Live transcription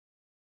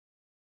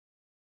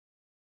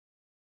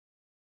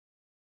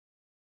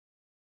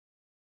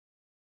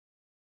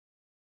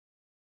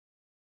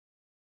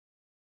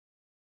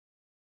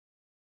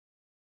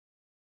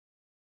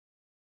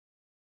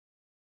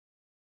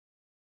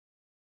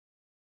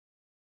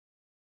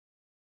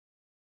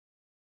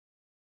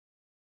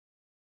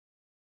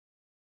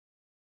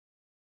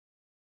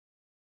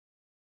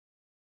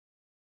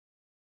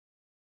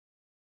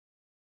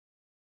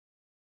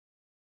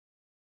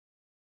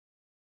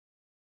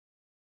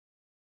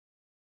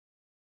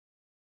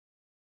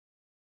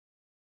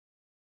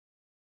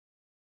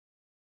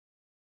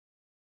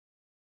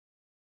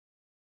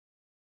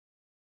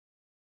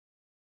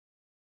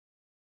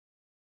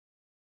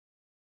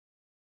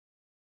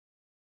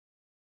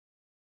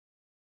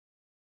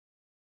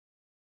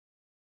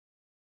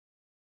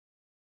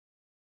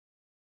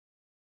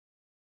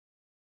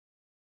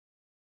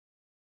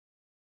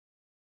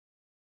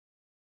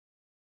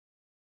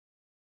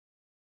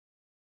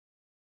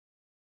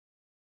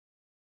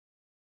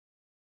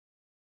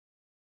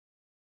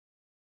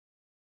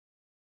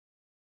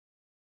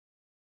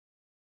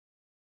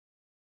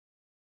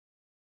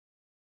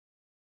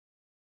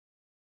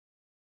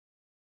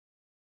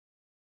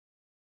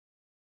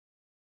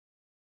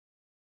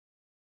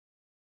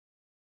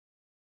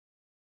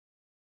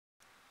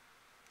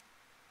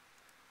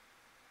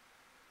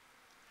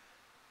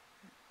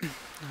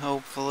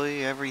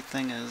Hopefully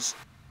everything is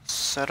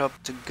set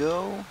up to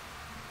go.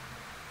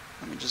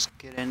 Let me just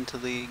get into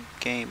the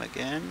game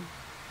again.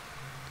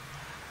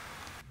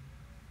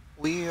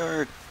 We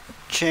are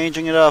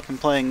changing it up and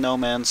playing No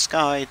Man's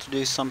Sky to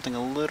do something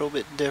a little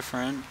bit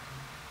different.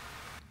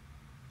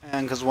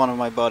 And because one of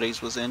my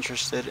buddies was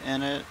interested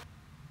in it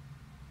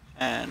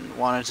and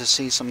wanted to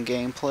see some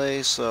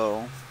gameplay,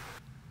 so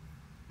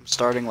I'm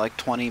starting like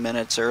 20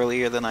 minutes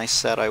earlier than I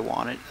said I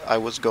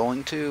was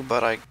going to,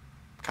 but I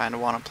kind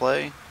of want to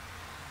play.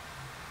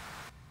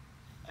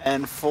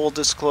 And full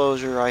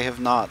disclosure, I have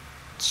not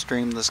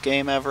streamed this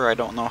game ever. I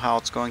don't know how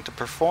it's going to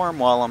perform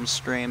while I'm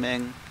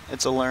streaming.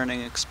 It's a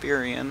learning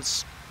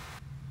experience.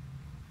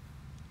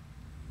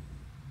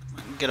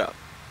 Get up.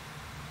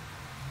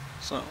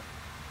 So,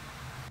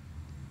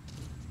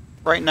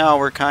 right now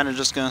we're kind of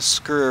just going to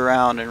screw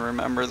around and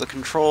remember the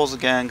controls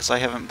again, because I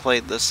haven't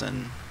played this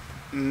in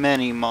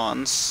many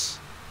months.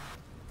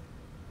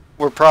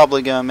 We're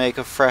probably going to make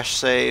a fresh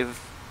save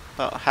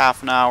about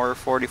half an hour,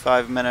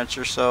 45 minutes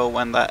or so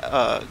when that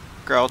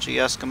Grouchy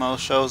Eskimo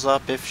shows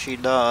up, if she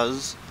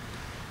does.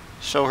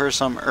 Show her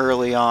some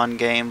early on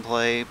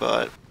gameplay,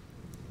 but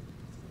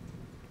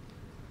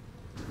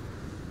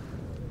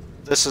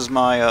this is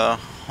my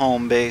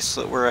home base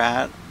that we're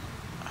at.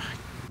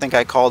 I think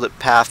I called it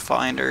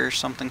Pathfinder or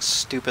something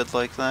stupid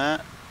like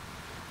that.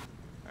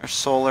 Our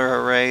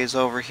solar arrays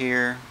over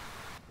here.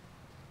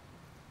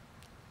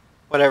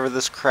 Whatever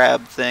this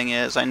crab thing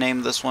is, I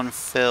named this one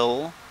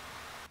Phil.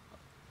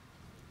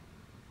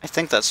 I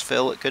think that's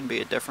Phil, it could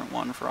be a different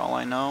one for all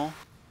I know.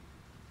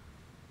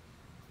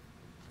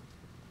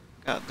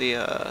 Got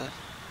the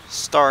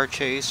Star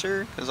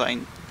Chaser, because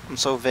I'm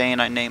so vain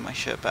I name my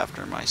ship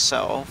after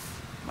myself.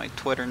 My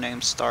Twitter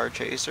name's Star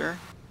Chaser.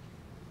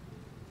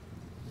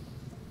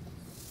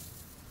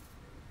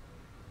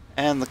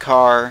 And the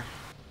car.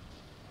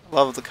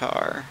 Love the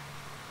car.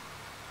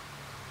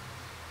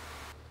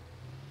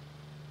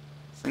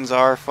 Things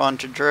are fun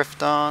to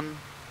drift on.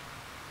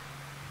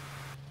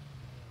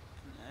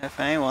 If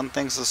anyone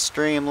thinks the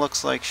stream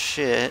looks like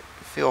shit,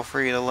 feel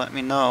free to let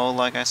me know.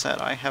 Like I said,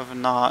 I have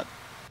not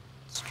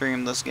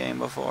streamed this game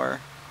before.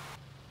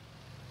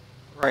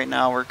 Right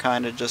now we're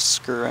kind of just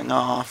screwing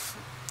off,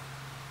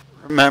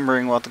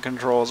 remembering what the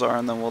controls are,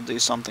 and then we'll do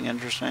something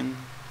interesting.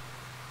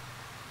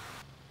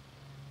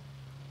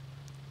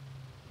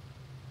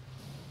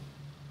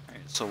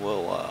 Alright, so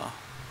we'll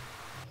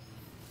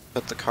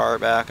put the car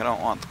back. I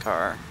don't want the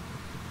car.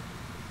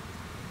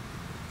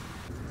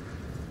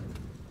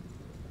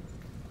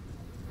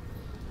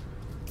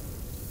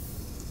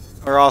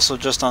 We're also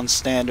just on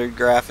standard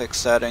graphics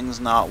settings,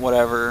 not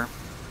whatever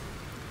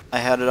I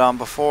had it on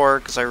before,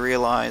 because I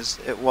realized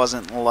it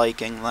wasn't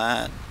liking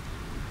that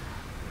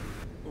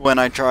when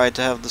I tried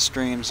to have the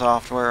stream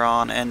software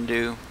on and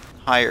do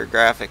higher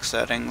graphics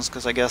settings,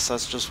 because I guess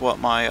that's just what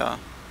my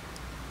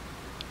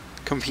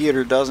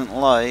computer doesn't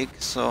like,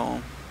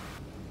 so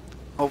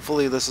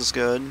hopefully this is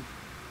good.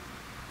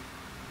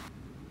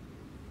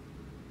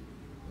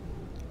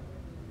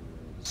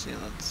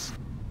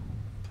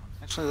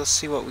 Let's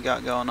see what we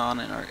got going on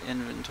in our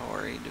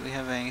inventory. Do we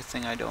have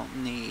anything I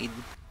don't need?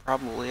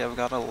 Probably I've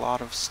got a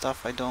lot of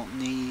stuff I don't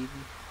need.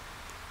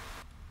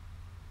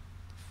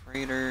 The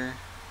freighter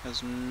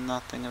has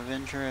nothing of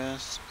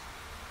interest.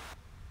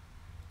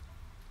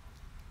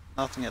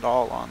 Nothing at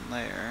all on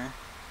there.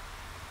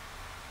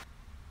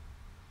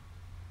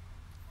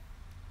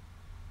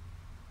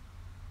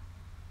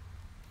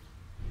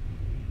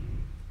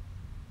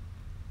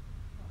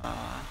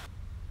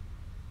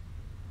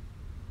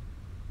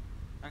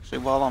 Actually,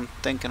 while I'm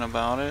thinking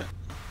about it,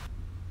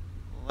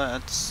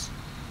 that's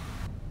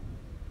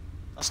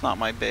not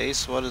my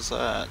base. What is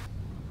that?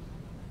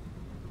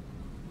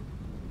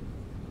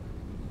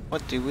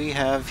 What do we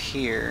have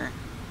here?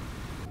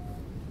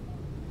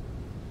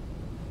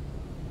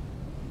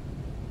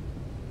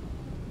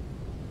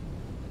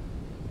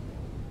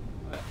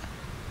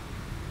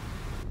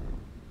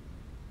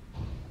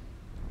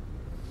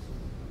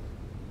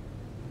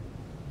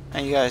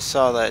 And you guys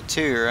saw that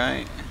too,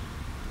 right?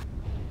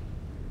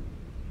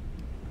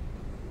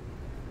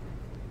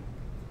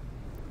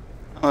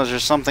 Was there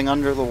something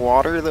under the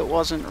water that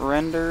wasn't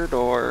rendered,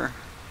 or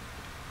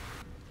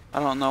I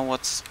don't know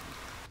what's...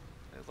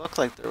 It looked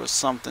like there was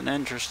something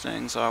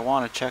interesting, so I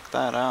want to check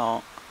that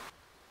out.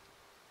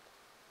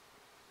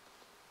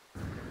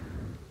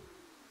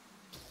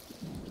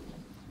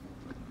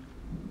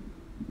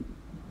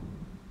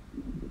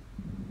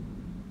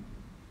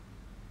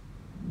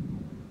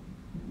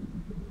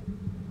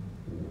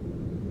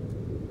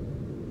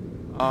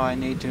 Oh, I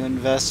need to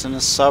invest in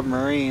a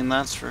submarine,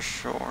 that's for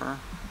sure.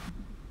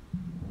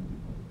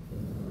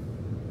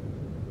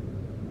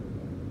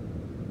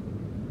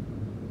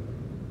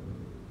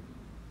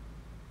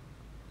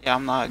 Yeah,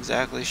 I'm not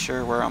exactly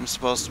sure where I'm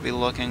supposed to be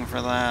looking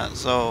for that,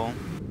 so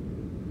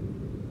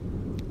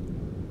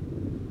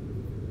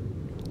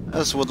I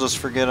guess we'll just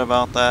forget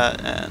about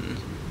that and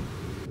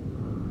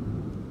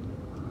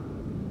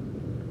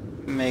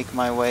make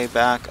my way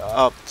back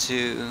up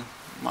to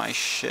my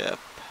ship.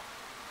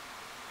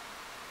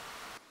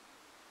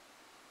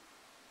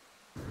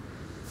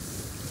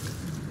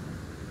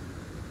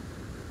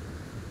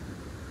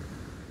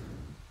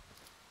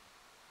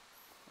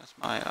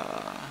 My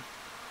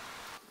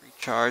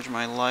recharge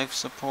my life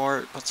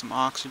support, put some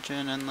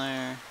oxygen in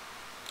there.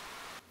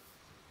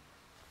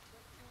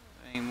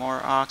 Any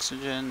more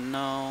oxygen?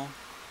 No.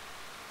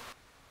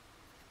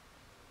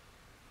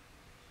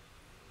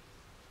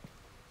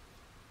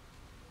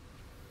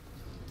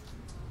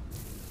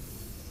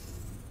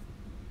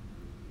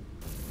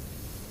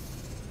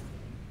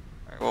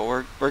 Alright,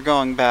 well we're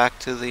going back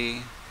to the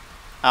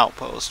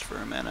outpost for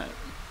a minute.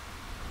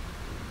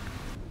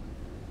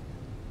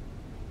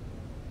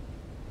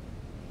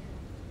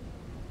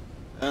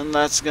 And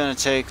that's gonna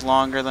take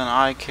longer than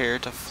I care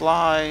to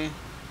fly.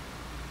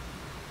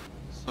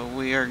 So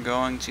we are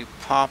going to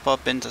pop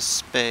up into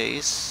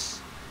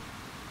space,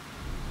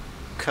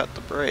 cut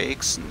the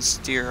brakes, and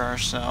steer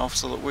ourselves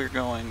so that we're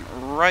going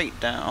right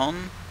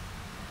down.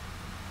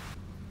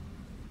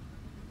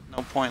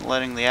 No point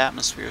letting the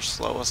atmosphere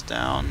slow us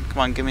down. Come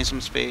on, give me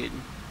some speed.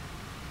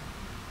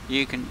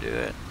 You can do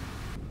it.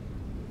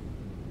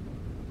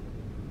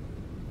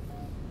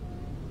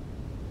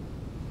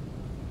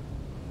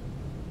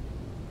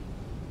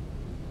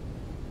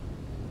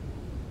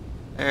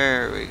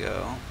 There we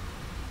go.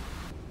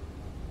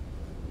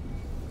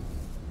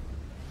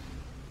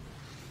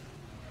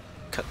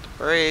 Cut the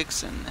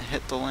brakes and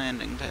hit the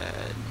landing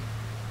pad.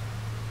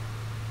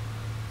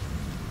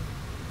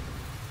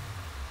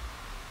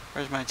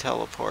 Where's my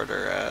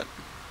teleporter at?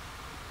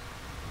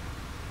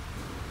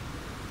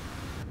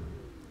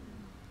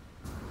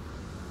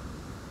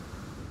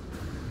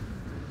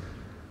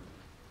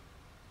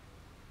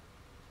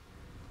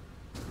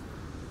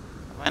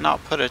 Have I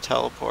not put a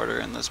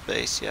teleporter in this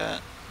base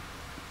yet?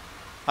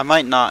 I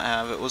might not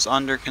have. It was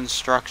under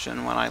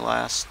construction when I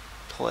last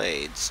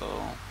played,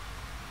 so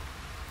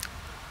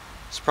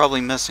it's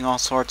probably missing all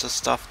sorts of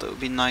stuff that would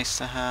be nice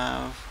to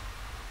have.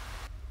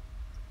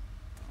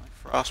 My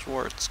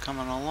Frostwart's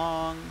coming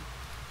along.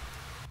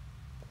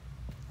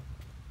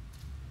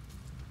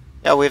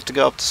 Yeah, we have to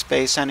go up to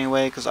space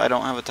anyway because I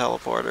don't have a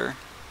teleporter.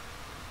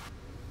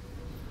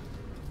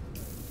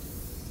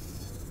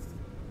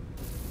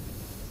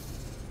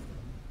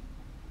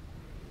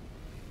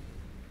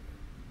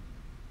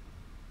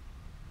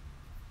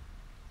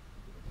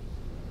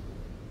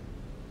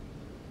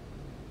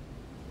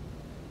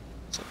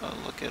 So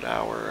look at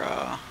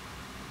our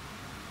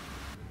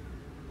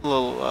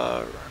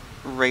little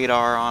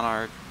radar on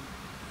our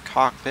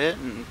cockpit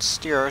and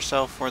steer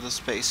ourselves for the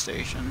space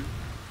station.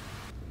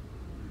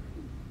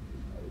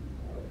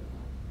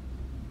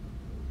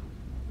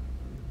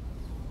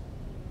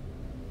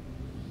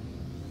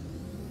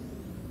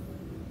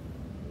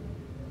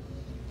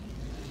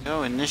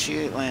 Go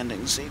initiate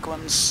landing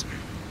sequence.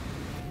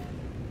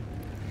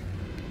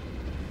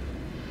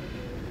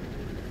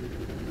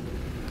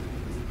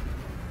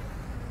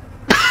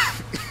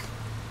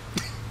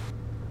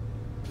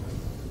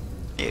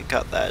 You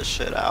cut that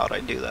shit out. I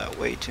do that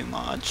way too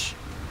much.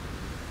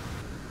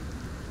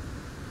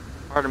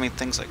 Part of me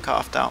thinks I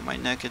coughed out my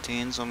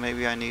nicotine, so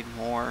maybe I need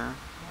more.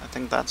 I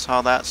think that's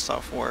how that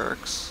stuff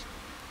works.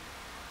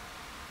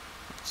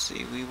 Let's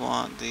see, we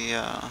want the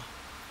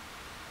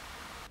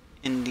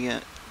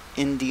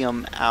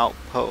Indium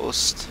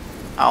Outpost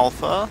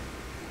Alpha.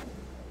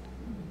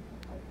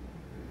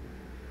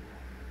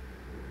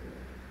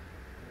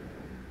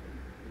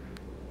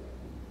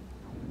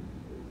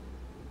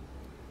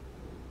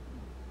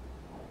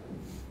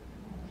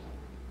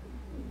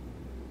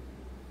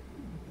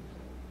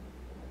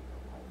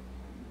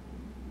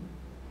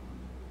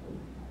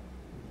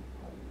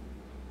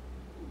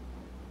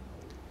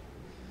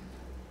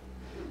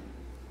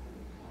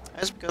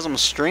 That's because I'm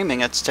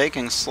streaming, it's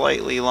taking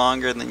slightly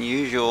longer than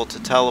usual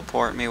to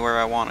teleport me where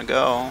I want to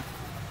go.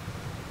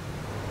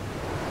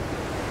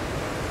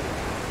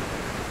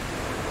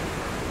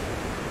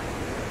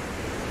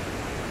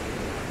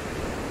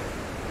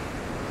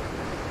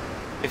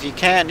 If you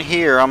can't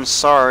hear, I'm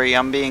sorry,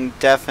 I'm being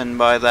deafened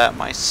by that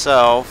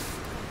myself.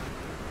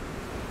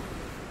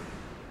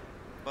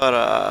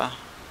 But,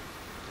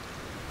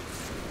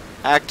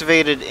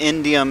 activated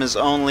indium is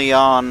only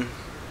on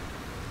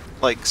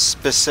like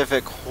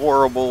specific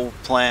horrible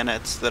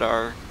planets that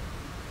are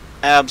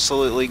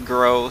absolutely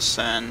gross,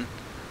 and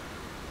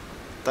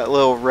that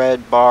little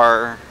red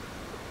bar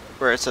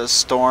where it says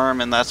storm,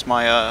 and that's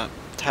my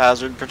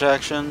hazard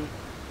protection,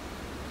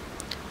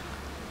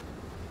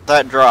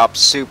 that drops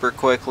super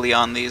quickly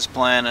on these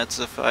planets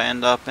if I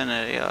end up in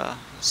a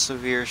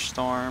severe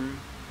storm.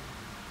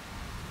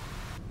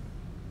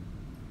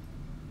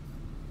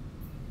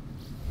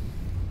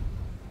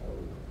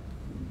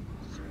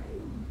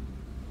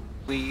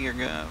 We are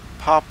gonna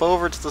pop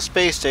over to the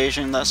space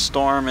station. That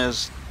storm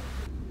is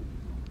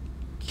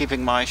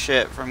keeping my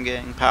shit from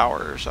getting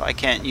power, so I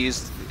can't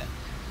use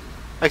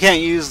the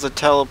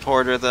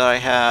teleporter that I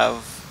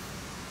have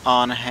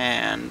on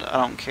hand. I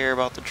don't care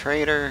about the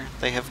trader.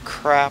 They have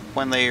crap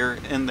when they are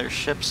in their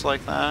ships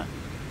like that.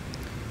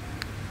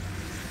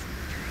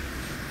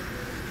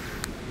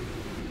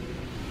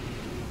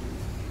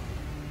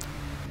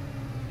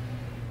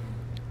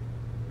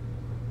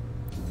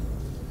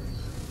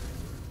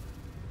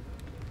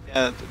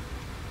 Yeah,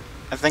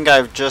 I think I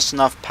have just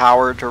enough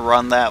power to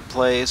run that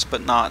place,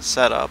 but not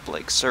set up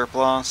like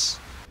surplus.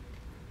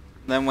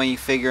 Then when you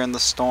figure in the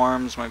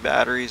storms, my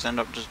batteries end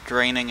up just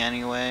draining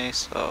anyway,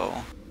 so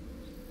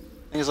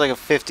I think it's like a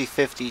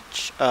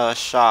 50-50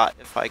 shot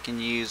if I can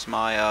use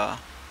my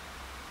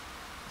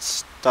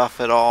stuff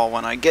at all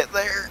when I get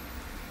there.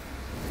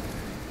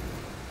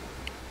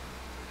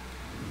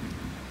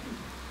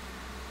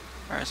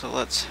 Alright, so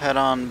let's head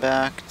on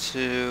back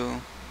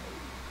to...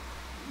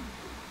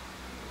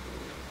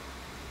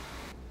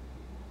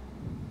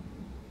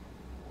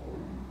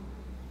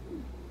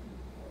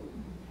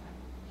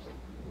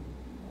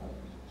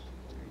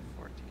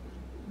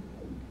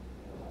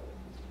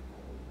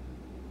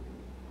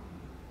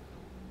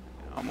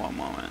 One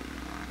moment.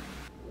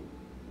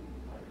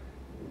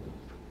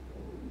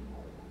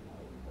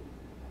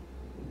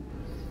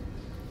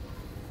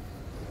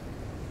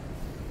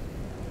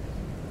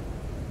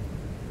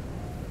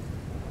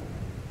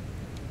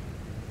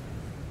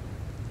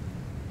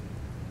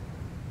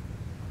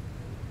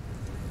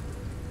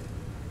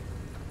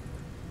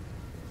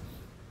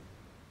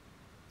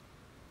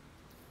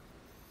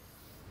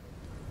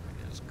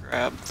 Just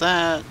grab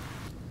that.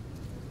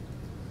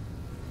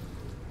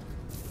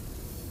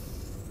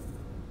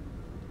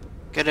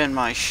 Get in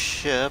my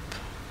ship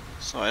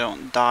so I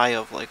don't die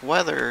of like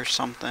weather or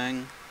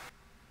something.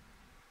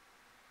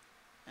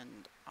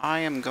 And I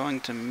am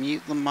going to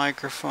mute the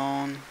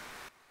microphone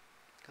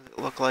because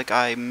it looked like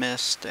I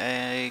missed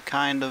a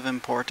kind of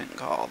important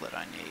call that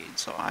I need.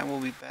 So I will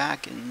be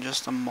back in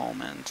just a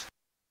moment.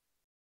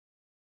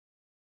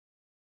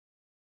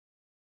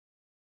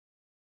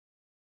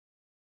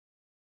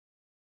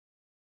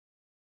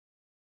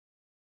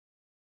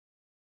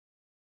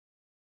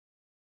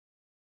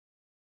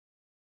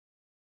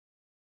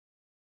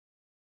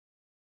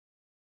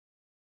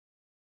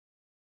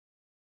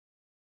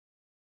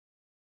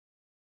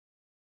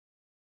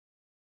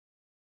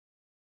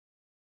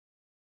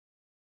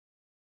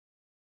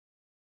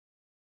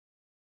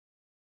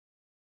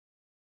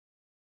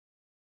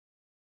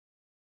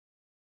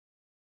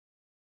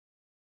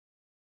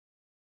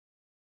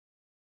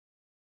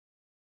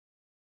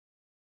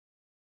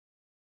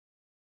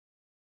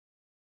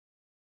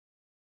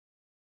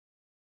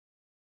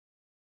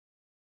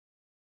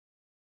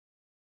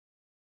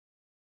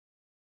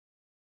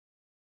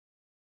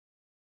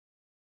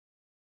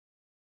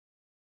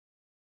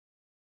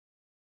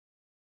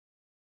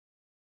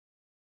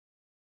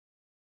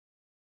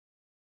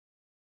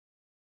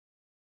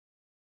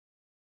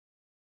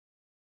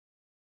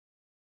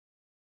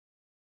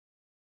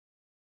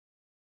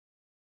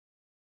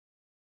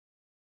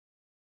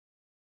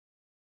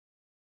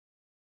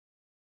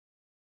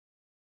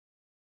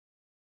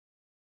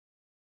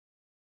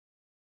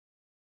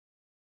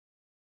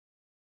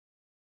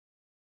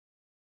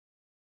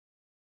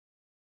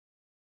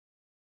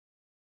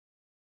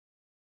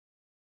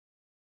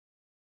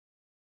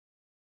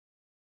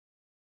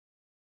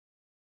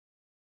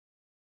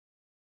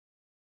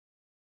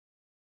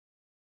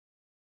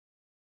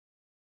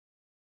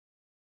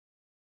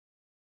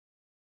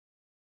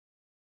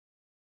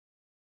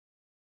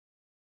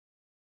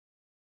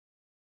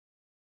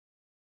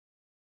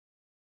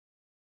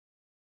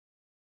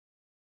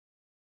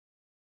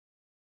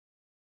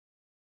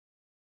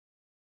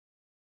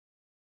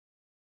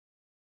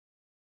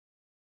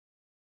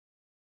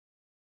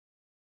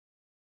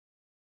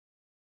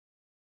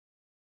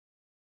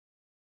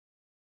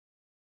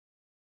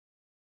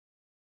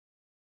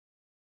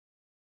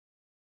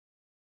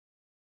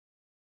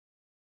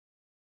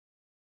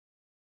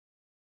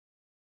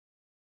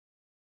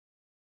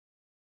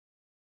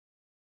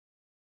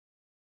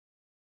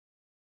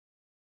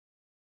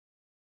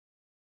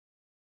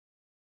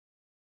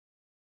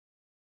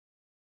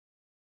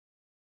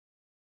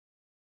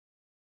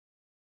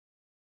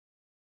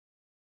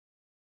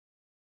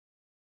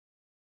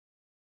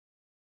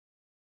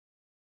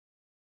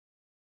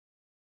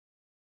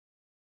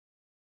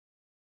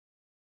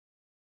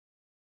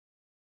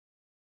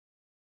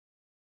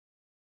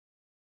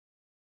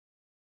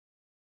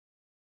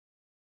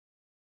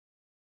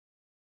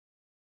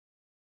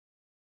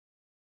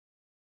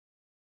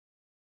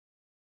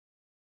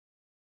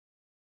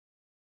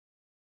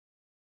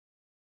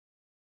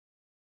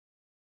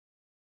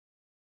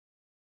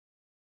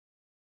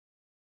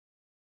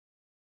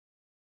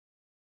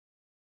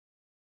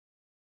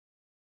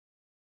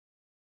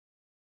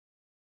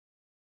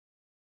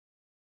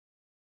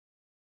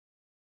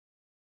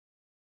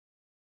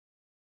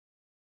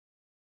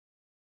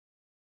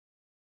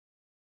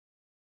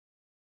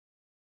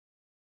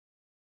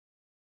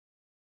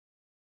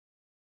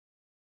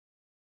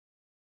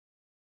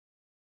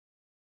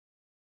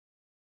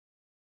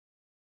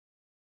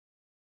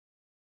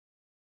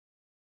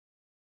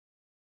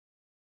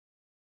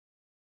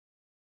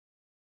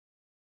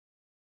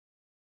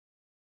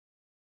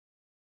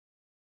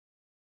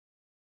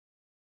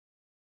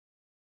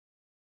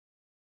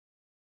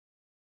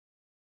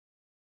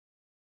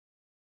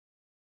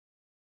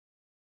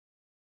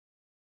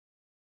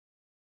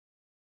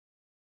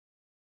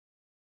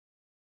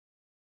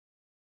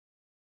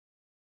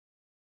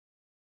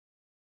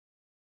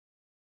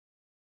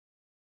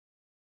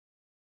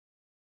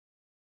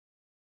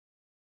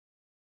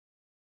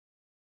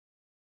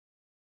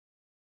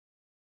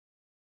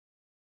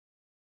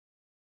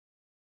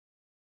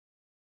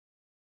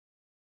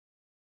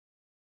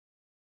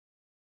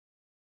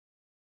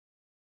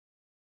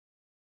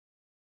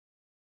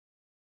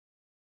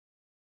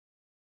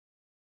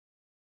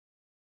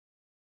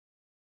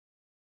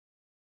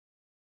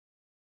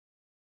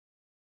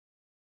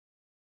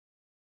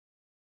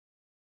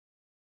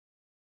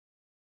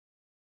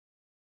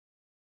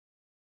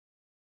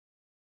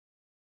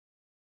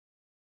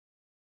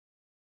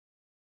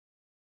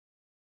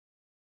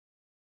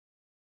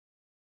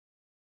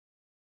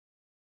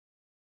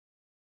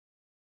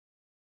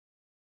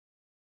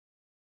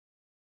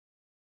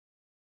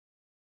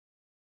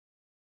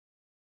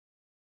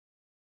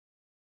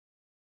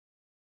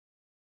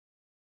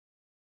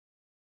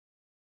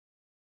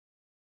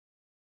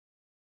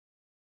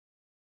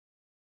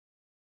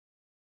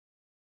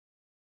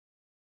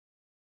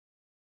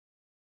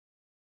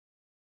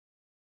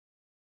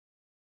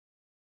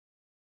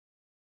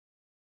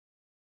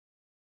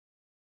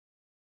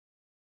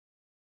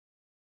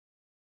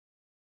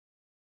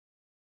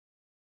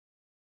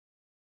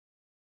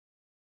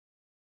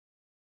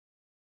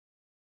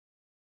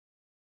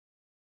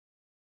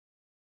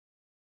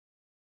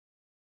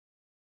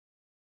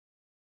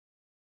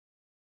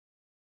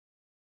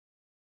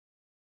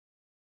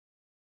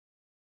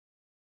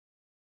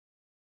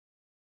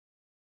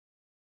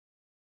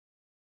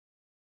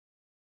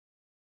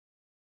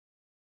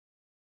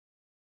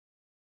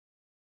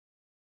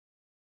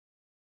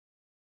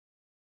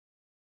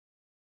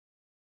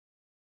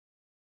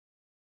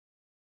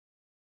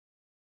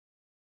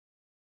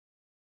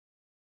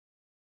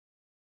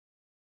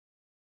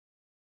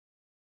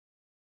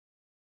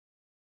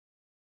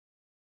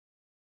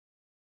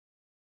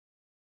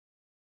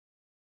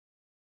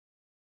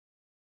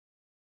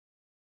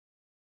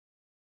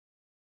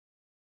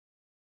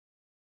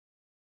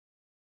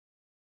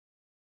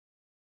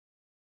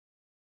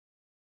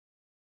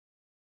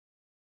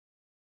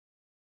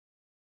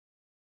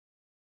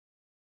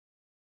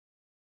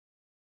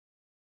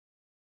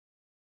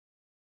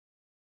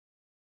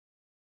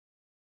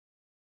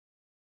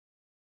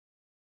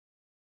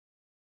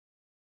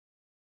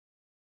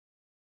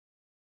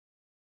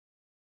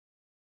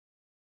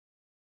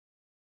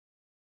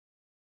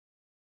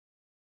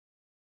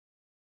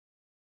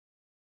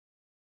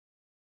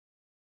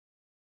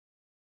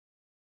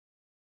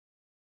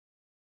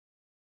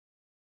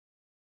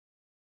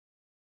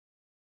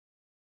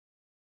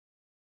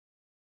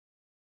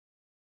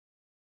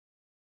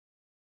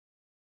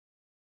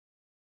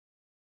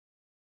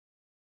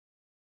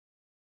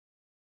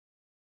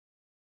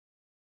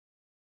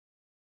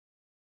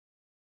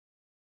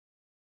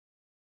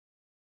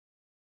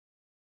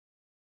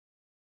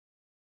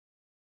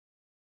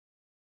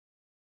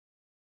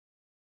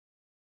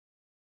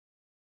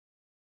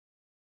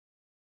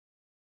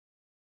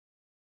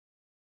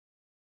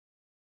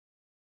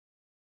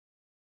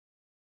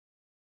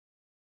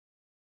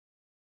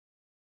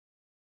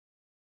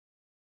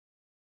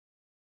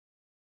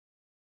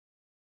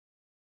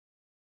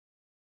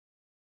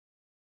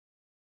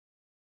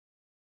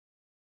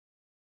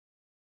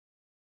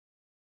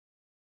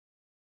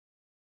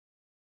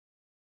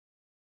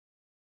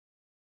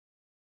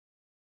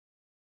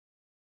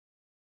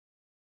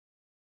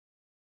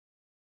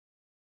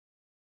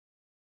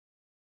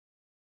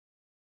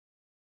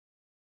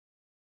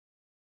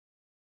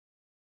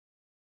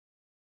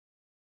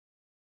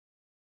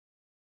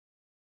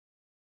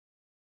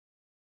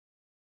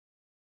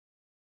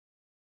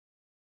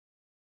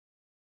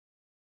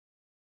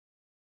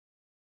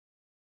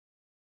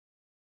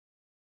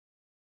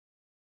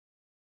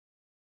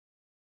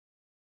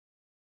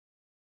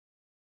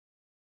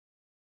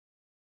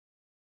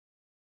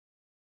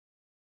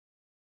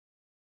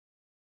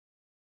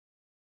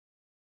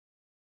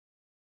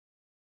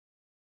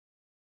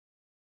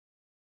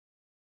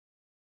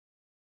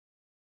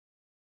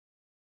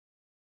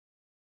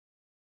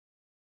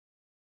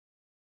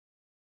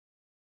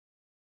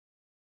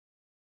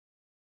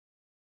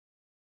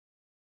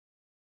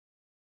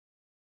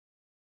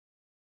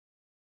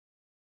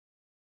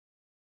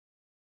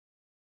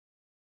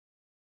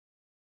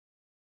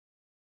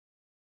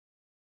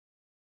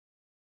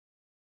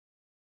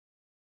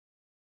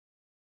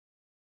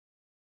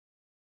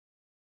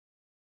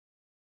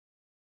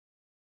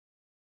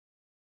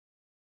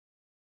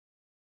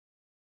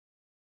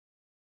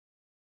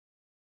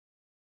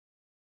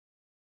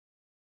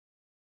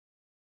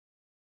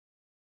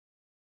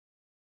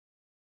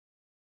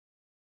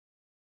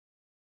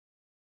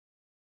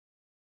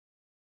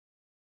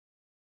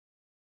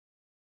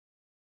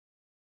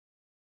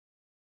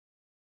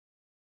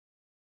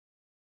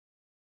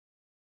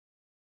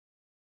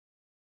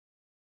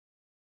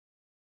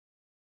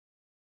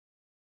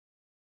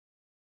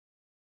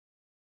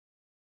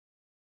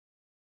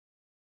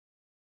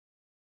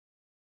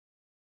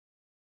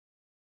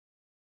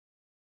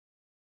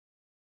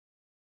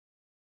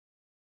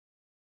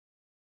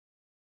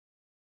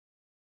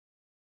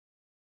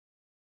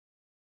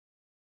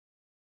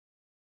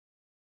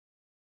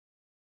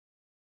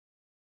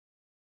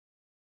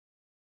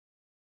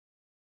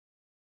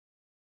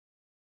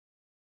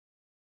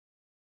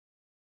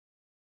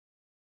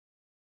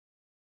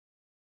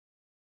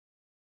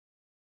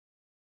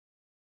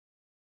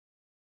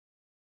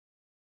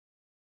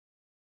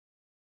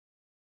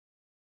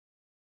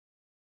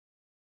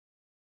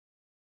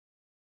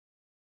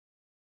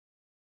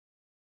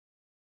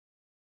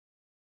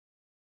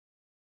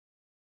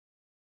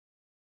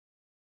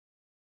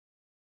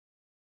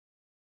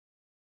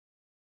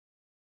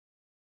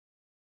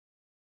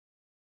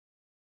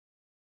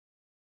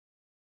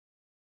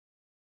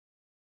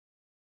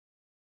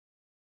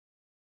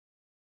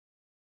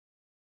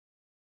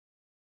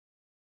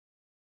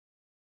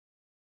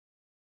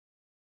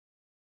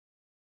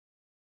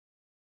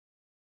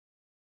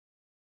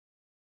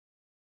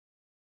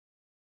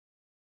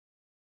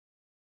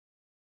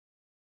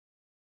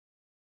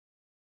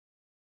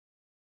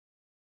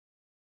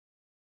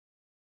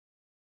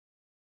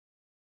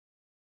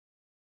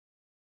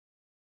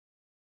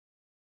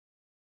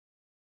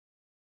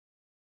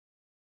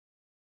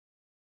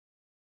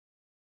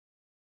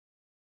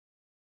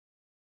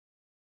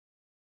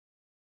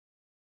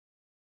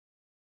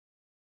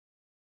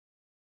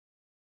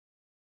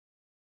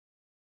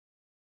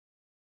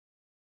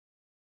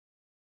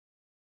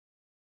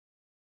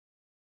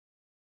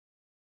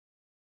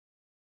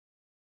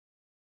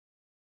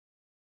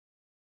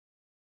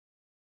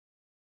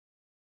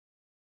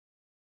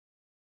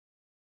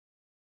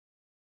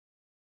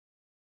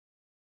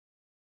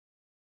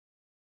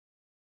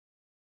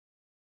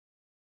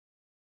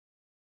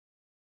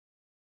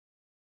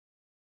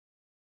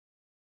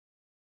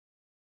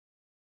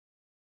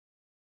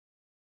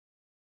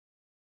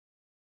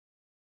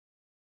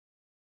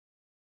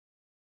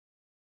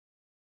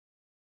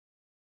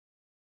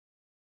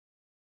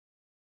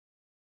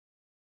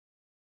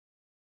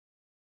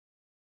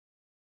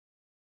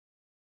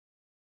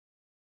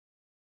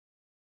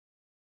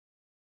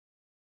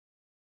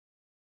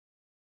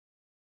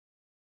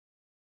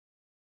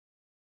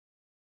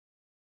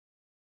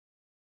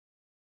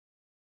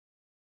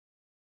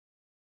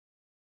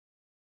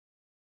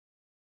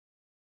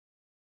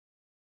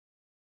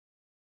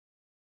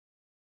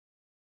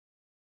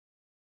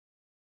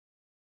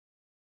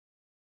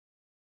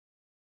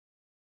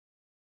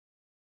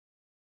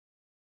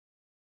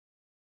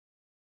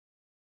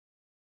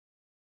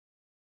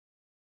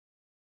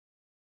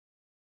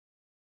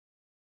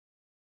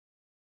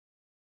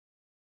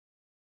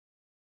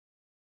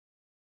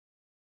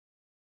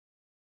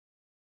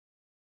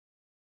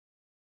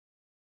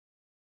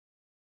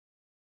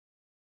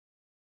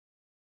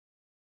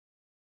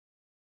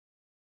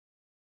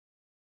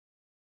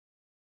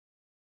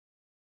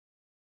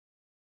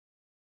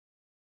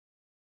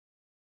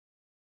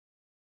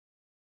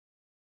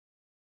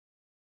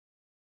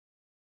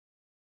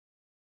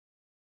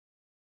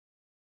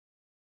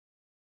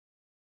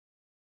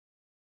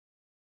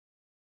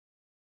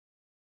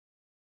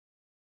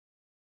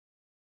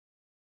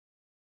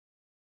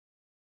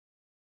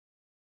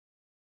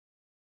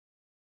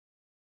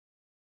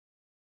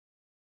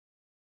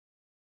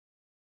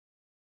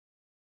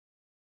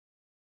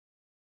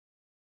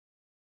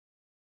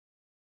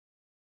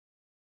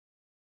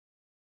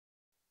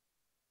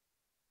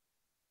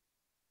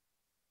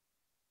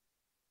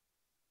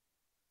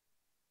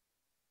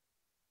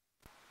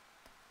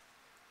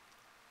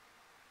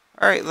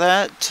 Alright,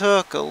 that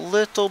took a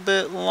little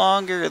bit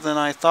longer than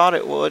I thought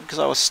it would because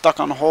I was stuck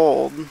on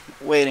hold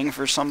waiting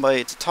for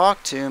somebody to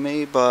talk to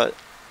me, but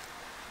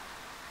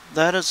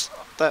that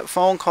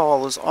phone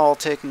call is all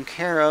taken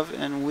care of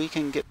and we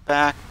can get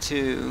back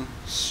to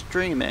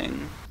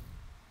streaming.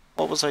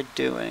 What was I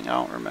doing? I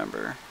don't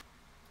remember.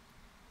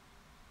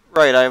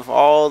 Right, I have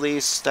all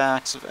these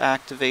stacks of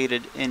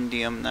activated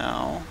indium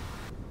now.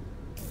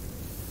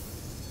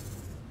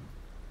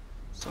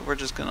 So we're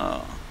just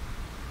gonna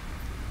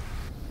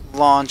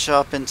launch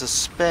up into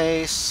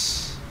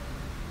space.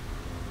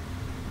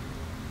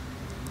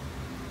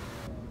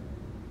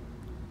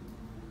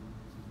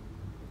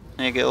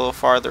 And you get a little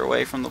farther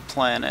away from the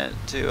planet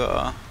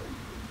to,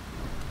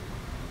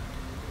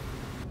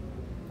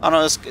 I don't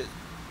know,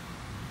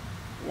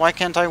 why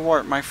can't I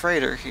warp my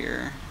freighter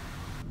here?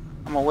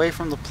 I'm away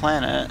from the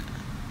planet.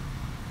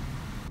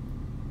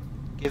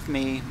 Give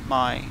me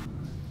my...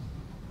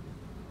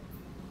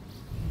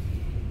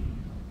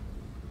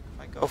 If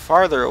I go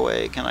farther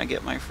away, can I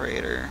get my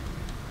freighter?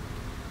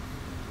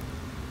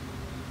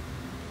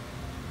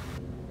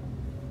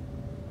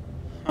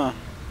 Huh.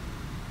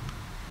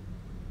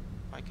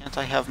 Why can't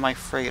I have my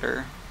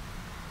freighter?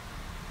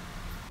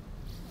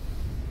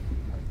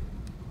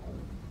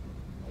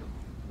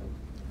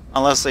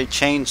 Unless they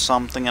change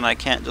something and I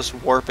can't just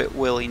warp it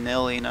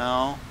willy-nilly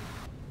now.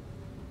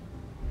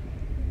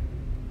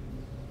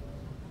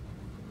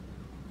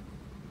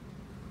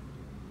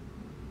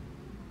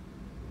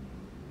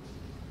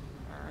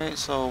 Alright,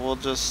 so we'll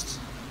just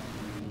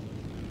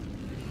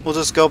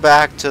go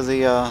back to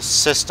the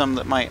system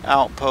that my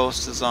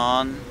outpost is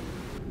on.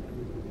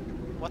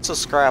 What's a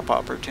scrap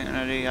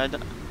opportunity? I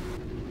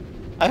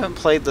haven't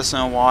played this in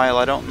a while.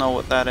 I don't know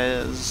what that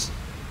is.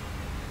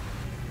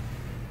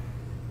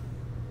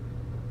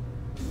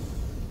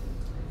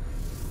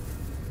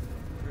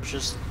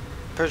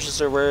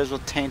 Purchaser wares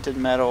with tainted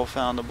metal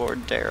found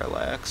aboard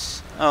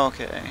derelicts.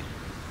 Okay.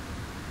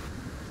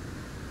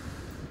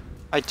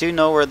 I do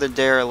know where the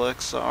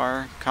derelicts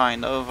are,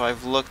 kind of.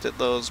 I've looked at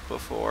those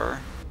before.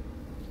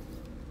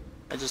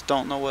 I just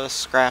don't know what a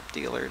scrap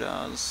dealer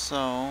does,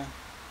 so...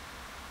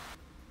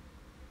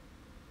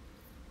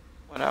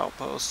 What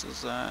outpost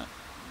is that?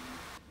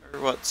 Or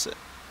what's it?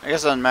 I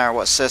guess it doesn't matter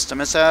what system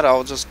it's at,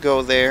 I'll just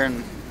go there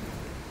and...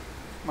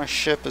 My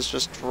ship is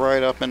just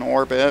right up in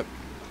orbit.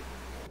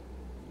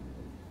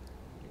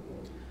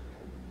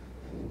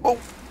 Oh!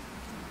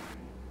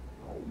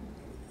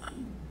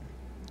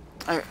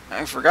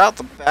 I forgot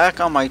the back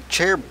on my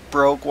chair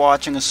broke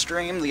watching a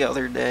stream the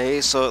other day,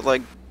 so it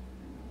like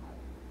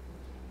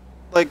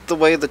the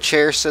way the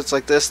chair sits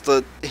like this,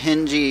 the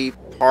hingy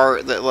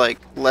part that like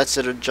lets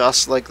it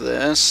adjust like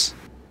this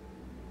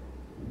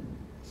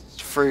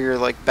for your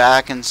like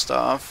back and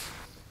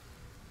stuff.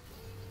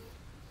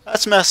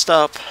 That's messed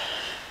up.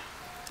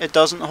 It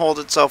doesn't hold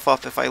itself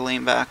up if I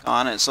lean back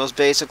on it, so it's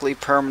basically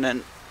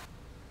permanent.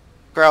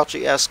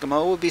 Grouchy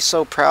Eskimo would be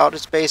so proud.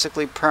 It's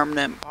basically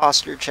permanent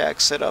posture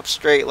check. Sit up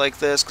straight like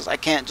this because I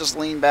can't just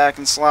lean back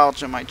and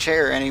slouch in my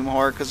chair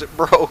anymore because it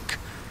broke.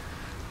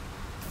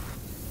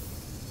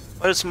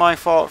 But it's my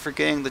fault for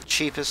getting the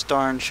cheapest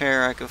darn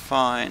chair I could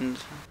find.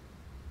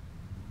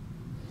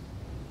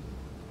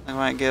 I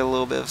might get a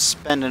little bit of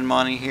spending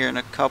money here in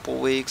a couple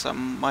weeks. I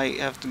might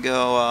have to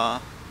go,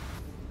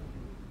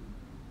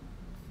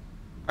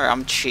 or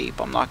I'm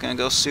cheap. I'm not going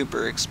to go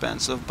super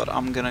expensive, but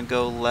I'm going to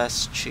go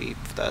less cheap.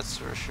 That's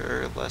for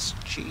sure. Less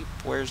cheap.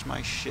 Where's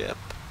my ship?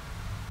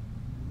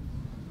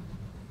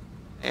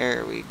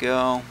 There we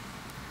go.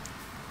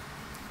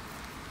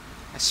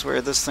 I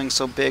swear this thing's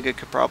so big it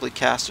could probably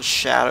cast a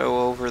shadow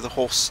over the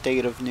whole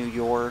state of New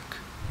York.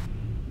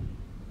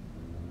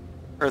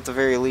 Or at the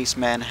very least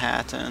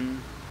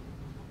Manhattan.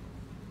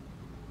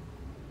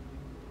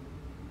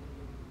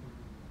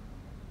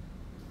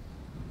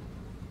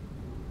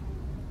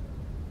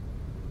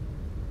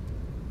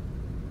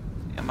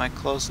 Am I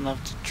close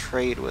enough to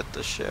trade with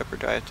the ship, or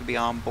do I have to be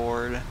on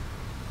board?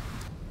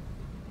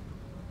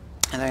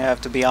 I think I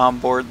have to be on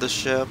board the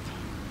ship.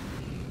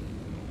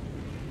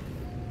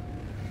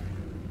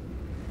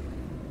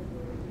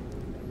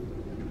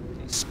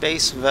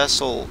 Space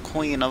vessel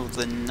Queen of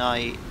the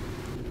Night,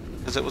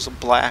 because it was a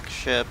black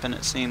ship and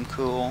it seemed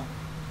cool.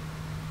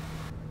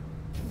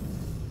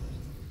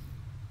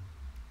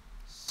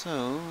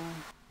 So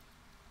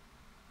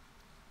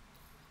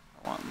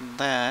I want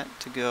that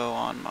to go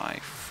on my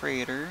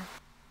freighter.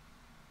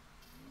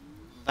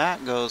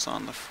 That goes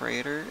on the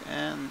freighter,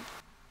 and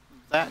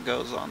that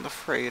goes on the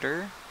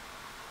freighter.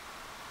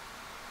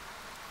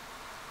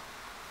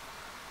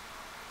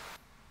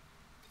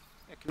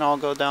 It can all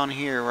go down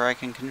here where I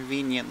can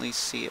conveniently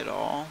see it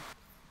all.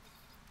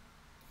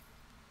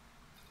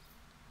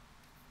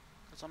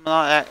 Because I'm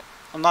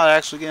not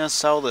actually gonna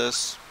sell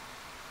this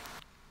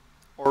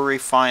or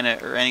refine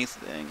it or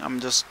anything. I'm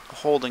just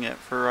holding it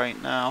for right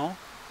now.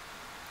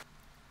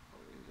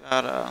 We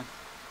got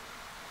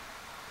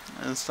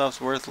this stuff's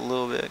worth a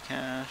little bit of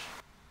cash.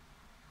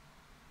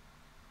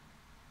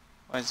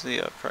 Why is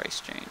the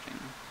price changing?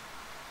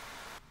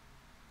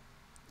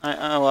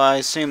 well, I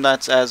assume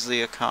that's as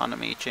the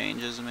economy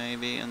changes,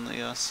 maybe, in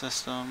the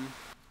system.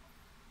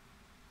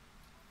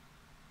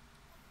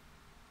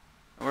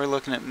 We're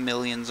looking at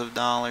millions of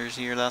dollars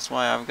here. That's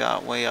why I've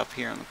got way up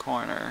here in the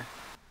corner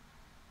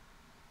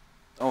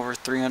over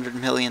 $300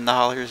 million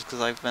because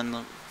I've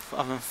been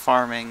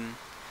farming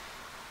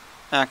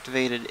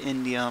activated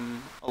indium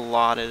a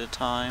lot at a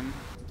time.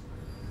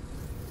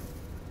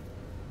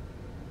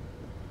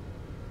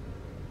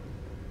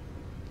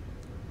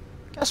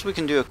 Guess we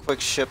can do a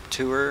quick ship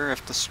tour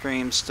if the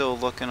stream's still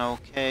looking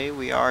okay.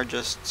 We are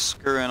just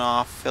screwing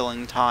off,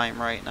 filling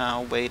time right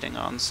now, waiting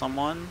on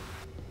someone.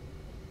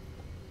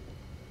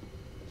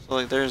 So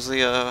like, there's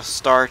the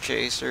Star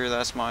Chaser.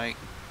 That's my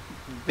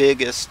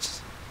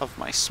biggest of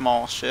my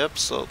small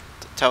ships, so it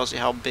tells you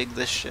how big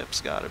this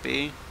ship's gotta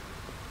be.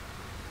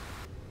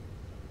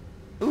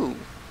 Ooh,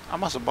 I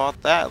must have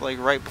bought that like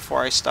right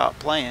before I stopped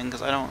playing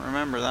because I don't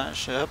remember that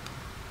ship.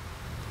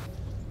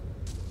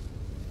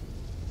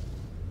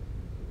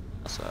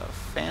 That's a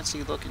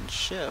fancy looking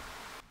ship.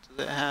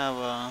 Does it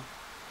have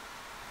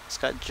it's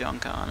got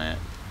junk on it.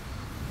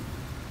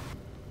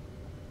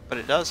 But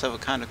it does have a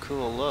kind of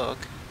cool look.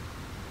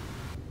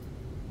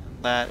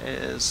 And that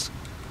is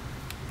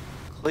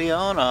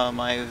Cleona,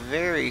 my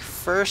very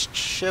first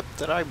ship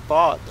that I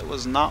bought that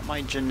was not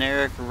my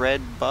generic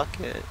red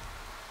bucket.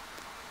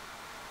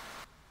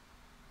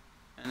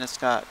 And it's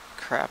got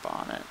crap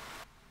on it.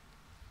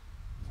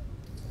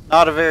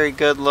 Not a very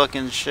good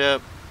looking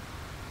ship,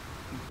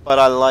 but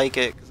I like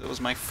it because it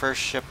was my first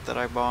ship that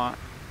I bought.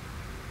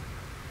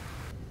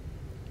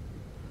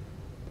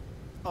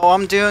 Oh,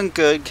 I'm doing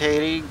good,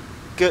 Katie.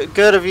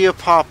 Good of you to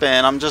pop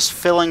in. I'm just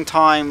filling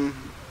time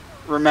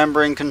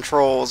remembering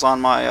controls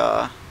on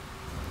my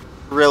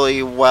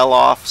really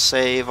well-off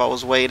save. I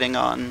was waiting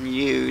on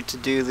you to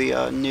do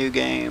the new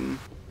game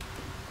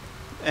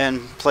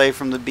and play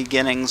from the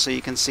beginning so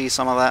you can see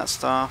some of that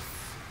stuff.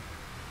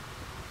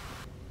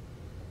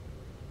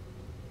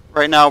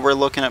 Right now we're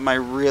looking at my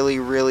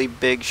really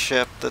big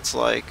ship that's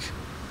like...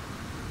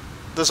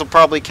 This will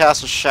probably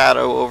cast a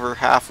shadow over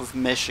half of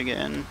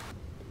Michigan.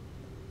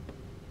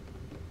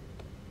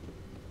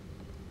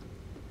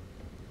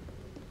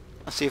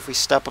 Let's see if we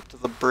step up to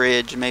the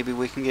bridge, maybe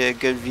we can get a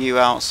good view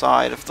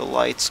outside if the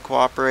light's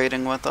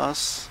cooperating with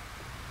us.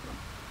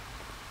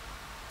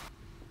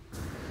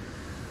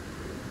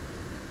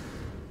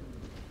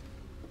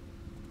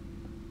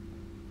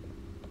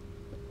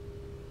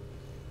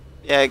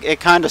 Yeah, it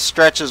kind of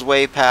stretches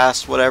way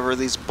past whatever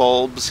these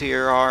bulbs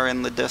here are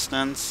in the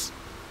distance.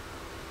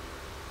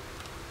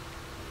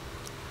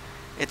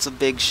 It's a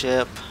big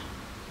ship.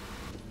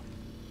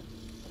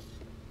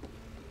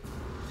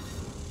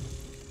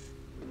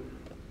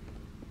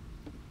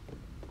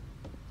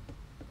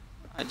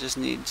 I just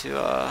need to,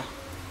 I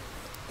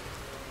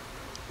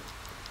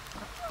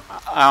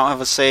don't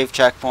have a save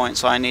checkpoint,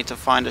 so I need to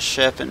find a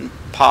ship and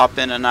pop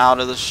in and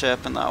out of the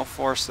ship, and that'll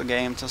force the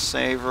game to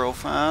save real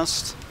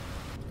fast.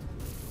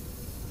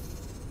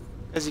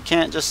 Because you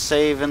can't just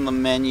save in the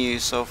menu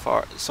so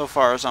far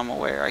as I'm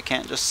aware. I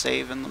can't just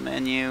save in the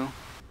menu.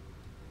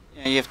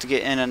 Yeah, you have to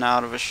get in and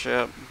out of a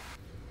ship.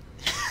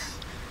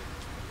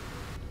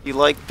 You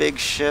like big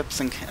ships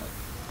and can't...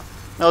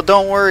 No,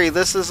 don't worry,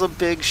 this is a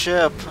big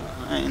ship.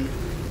 I mean,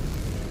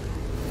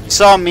 you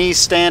saw me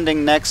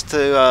standing next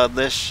to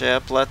this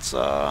ship. Let's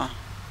what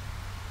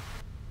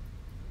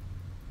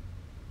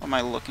am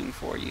I looking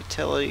for?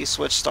 Utility,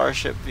 switch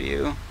starship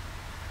view.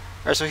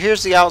 Alright, so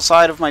here's the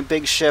outside of my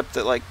big ship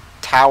that like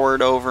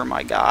towered over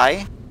my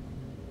guy.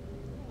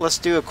 Let's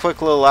do a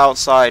quick little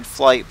outside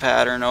flight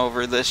pattern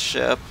over this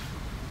ship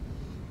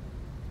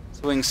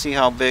so we can see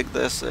how big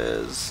this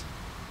is.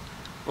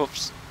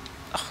 Whoops.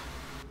 Ugh.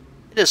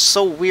 It is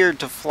so weird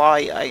to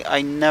fly.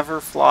 I never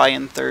fly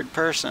in third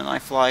person. I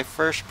fly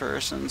first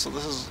person, so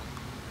this is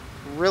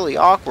really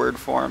awkward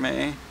for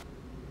me.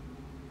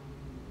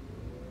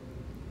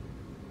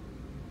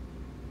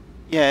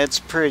 Yeah, it's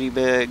pretty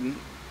big.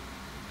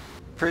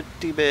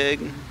 Pretty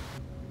big.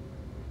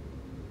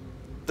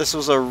 This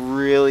was a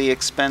really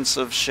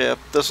expensive ship.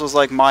 This was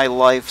like my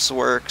life's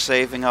work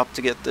saving up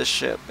to get this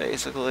ship,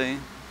 basically.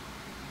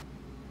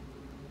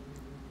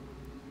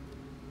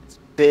 It's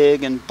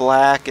big and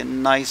black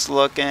and nice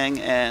looking,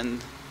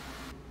 and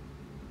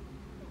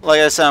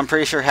like I said, I'm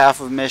pretty sure half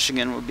of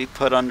Michigan would be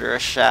put under a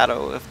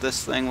shadow if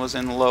this thing was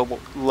in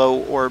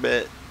low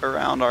orbit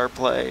around our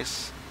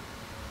place.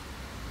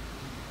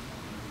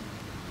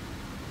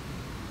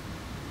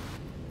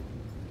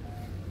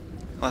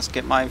 Let's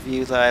get my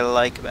view that I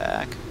like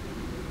back.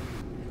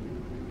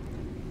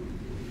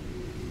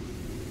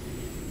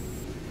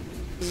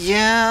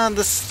 Yeah,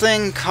 this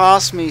thing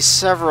cost me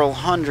several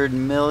 $100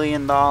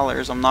 million,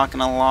 I'm not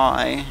gonna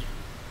lie.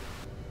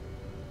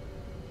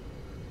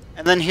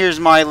 And then here's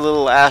my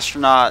little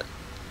astronaut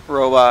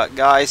robot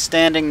guy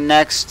standing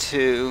next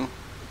to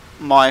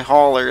my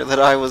hauler that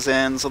I was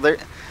in, so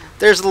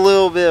there's a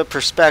little bit of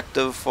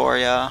perspective for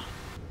ya.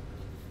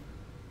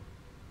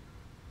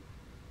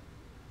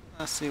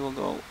 Let's see, we'll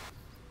go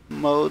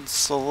mode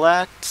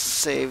select,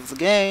 save the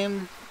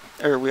game,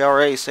 or we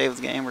already saved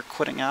the game, we're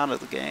quitting out of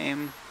the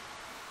game.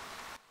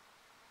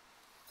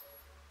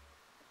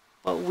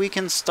 But we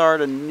can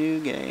start a new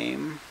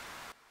game.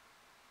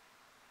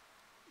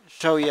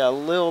 Show you a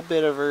little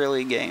bit of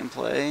early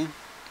gameplay.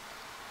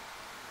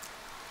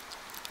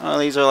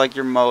 These are like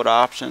your mode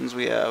options.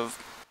 We have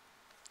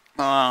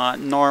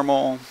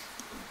normal,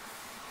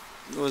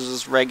 was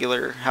just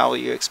regular, how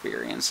you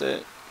experience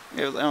it.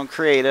 You know,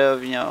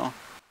 creative, you know,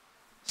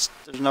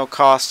 there's no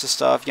cost to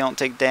stuff, you don't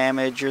take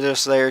damage, you're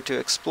just there to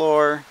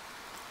explore.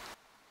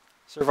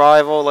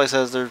 Survival, like I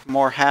says, there's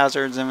more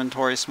hazards,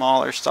 inventory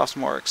smaller, stuff's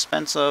more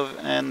expensive,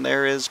 and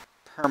there is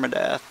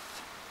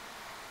permadeath,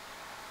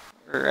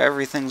 where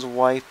everything's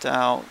wiped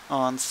out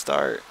on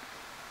start.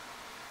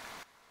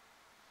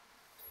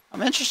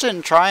 I'm interested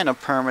in trying a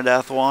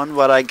permadeath one,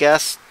 but I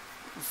guess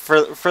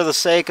for the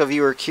sake of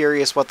you are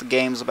curious what the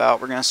game's about,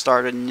 we're going to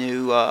start a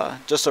new,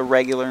 just a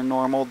regular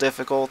normal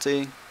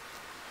difficulty.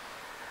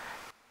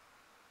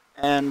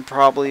 And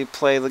probably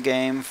play the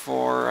game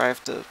for, I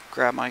have to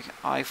grab my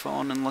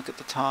iPhone and look at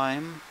the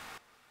time.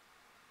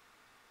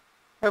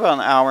 Probably about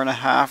an hour and a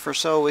half or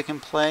so we can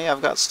play.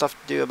 I've got stuff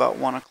to do about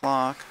 1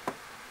 o'clock.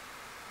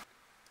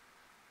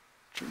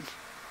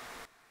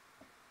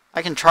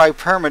 I can try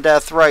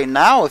permadeath right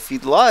now if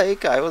you'd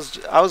like. I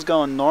was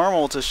going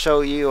normal to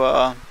show you.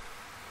 I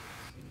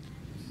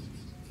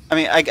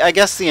mean, I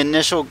guess the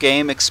initial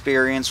game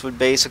experience would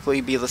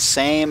basically be the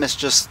same. It's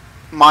just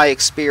my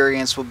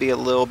experience would be a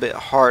little bit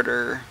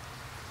harder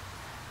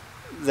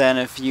than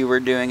if you were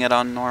doing it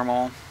on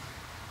normal.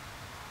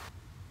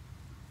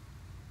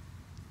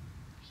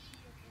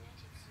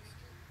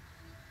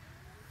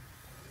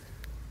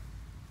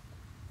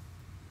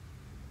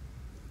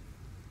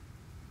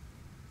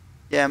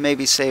 Yeah,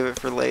 maybe save it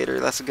for later.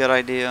 That's a good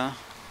idea.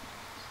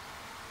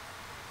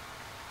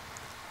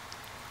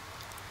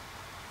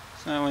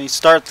 So when you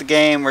start the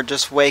game, we're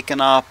just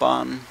waking up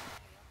on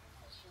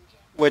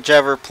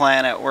whichever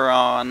planet we're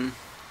on.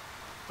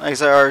 Like I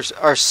said,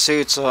 our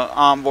suit's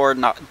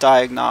onboard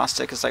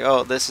diagnostic. It's like,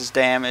 oh, this is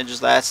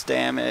damaged, that's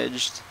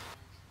damaged.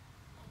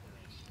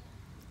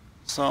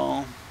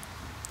 So,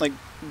 like,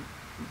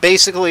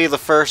 basically the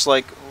first,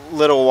 like,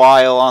 little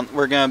while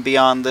we're gonna be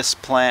on this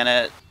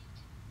planet.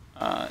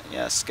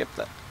 Yeah, skip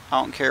that.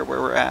 I don't care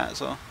where we're at.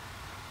 So,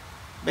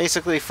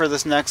 basically for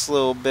this next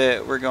little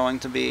bit, we're going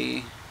to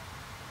be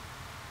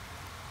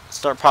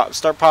start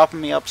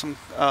popping me up some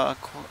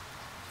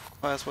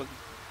quests.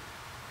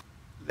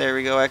 There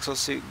we go.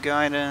 Exosuit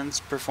guidance.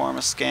 Perform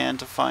a scan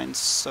to find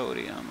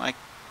sodium. I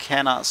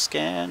cannot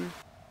scan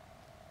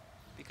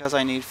because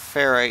I need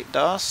ferrite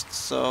dust.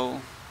 So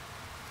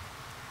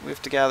we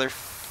have to gather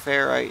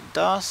ferrite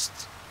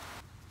dust.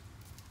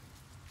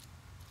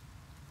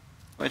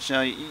 Which, you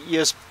know, you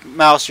just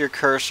mouse your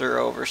cursor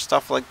over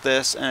stuff like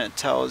this and it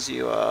tells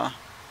you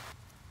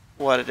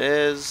what it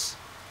is.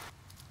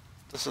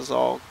 This is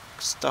all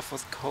stuff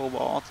with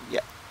cobalt.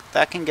 Yeah,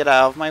 that can get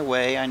out of my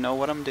way. I know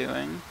what I'm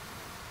doing.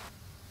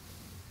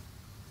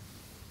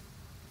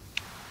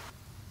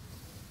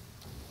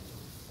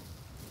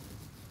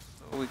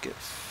 So we get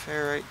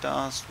ferrite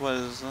dust. What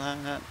is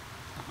that?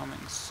 Humming.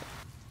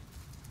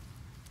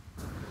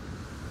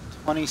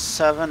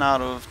 27 out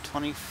of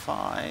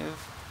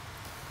 25.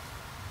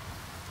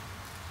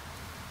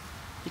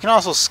 You can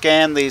also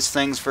scan these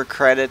things for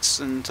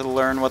credits and to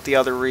learn what the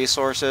other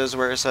resource is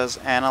where it says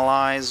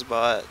analyze,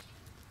 but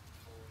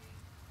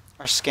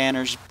our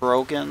scanner's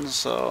broken,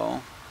 so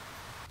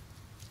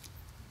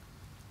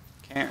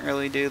can't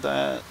really do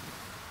that.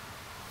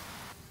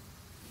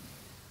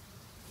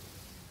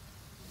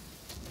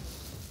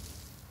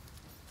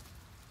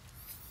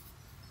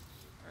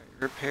 Alright,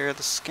 repair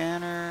the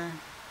scanner.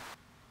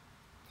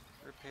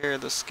 Repair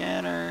the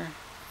scanner.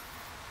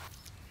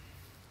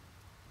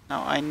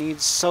 Now I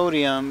need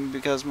sodium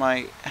because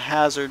my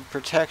hazard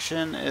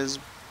protection is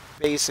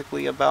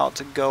basically about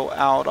to go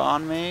out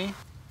on me.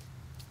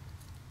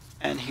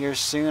 And here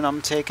soon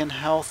I'm taking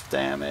health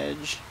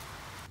damage.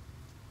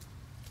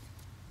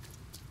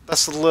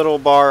 That's the little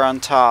bar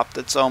on top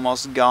that's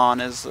almost gone,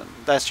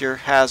 that's your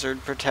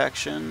hazard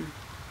protection.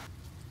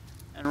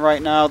 And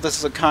right now this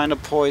is a kind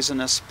of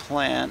poisonous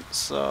plant,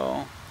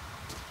 so...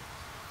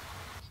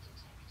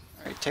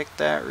 Alright, take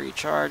that,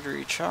 recharge,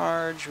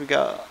 recharge. We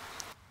got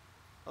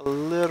a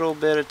little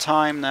bit of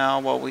time now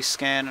while we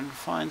scan and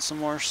find some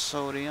more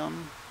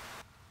sodium.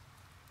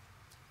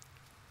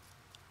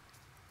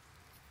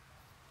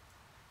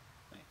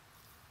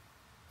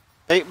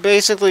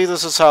 Basically,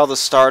 this is how the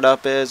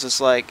startup is.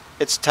 It's like,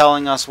 it's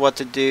telling us what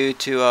to do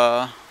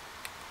to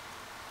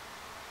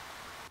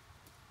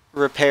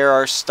repair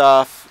our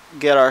stuff,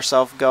 get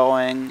ourselves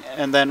going,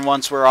 and then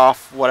once we're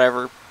off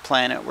whatever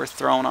planet we're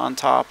thrown on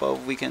top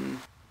of, we can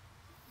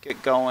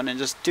get going and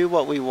just do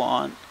what we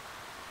want.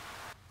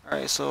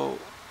 Alright, so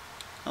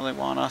now they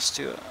want us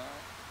to...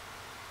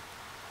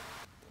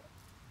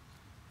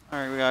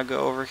 Alright, we gotta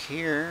go over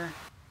here.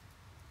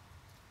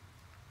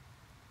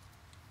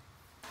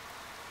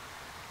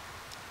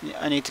 Yeah,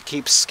 I need to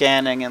keep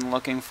scanning and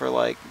looking for,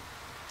 like,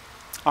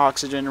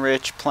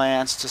 oxygen-rich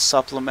plants to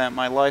supplement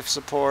my life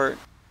support.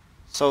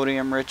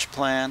 sodium-rich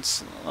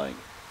plants. Like,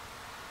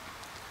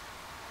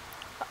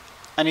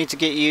 I need to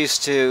get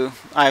used to.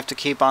 I have to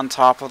keep on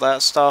top of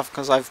that stuff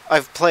because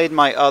I've played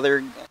my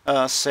other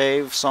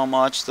save so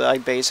much that I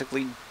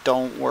basically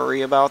don't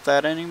worry about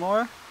that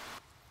anymore.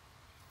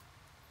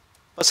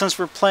 But since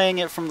we're playing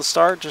it from the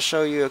start to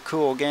show you a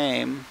cool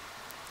game,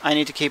 I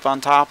need to keep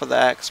on top of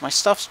that because my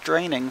stuff's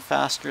draining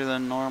faster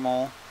than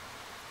normal.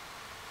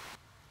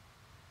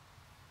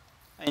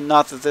 And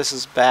not that this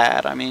is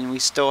bad. I mean, we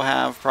still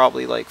have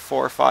probably like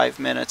 4 or 5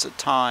 minutes of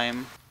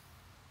time.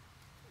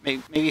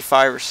 Maybe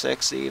 5 or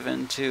 6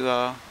 even,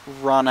 to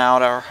run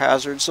out our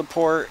hazard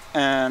support,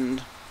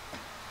 and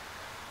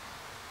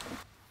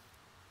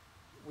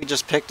we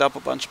just picked up a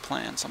bunch of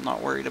plants. I'm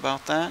not worried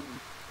about that.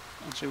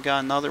 Actually, we've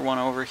got another one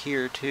over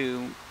here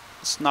too.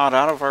 It's not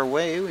out of our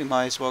way, we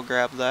might as well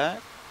grab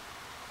that.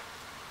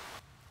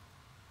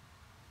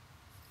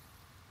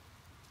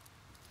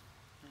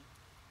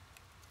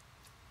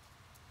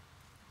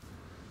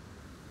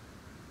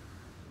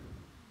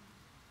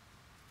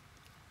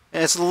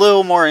 It's a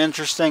little more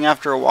interesting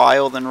after a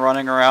while than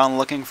running around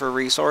looking for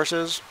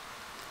resources.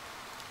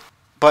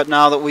 But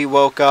now that we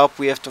woke up,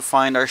 we have to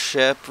find our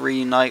ship,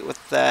 reunite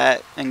with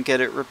that, and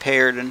get it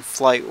repaired and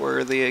flight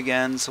worthy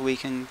again so we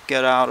can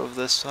get out of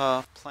this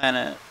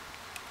planet.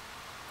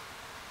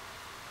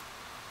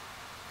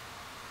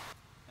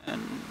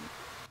 And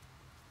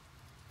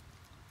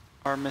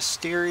our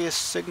mysterious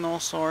signal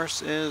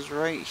source is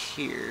right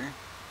here.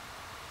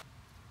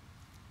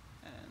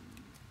 And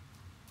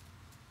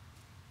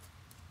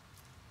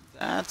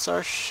that's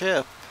our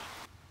ship.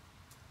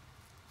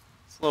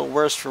 It's a little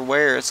worse for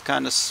wear, it's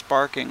kind of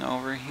sparking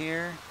over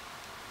here.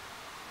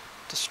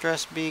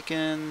 Distress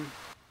beacon,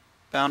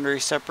 boundary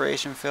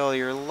separation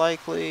failure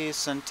likely,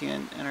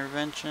 sentient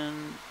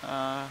intervention,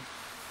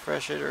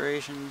 fresh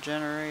iteration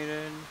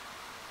generated,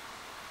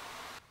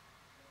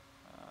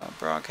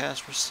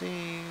 broadcast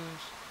received.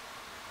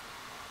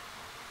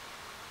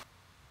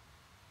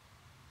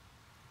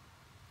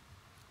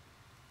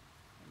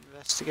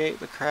 Investigate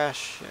the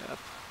crash ship.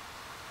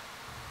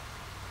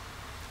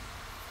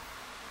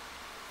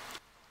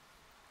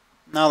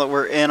 Now that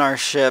we're in our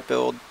ship, it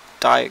will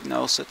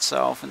diagnose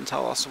itself and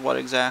tell us what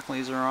exactly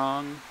is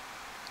wrong.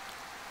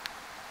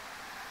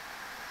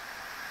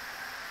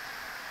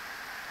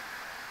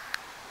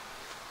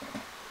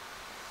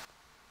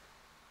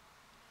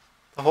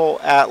 The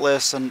whole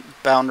atlas and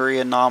boundary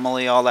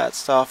anomaly, all that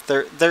stuff,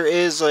 there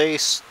is a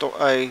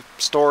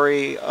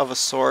story of a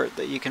sort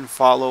that you can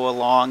follow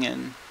along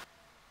and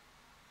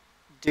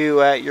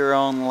do at your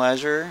own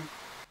leisure,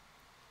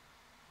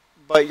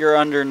 but you're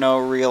under no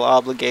real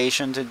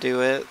obligation to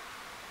do it.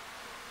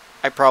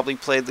 I probably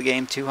played the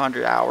game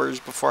 200 hours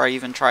before I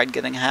even tried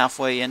getting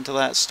halfway into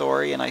that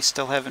story, and I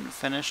still haven't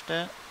finished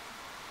it.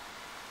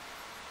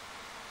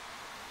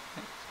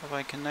 Okay, so if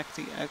I connect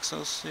the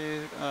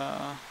exosuit,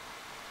 I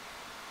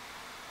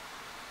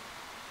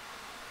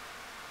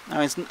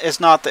mean, it's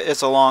not that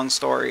it's a long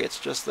story, it's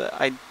just that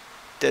I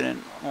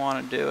didn't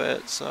want to do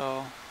it,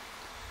 so...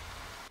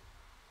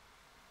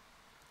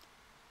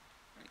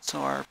 So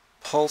our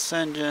pulse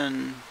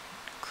engine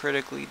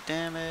critically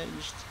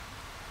damaged,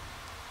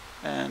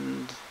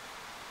 and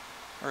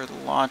our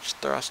launch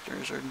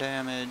thrusters are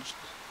damaged.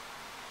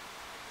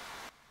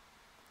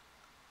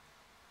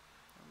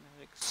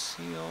 Hermetic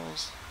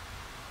seals.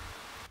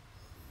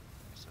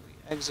 So we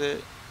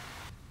exit.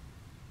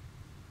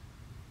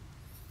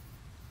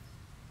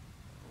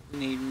 We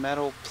need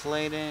metal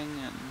plating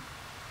and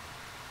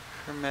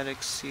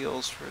hermetic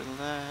seals for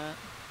that.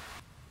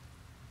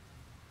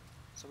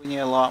 So we need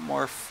a lot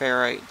more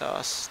ferrite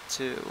dust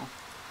to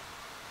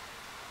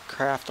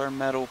craft our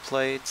metal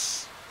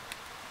plates.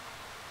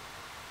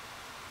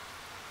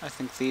 I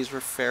think these were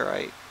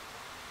ferrite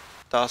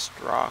dust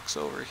rocks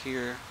over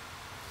here.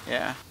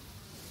 Yeah.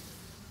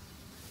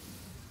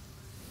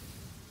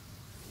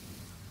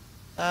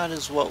 That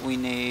is what we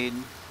need.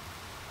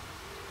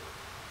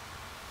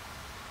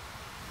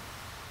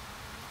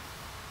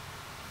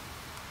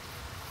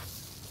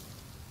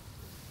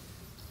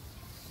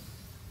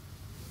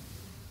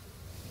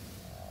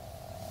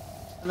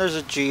 And there's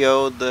a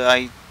geode that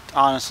I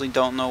honestly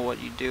don't know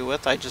what you do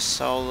with. I just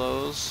sell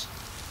those.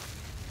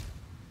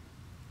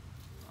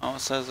 Oh, it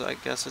says, I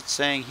guess it's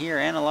saying here,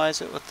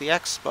 analyze it with the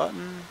X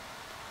button.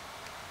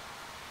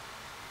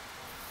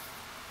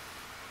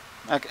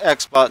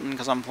 X button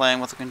because I'm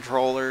playing with a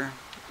controller.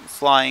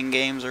 Flying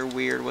games are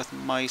weird with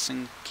mice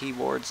and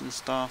keyboards and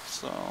stuff,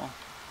 so...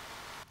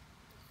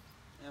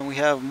 And we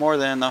have more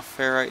than enough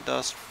ferrite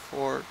dust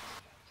for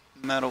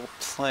metal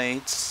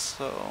plates,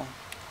 so...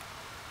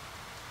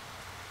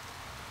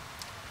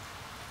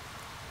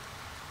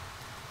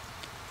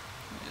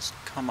 Just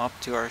come up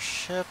to our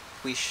ship.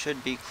 We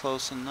should be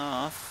close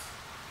enough.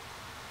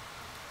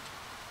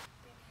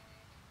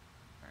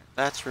 Alright,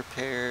 that's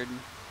repaired.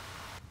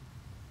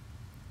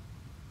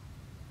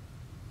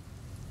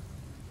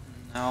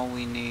 Now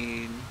we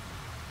need...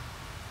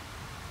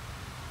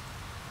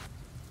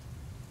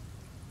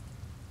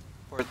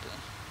 board the...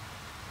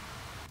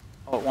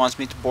 Oh, it wants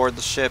me to board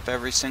the ship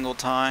every single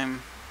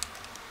time.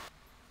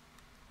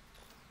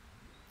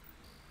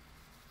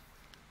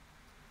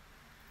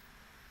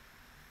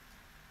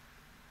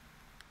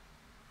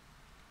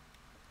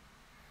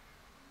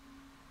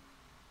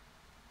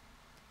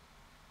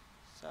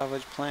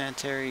 Salvage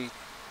planetary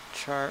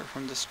chart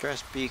from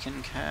distressed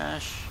beacon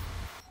cache.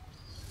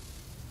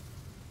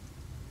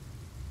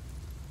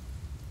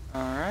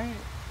 Alright.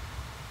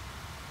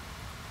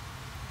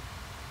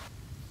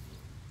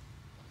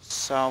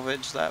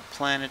 Salvage that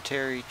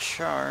planetary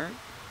chart.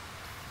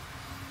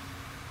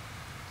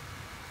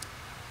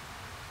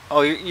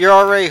 Oh, you're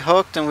already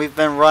hooked and we've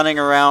been running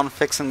around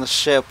fixing the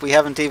ship. We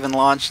haven't even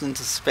launched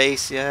into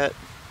space yet.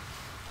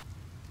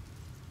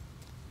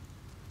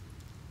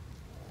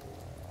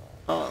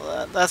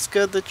 Oh, that's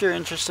good that you're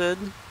interested.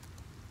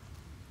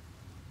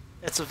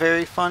 It's a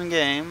very fun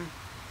game.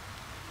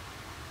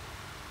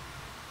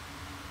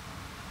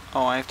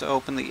 Oh, I have to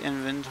open the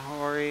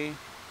inventory.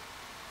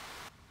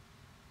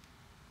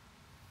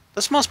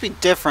 This must be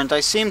different. I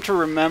seem to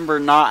remember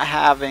not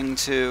having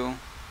to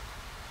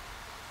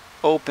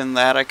open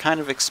that. I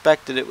kind of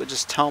expected it would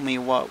just tell me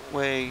what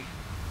way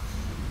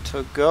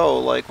to go,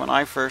 like when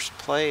I first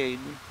played.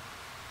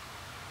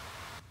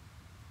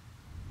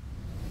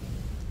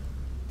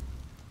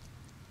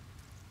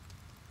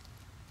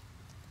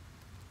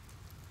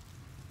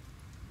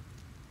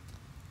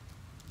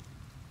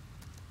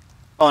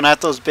 Oh, and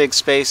at those big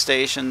space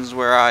stations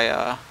where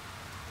I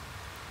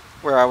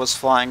was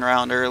flying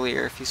around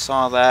earlier, if you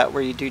saw that,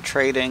 where you do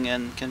trading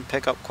and can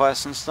pick up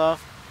quests and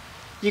stuff,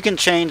 you can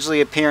change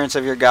the appearance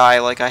of your guy.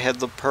 Like I had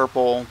the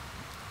purple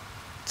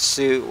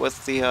suit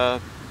with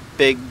the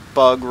big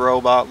bug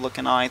robot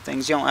looking eye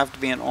things. You don't have to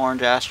be an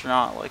orange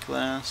astronaut like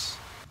this.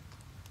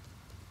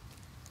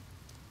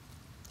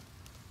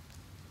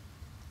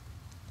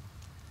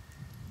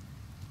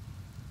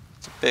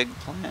 It's a big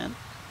plant.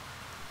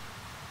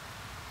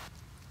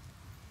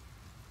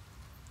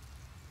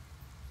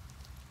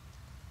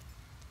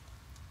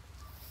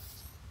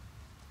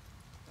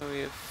 So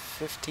we have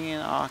 15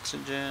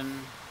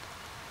 oxygen.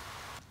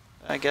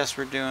 I guess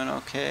we're doing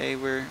okay.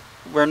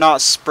 We're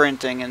not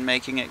sprinting and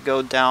making it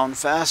go down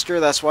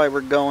faster. That's why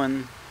we're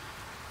going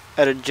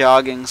at a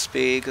jogging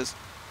speed. Because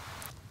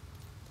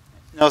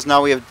notice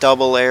now we have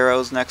double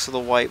arrows next to the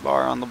white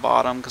bar on the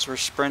bottom because we're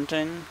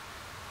sprinting.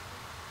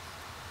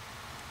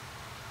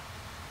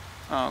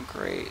 Oh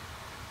great,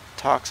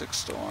 toxic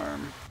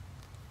storm.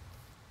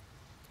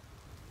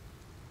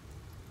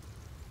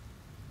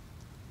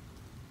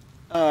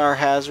 Our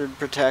hazard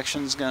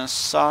protection's gonna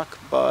suck,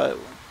 but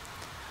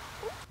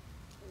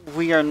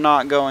we are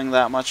not going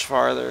that much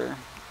farther.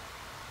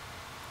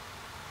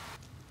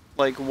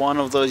 Like one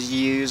of those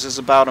U's is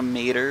about a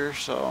meter,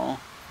 so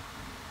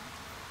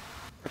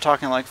we're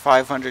talking like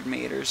 500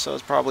 meters, so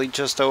it's probably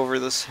just over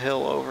this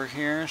hill over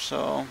here,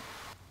 so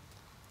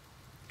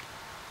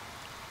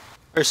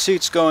our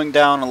suit's going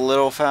down a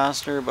little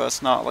faster, but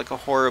it's not like a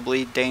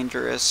horribly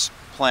dangerous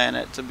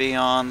planet to be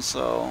on,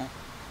 so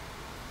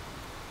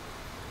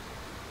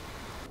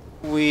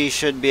we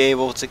should be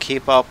able to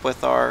keep up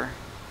with our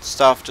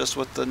stuff just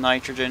with the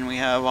nitrogen we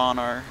have on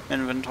our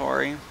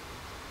inventory.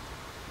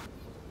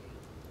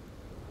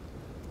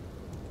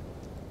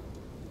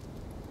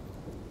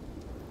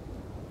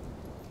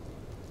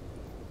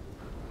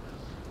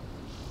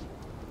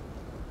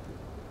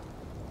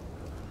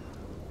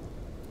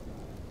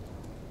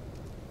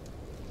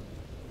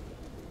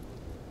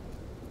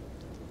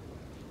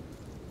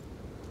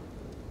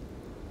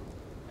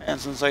 And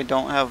since I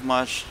don't have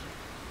much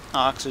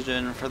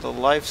oxygen for the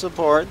life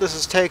support, this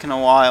is taking a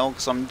while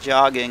because I'm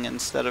jogging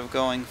instead of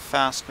going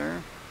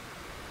faster.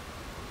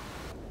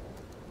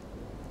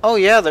 Oh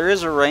yeah, there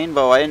is a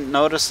rainbow. I didn't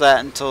notice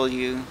that until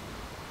you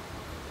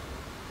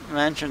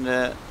mentioned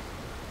it.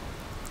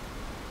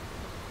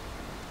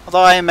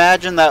 Although I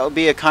imagine that would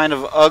be a kind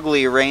of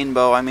ugly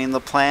rainbow. I mean, the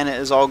planet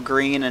is all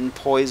green and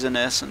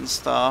poisonous and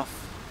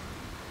stuff.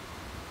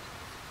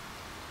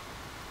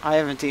 I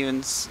haven't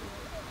even...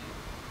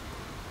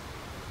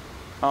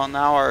 Oh,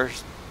 now our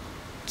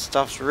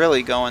stuff's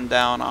really going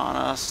down on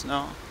us.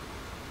 No.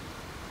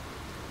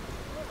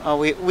 Oh,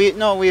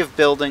 we have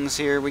buildings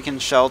here. We can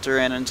shelter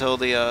in until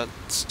the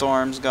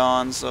storm's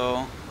gone,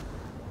 so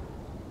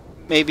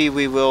maybe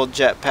we will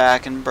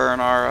jetpack and burn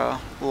our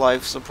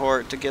life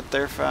support to get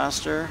there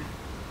faster.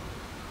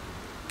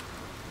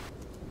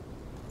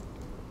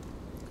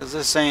 Because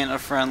this ain't a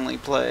friendly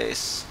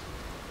place.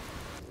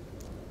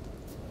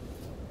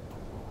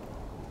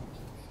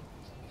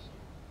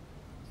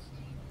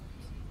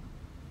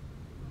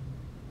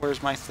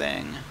 Where's my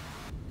thing?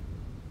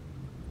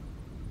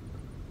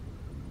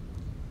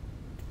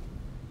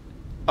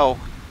 Oh,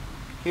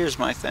 here's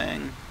my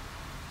thing.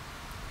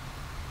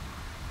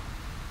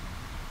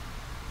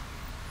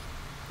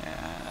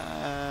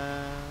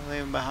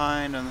 Leaving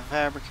behind on the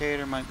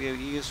fabricator, might be able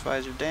to use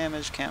visor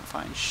damage, can't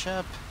find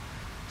ship.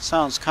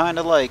 Sounds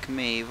kinda like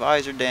me.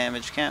 Visor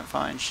damage, can't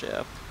find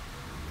ship.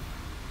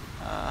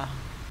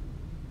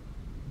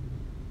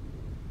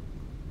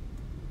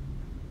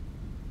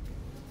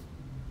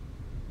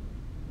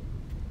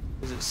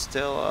 Is it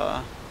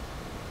still,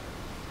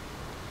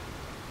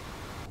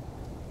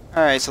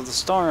 Alright, so the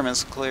storm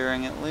is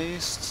clearing at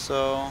least,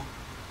 so...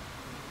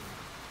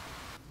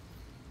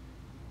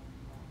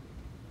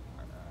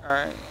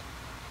 Alright.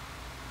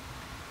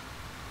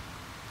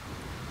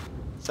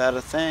 that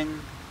a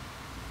thing?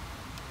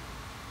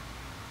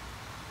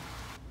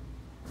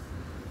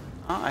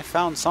 Oh, I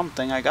found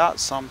something. I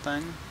got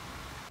something.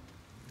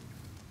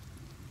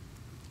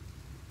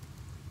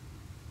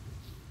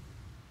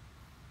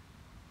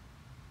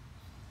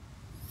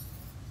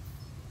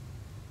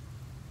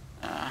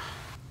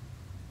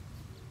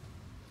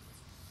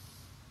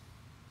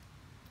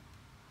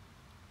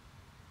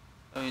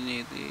 So we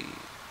need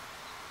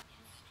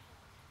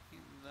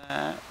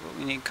that, but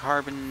we need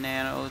carbon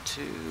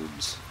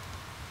nanotubes.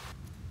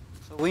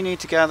 So we need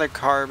to gather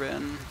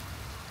carbon.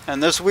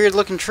 And this weird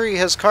looking tree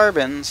has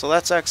carbon, so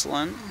that's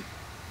excellent.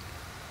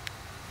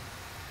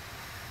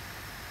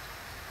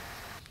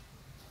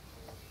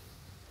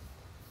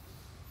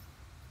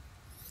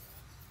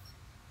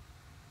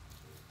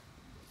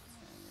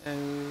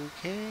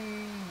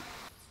 Okay.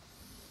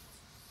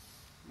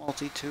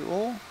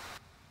 Multi-tool.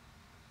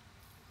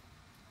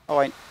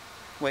 Oh,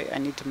 wait, I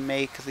need to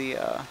make the,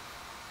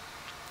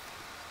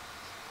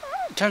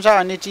 It turns out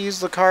I need to use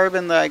the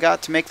carbon that I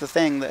got to make the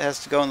thing that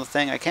has to go in the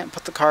thing. I can't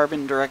put the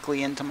carbon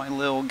directly into my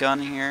little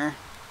gun here.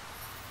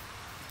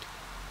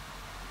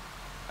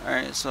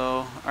 Alright,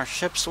 so our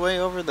ship's way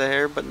over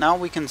there, but now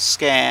we can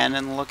scan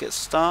and look at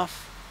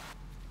stuff.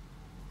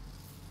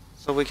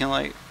 So we can,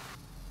 like,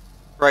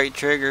 right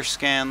trigger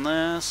scan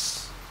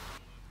this.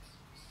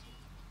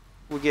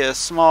 We get a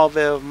small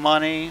bit of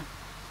money.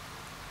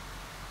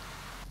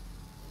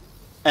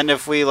 And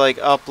if we, like,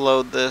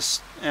 upload this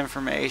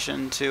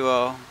information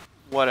to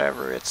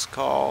whatever it's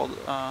called,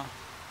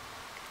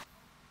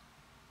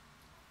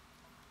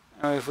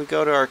 if we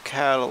go to our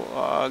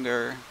catalog,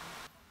 or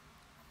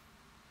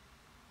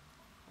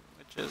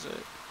which is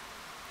it?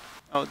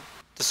 Oh,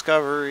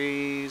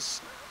 discoveries.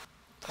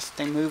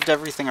 They moved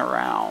everything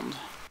around.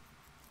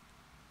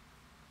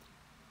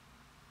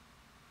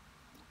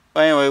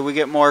 But anyway, we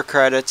get more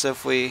credits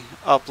if we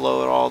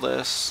upload all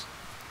this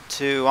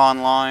to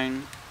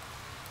online.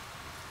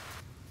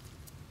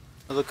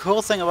 The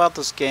cool thing about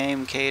this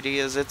game, Katie,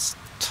 is it's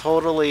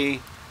totally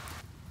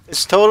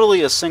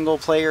a single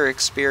player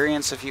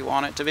experience if you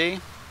want it to be.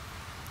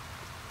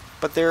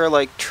 But there are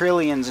like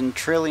trillions and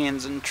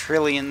trillions and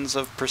trillions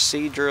of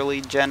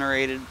procedurally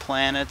generated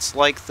planets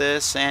like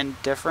this and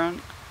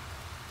different.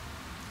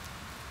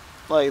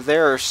 Like,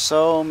 there are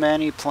so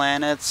many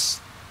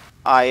planets.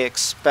 I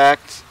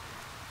expect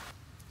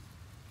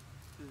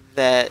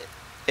that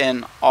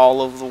in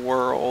all of the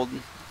world,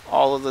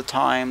 all of the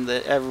time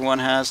that everyone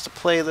has to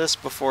play this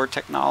before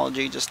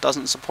technology just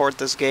doesn't support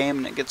this game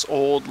and it gets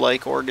old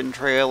like Oregon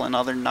Trail and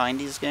other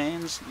 90s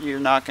games, you're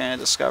not going to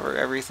discover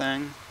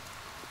everything.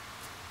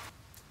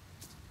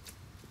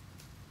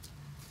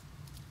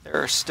 There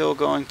are still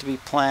going to be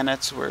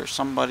planets where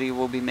somebody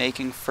will be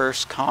making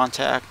first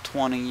contact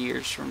 20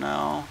 years from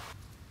now.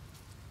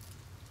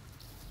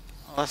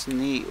 Oh, that's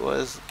neat.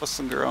 What's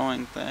the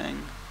growing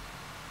thing?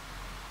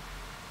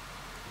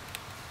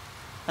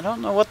 I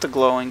don't know what the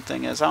glowing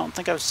thing is. I don't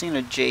think I've seen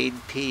a jade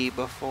pea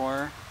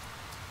before.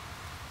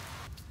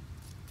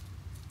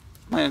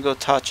 I'm gonna go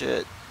touch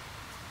it.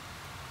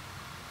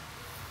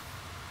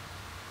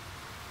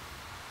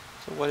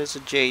 So what is a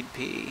jade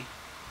pea?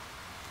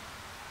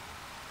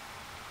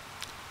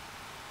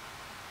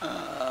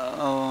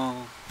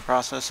 Oh,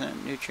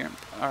 processing nutrient.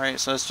 Alright,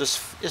 so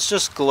it's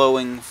just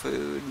glowing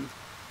food.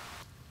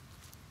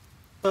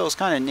 Well, it was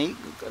kind of neat,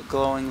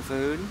 glowing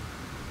food.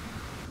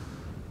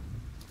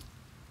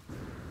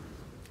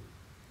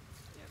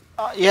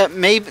 Yeah,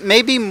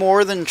 maybe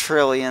more than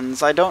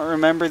trillions. I don't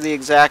remember the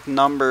exact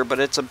number, but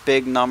it's a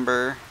big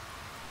number.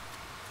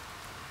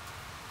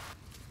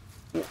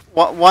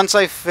 Once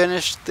I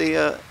finished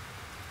the,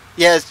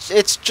 yeah,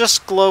 it's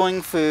just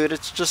glowing food.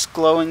 It's just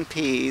glowing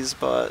peas,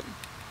 but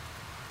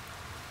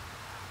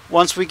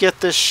once we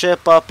get this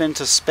ship up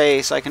into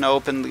space, I can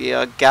open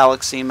the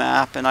galaxy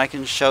map and I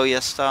can show you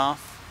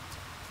stuff.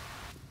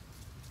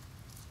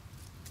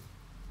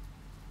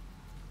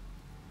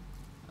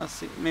 Let's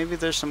see, maybe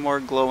there's some more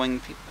glowing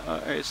peas.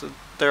 Alright, so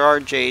there are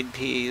jade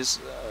peas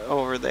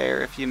over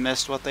there if you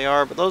missed what they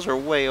are, but those are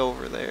way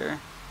over there.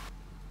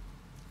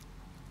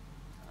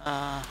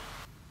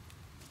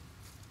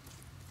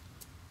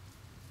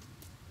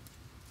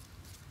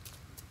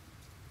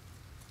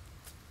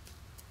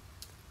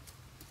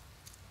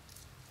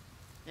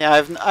 Yeah,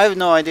 I have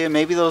no idea.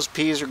 Maybe those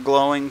peas are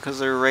glowing because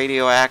they're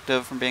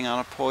radioactive from being on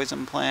a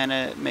poison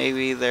planet.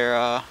 Maybe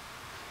they're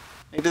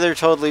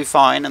totally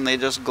fine and they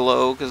just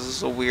glow because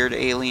it's a weird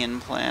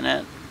alien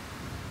planet.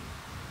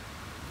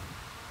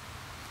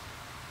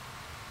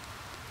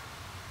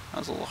 That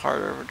was a little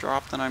harder of a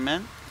drop than I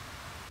meant.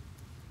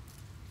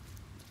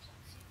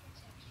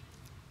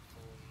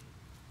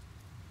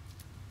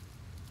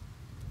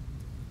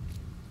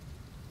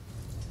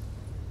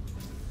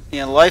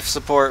 Yeah, life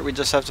support we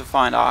just have to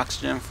find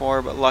oxygen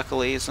for, but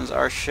luckily since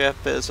our ship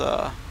is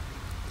it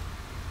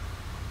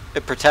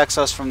protects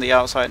us from the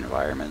outside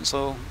environment,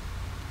 so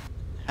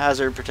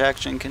hazard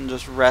protection can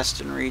just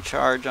rest and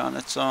recharge on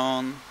its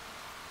own.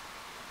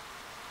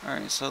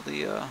 Alright, so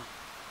the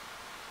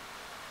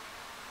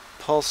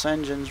pulse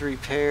engine's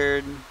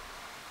repaired.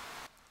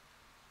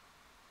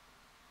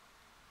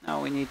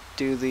 need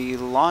to do the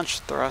launch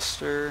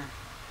thruster,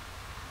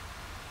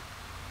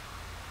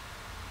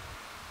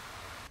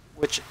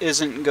 which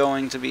isn't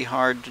going to be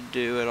hard to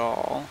do at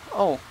all.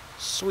 Oh,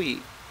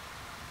 sweet.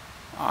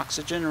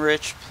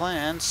 Oxygen-rich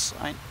plants.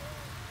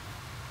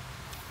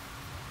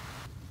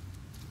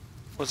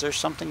 Was there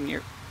something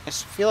near? I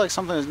feel like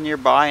something was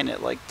nearby and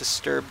it like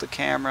disturbed the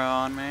camera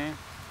on me.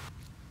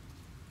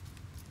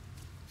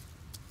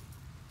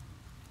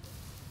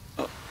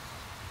 Oh,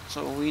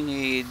 so we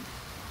need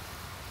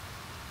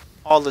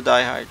all the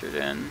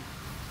dihydrogen.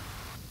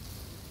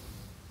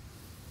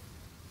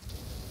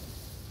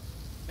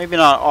 Maybe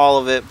not all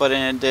of it, but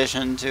in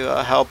addition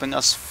to helping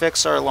us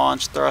fix our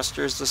launch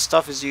thrusters, the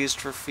stuff is used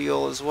for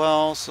fuel as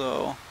well,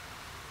 so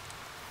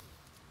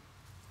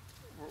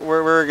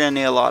we're gonna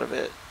need a lot of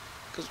it.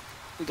 Because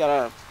we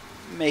gotta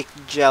make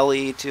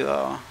jelly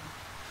to,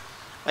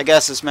 I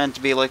guess it's meant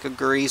to be like a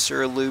grease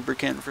or a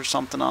lubricant for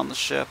something on the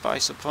ship, I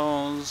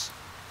suppose.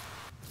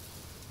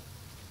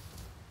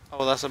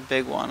 Oh, that's a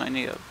big one. I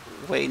need a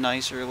way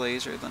nicer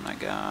laser than I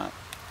got.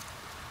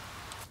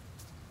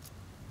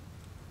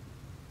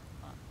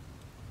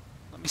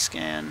 Let me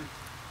scan.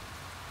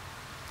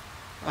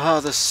 Oh,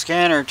 the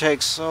scanner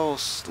takes so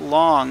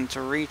long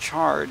to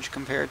recharge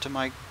compared to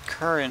my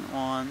current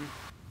one.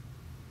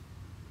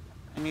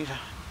 I need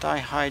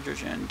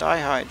dihydrogen.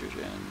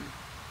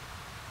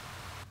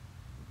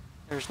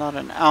 There's not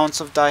an ounce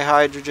of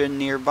dihydrogen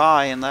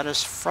nearby, and that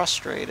is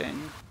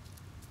frustrating.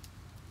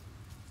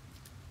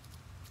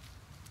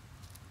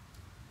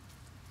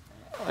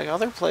 Like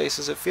other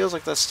places, it feels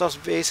like that stuff's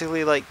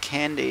basically like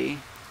candy.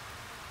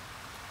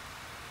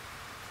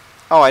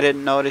 Oh, I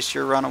didn't notice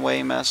your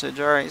runaway message.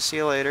 Alright, see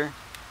you later.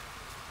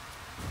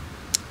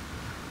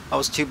 I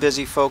was too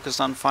busy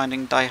focused on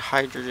finding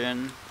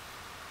dihydrogen.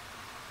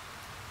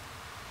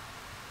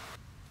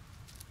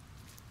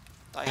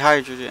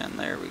 Dihydrogen,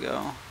 there we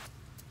go.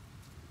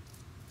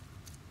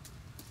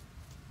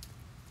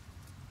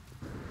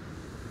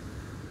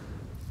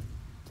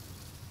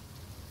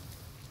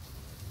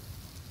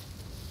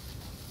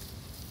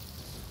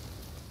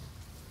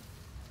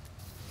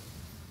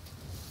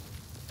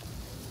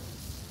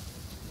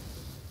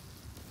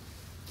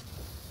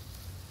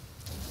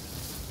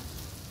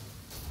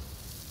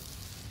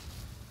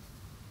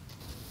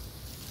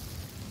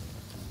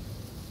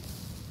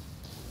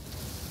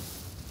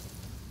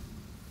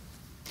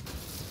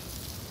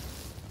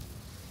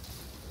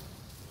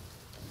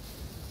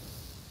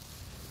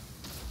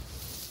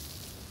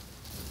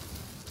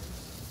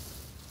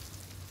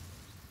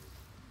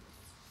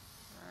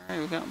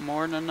 Alright, we got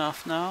more than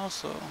enough now,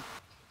 so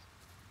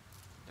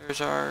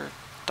there's our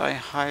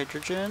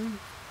dihydrogen.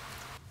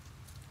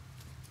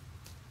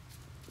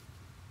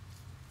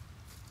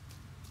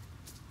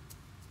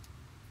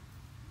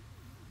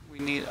 We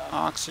need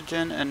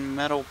oxygen and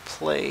metal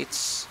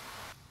plates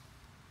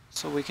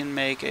so we can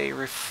make a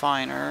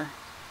refiner.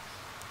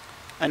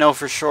 I know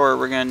for sure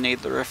we're going to need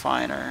the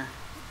refiner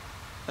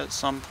at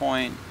some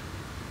point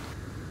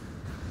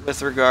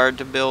with regard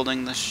to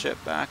building the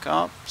ship back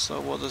up, so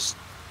we'll just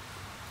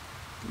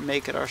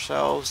make it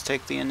ourselves,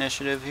 take the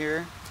initiative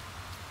here.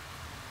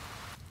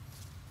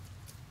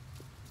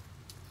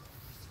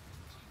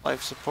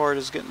 Life support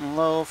is getting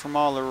low from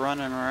all the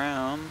running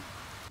around.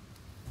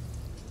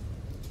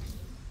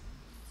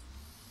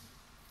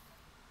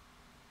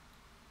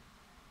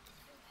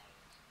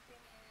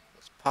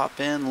 Let's pop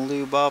in,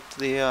 lube up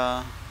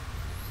the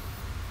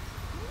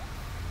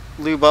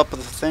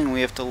thing we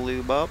have to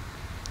lube up.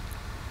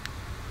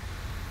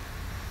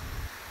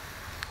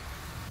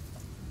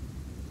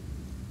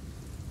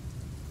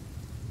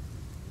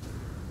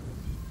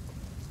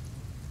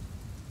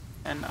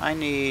 And I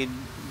need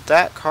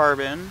that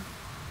carbon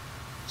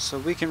so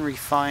we can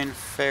refine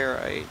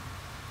ferrite.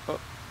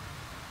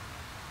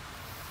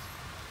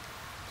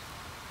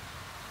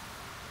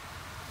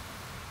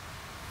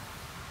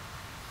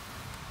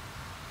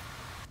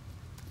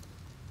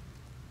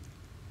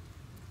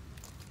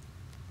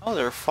 Oh,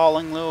 they're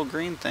falling little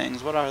green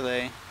things. What are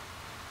they?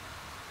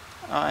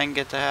 Oh, I can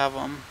get to have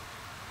them.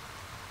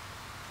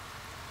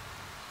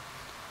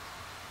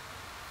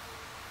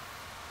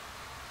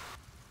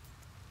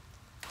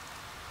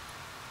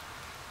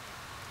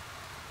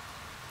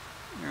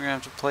 You're gonna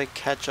have to play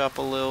catch up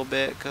a little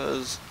bit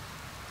because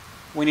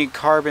we need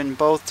carbon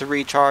both to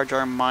recharge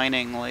our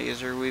mining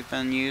laser we've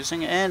been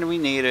using, and we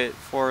need it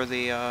for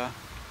the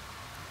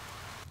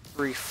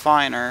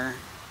refiner.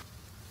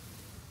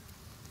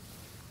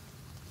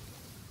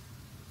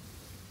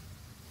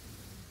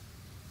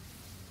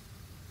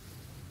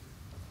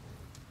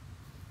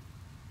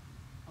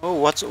 Oh,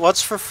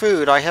 what's for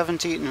food? I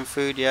haven't eaten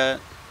food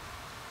yet.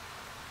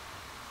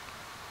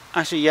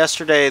 Actually,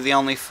 yesterday the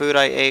only food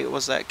I ate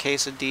was that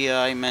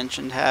quesadilla I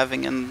mentioned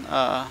having in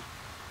I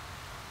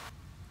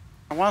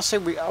want to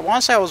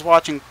say I was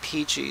watching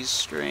Peachy's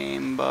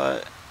stream,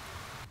 but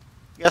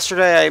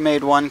yesterday I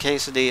made one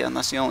quesadilla and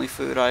that's the only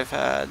food I've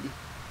had.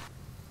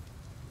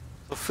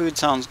 So food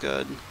sounds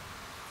good.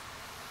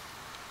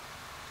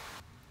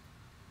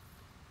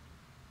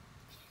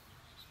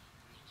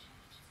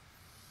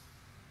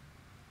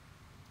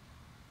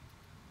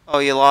 Oh,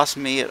 you lost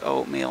me at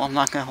oatmeal. I'm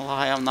not gonna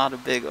lie, I'm not a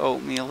big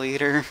oatmeal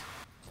eater.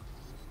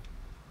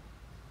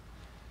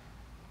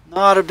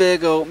 Not a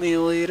big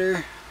oatmeal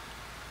eater.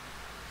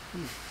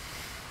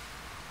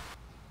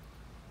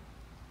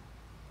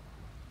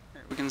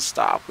 We can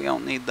stop. We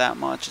don't need that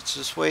much. It's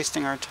just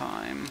wasting our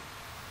time.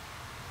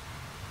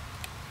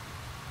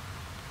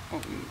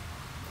 We'll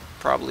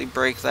probably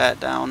break that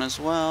down as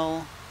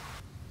well.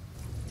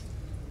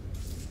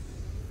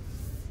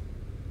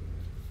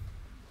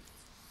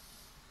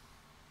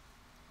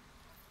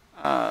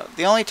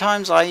 The only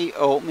times I eat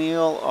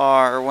oatmeal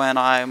are when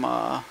I'm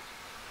not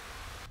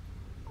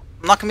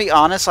gonna be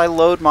honest, I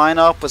load mine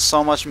up with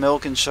so much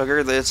milk and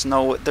sugar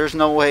that there's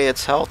no way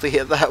it's healthy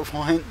at that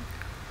point.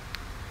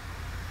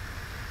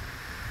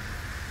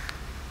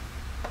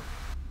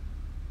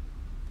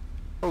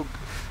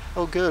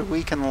 Oh good,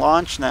 we can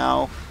launch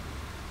now.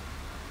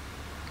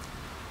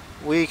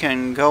 We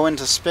can go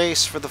into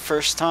space for the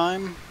first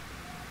time.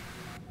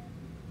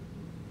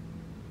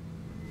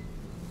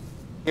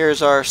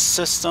 Here's our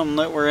system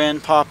that we're in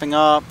popping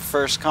up.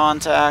 First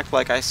contact,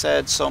 like I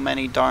said, so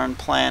many darn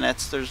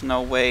planets, there's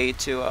no way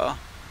to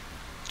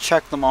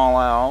check them all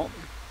out.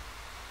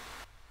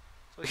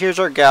 So here's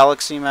our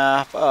galaxy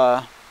map.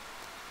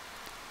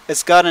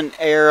 It's got an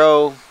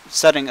arrow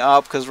setting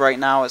up because right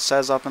now it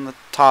says up in the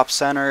top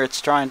center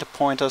it's trying to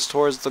point us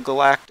towards the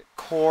galactic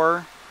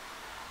core.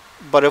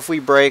 But if we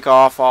break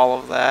off all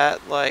of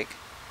that, like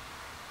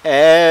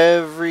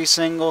every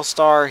single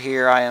star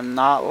here, I am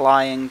not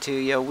lying to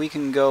you, we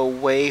can go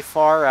way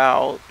far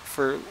out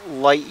for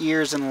light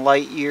years and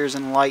light years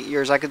and light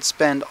years.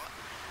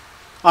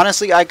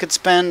 Honestly, I could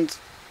spend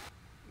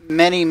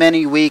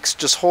many weeks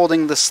just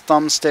holding this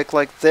thumbstick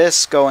like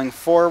this, going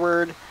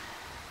forward.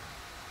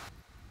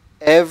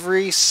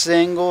 Every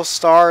single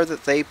star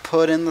that they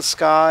put in the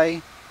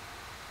sky,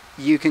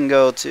 you can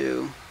go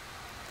to.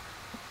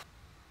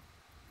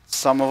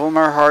 Some of them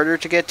are harder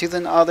to get to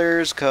than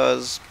others,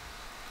 because...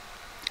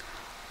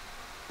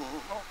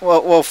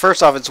 Well,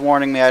 first off, it's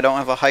warning me I don't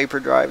have a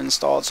hyperdrive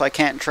installed, so I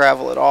can't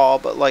travel at all,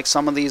 but like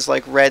some of these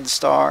like red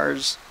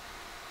stars,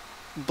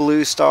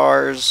 blue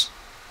stars,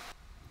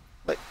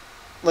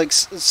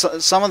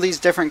 some of these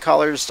different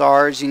colored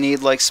stars, you need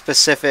like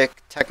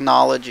specific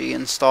technology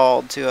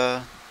installed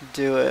to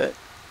do it.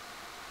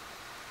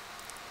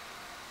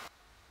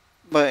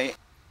 But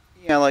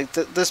yeah, like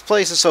this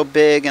place is so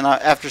big, and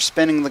after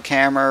spinning the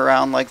camera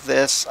around like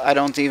this, I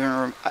don't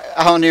even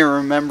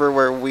remember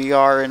where we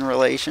are in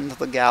relation to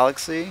the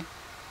galaxy.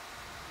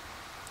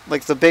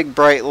 Like the big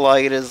bright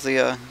light is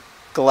the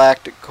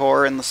galactic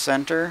core in the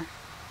center.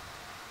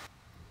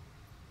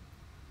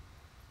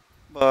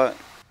 But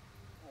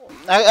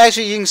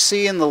actually, you can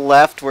see in the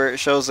left where it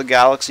shows the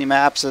galaxy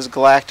map says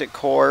galactic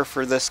core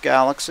for this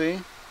galaxy.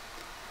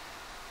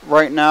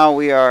 Right now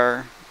we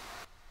are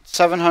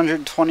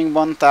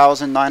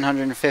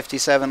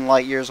 721,957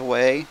 light years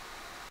away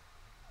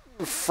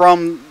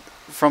from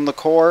the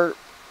core,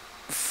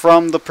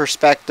 from the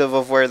perspective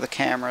of where the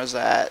camera's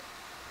at.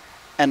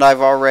 And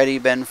I've already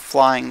been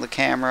flying the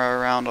camera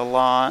around a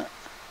lot.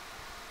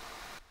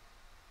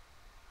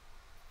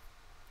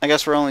 I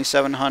guess we're only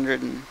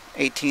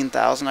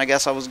 718,000. I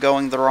guess I was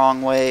going the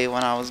wrong way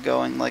when I was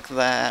going like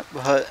that,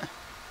 but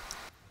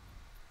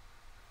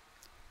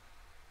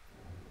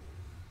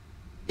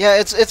yeah,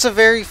 it's a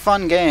very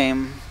fun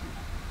game.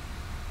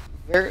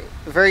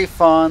 Very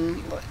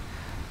fun.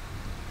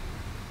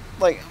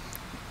 Like,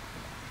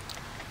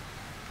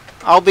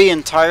 I'll be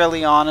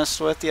entirely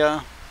honest with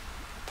you.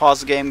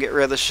 Pause the game, get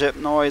rid of the ship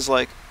noise.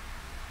 Like,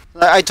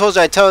 I told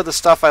you, I tell you the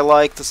stuff I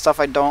like, the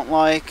stuff I don't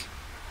like.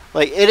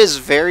 Like, it is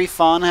very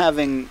fun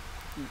having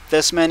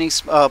this many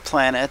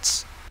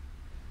planets.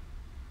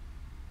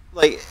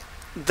 Like,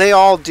 they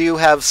all do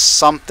have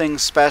something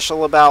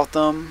special about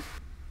them.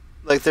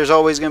 Like, there's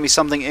always going to be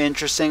something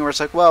interesting where it's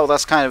like, well,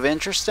 that's kind of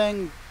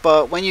interesting.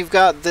 But when you've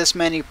got this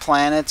many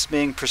planets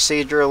being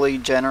procedurally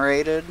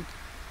generated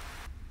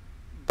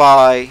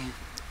by,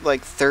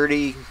 like,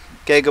 30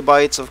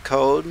 gigabytes of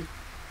code,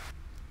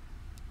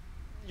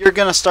 you're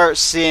going to start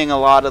seeing a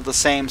lot of the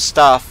same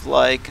stuff.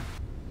 Like,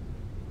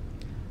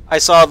 I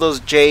saw those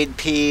jade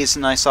peas,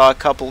 and I saw a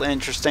couple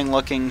interesting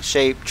looking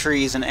shaped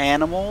trees and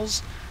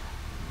animals.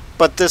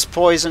 But this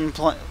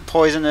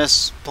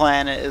poisonous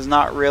planet is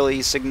not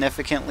really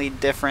significantly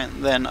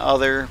different than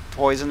other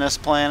poisonous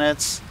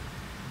planets.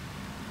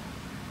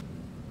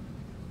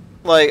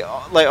 Like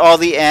all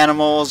the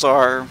animals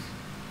are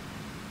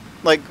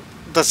like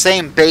the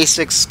same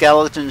basic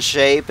skeleton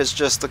shape. It's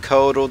just the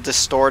code will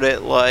distort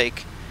it.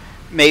 Like,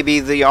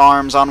 maybe the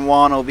arms on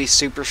one will be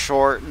super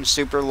short and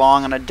super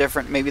long on a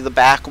different. Maybe the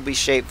back will be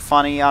shaped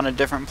funny on a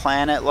different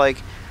planet. Like,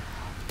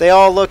 they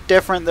all look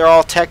different. They're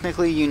all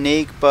technically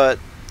unique, but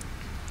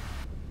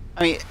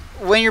I mean,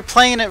 when you're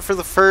playing it for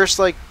the first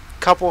like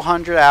couple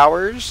hundred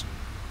hours,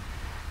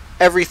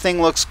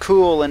 everything looks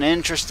cool and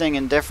interesting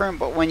and different.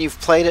 But when you've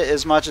played it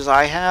as much as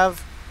I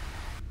have,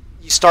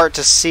 you start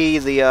to see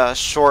the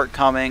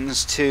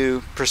shortcomings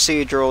to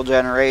procedural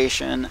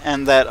generation,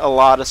 and that a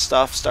lot of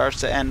stuff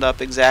starts to end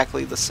up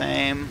exactly the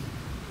same.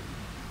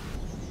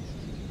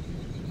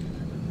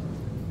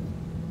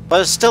 But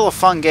it's still a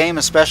fun game,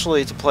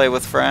 especially to play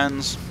with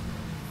friends.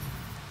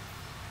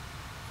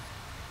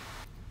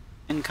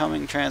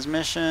 Incoming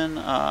transmission.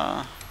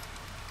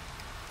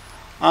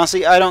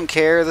 Honestly, I don't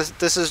care.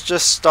 This is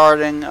just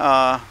starting.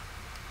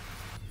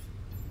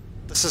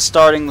 This is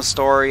starting the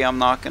story. I'm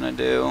not gonna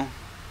do.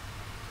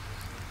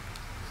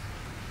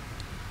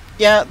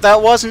 Yeah,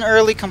 that was an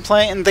early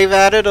complaint, and they've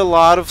added a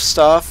lot of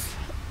stuff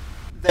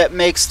that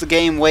makes the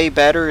game way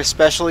better,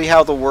 especially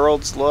how the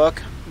worlds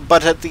look.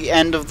 But at the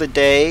end of the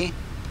day,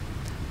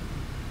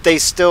 they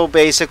still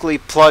basically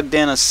plugged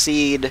in a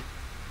seed,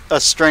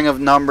 a string of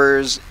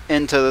numbers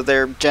into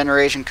their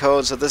generation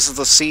code. So this is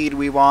the seed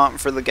we want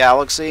for the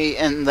galaxy,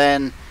 and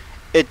then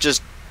it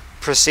just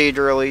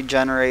procedurally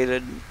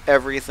generated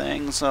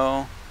everything.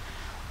 So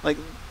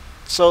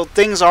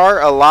things are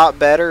a lot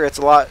better. It's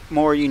a lot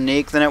more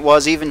unique than it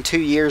was even 2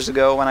 years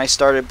ago when I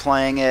started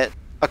playing it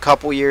a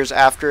couple years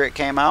after it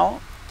came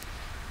out.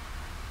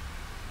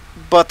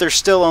 But there's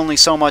still only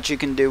so much you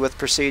can do with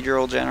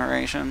procedural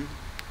generation.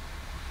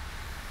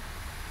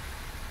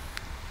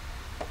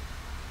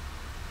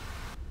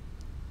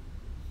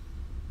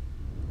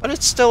 But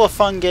it's still a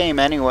fun game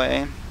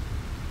anyway.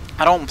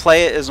 I don't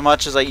play it as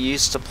much as I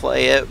used to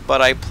play it,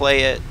 but I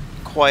play it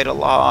quite a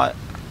lot.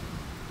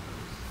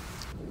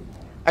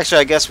 Actually,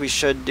 I guess we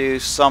should do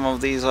some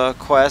of these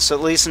quests, at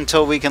least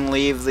until we can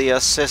leave the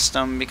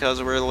system,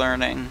 because we're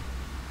learning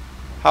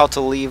how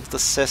to leave the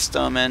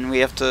system, and we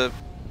have to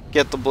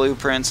get the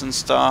blueprints and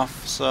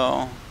stuff,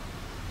 so...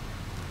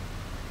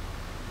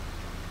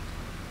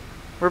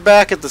 We're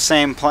back at the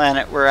same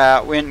planet we're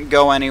at. We didn't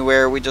go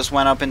anywhere, we just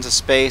went up into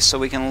space so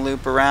we can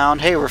loop around.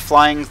 Hey, we're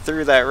flying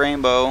through that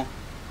rainbow.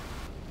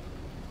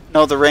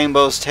 No, the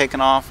rainbow's taken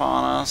off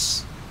on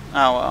us.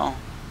 Oh well.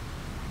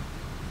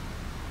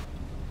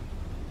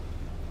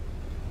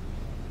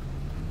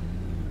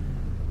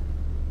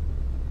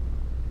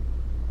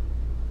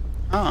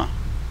 Huh.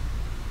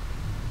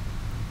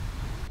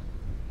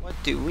 What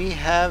do we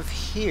have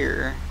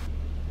here?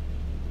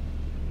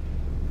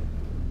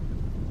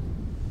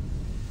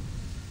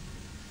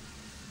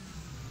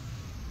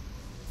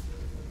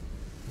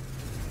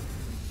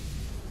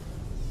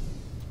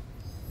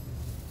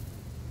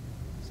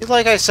 See,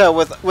 like I said,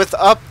 with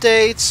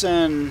updates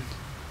and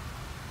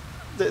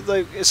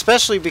like,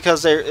 especially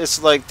because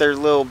it's like their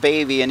little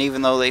baby, and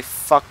even though they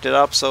fucked it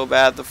up so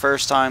bad the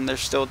first time, they're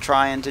still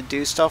trying to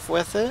do stuff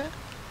with it.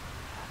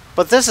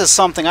 But this is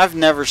something I've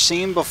never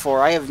seen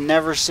before. I have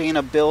never seen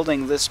a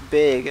building this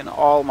big in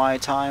all my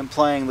time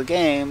playing the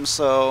game,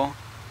 so...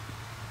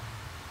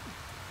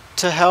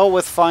 To hell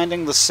with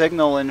finding the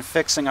signal and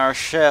fixing our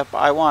ship.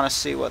 I want to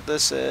see what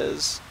this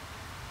is.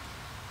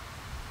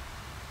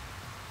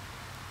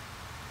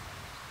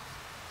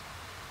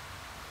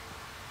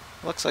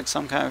 Looks like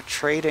some kind of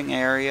trading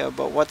area,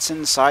 but what's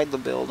inside the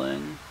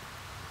building?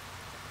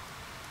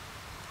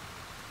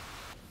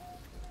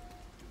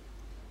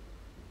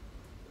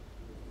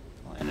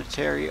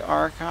 Planetary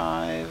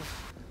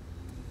Archive.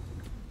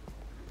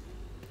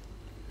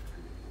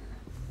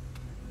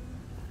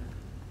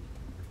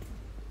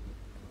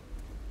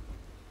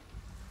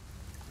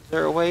 Is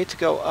there a way to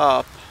go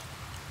up?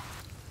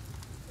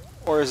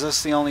 Or is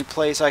this the only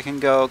place I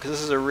can go? Because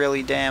this is a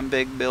really damn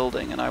big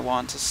building and I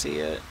want to see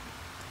it.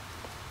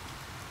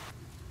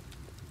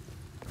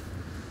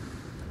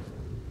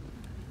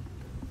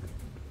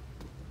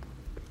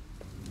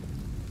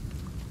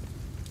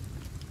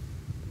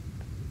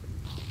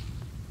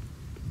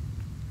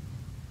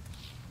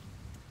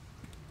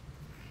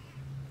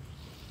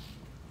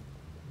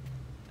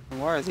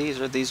 What are these?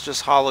 Are these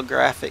just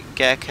holographic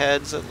Gek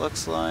heads, it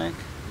looks like?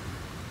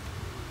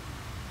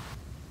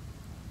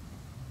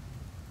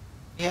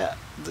 Yeah,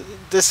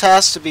 this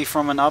has to be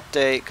from an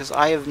update, because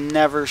I have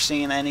never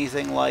seen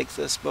anything like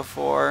this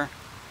before.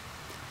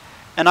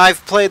 And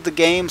I've played the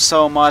game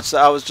so much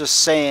that I was just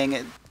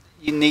saying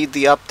you need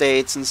the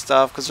updates and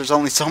stuff, because there's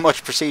only so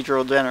much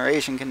procedural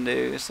generation can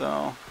do,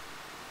 so...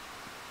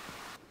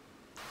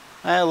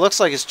 It looks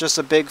like it's just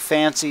a big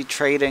fancy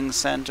trading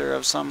center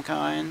of some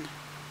kind.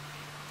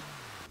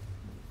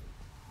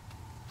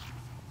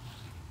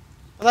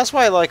 Well, that's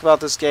what I like about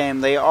this game.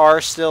 They are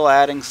still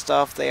adding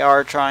stuff. They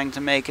are trying to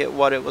make it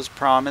what it was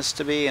promised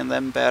to be, and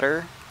then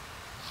better.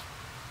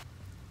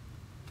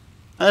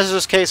 And this is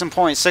just case in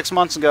point. 6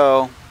 months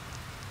ago,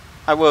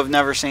 I would have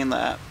never seen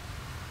that.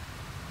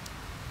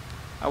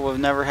 I would have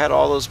never had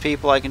all those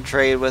people I can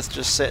trade with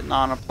just sitting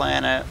on a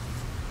planet.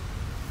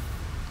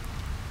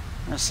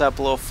 I'm going to set up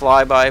a little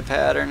flyby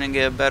pattern and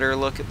get a better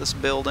look at this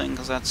building,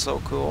 because that's so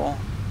cool.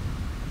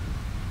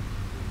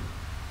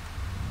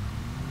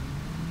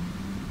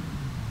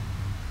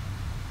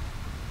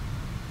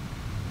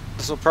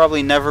 This will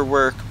probably never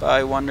work, but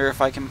I wonder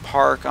if I can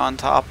park on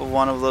top of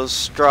one of those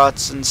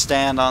struts and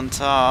stand on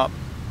top.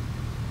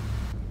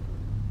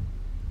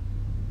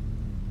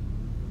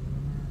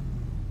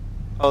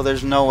 Oh,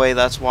 there's no way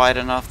that's wide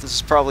enough. This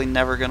is probably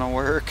never gonna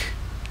work.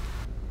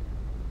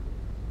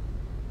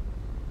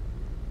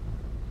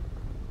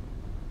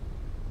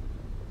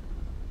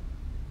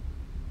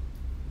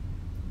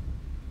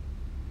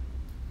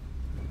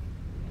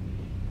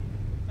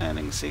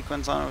 Landing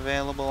sequence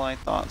unavailable, I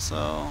thought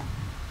so.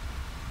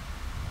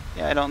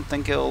 Yeah, I don't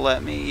think it'll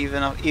let me,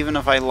 even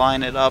if I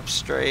line it up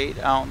straight,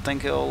 I don't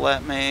think it'll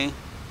let me.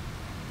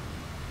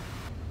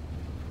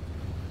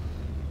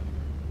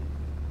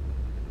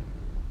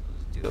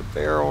 Do a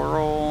barrel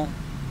roll.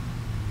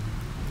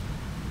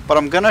 But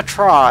I'm gonna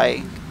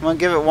try. I'm gonna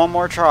give it one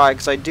more try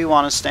because I do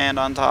want to stand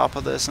on top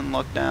of this and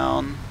look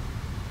down.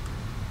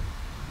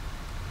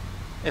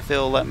 If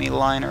it'll let me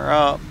line her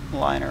up.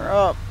 Line her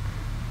up.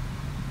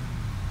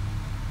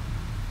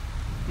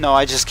 No,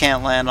 I just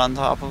can't land on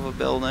top of a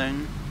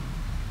building.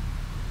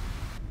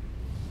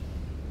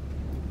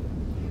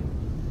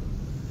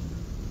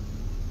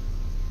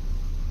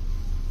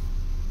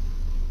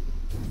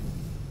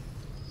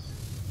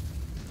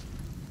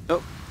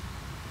 Nope.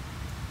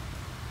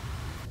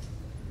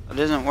 That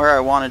isn't where I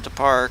wanted to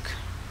park.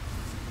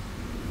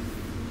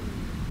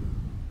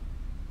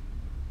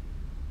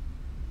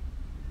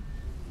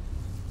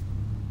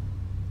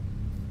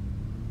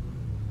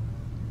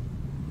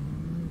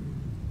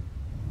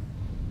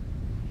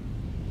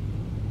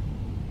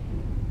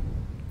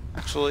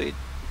 Actually,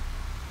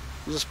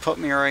 just put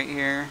me right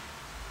here.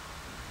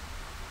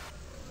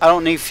 I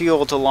don't need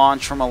fuel to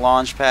launch from a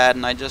launch pad,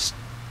 and I just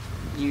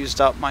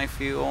used up my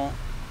fuel.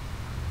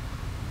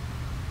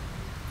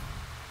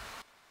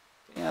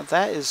 Yeah,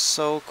 that is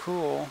so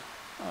cool.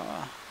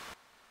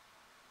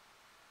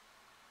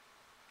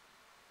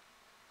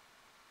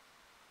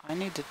 I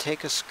need to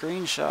take a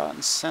screenshot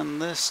and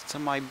send this to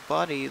my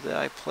buddy that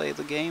I play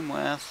the game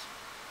with.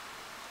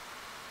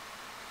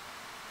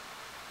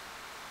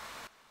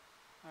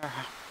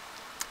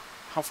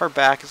 How far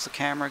back is the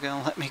camera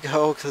gonna let me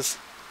go? Because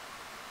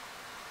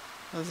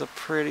this is a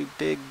pretty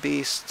big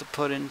beast to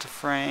put into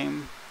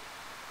frame.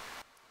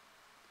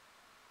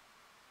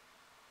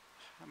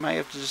 I might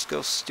have to just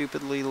go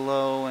stupidly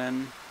low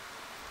and...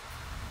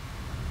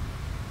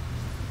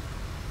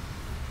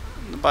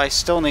 But I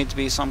still need to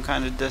be some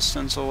kind of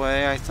distance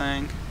away, I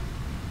think.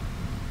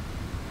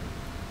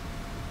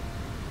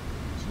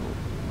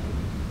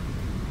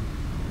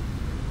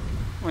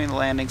 I mean,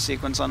 landing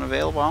sequence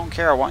unavailable. I don't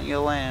care, I want you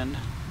to land.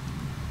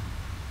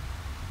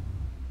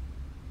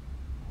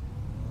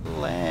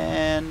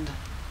 Land.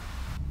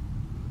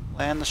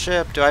 Land the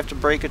ship. Do I have to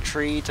break a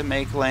tree to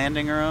make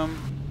landing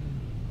room?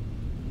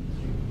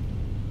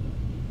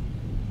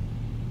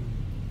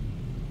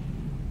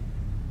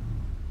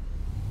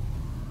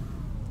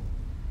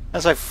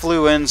 As I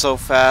flew in so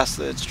fast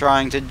that it's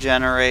trying to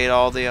generate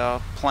all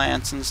the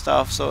plants and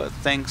stuff, so it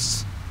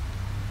thinks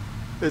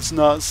it's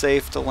not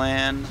safe to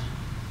land.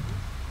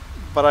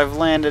 But I've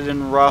landed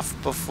in rough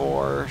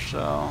before,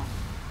 so...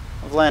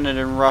 I've landed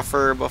in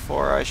rougher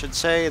before, I should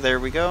say.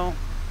 There we go.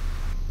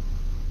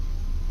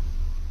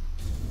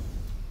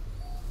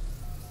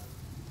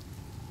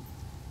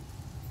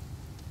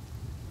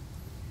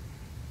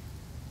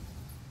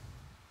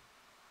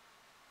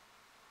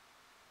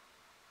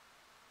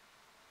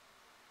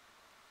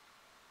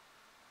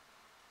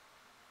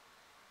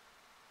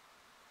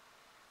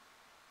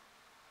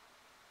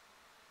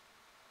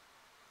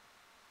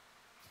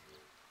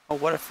 Oh,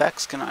 what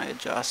effects can I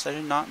adjust? I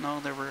did not know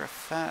there were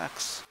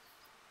effects.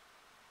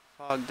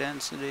 Fog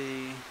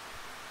density.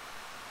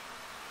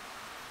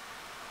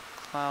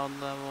 Cloud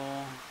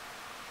level.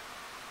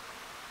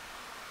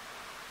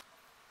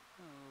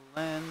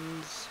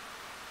 Lens.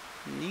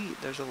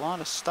 Neat, there's a lot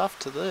of stuff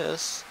to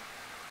this.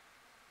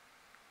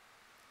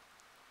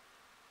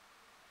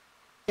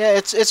 Yeah,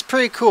 it's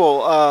pretty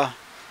cool.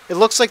 It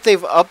looks like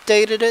they've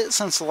updated it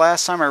since the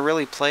last time I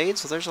really played,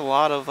 so there's a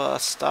lot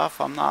of stuff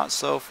I'm not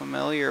so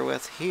familiar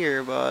with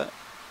here, but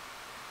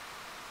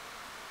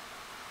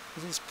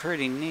this is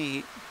pretty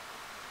neat.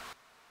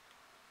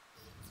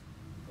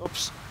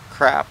 Oops,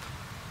 crap.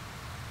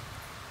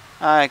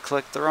 I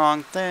clicked the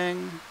wrong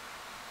thing.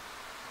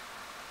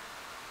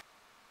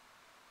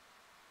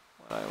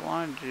 What I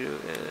want to do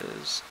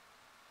is...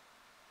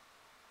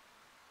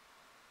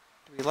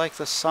 Do we like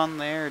the sun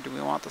there, or do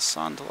we want the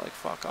sun to like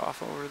fuck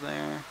off over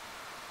there?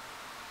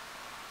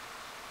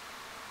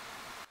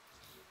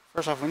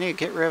 First off, we need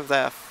to get rid of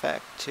that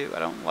effect too. I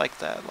don't like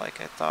that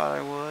like I thought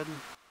I would.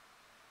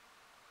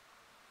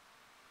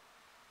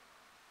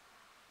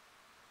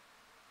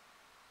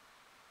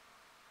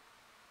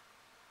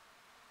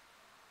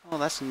 Oh,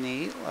 that's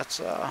neat. Let's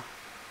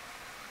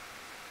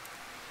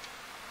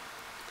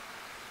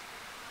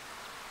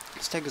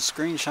take a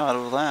screenshot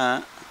of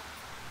that.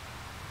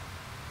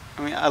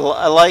 I mean, I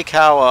like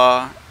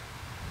how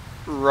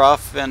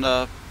rough and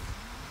I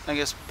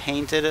guess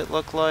painted it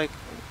looked like.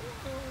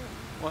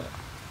 What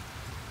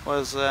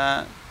was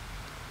that?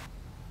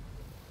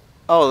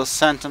 Oh, the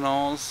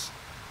Sentinels.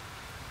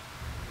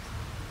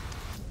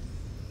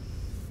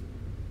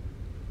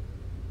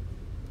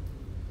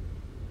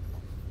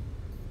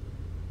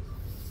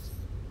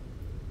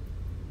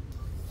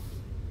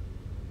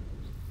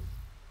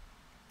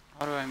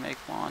 How do I make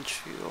launch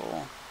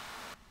fuel?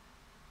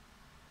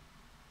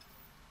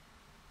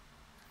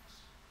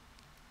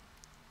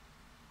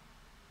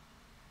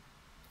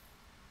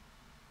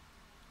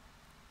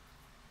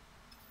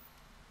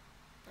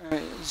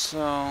 Alright,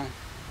 So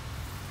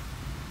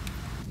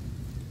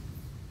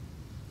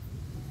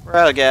we're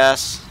out of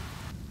gas.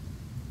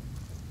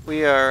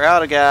 We are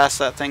out of gas.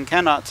 That thing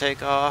cannot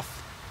take off.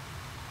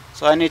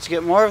 So I need to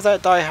get more of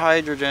that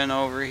dihydrogen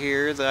over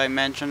here that I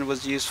mentioned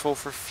was useful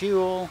for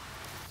fuel.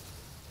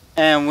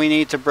 And we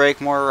need to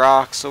break more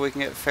rocks so we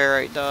can get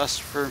ferrite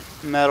dust for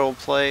metal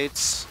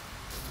plates.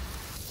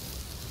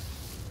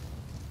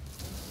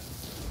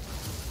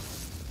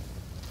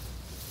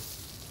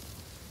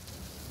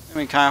 It's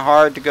gonna be kind of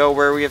hard to go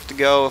where we have to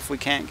go if we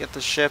can't get the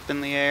ship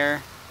in the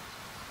air.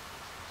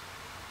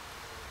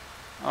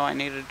 Oh, I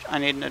need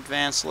an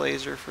advanced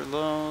laser for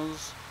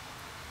those.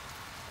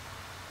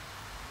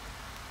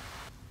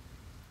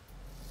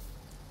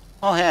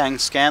 Oh yeah, I can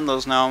scan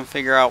those now and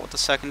figure out what the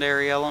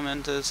secondary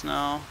element is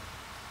now.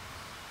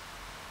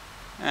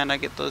 And I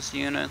get those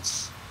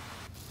units.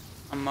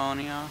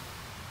 Ammonia.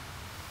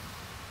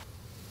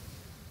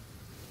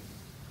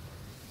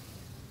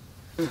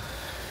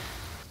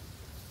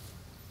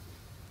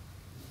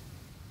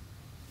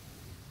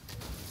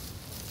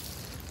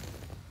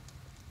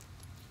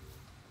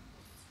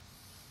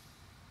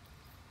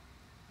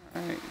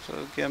 Alright,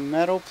 so get a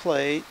metal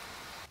plate.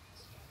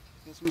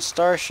 Get some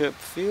starship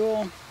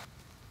fuel.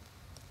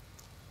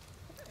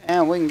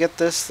 And we can get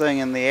this thing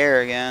in the air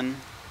again.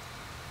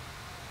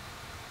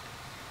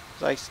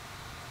 Like,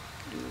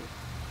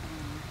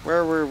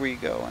 where were we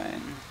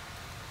going?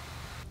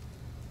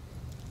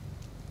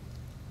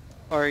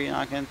 Or are you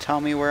not going to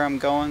tell me where I'm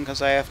going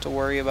because I have to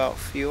worry about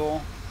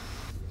fuel?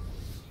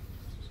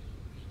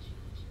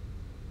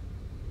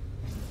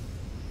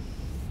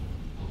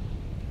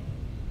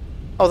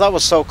 Oh, that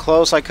was so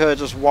close. I could have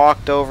just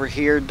walked over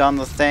here, done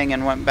the thing,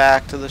 and went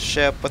back to the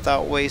ship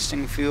without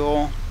wasting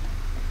fuel.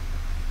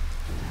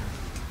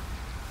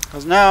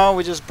 Because now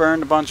we just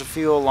burned a bunch of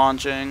fuel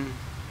launching.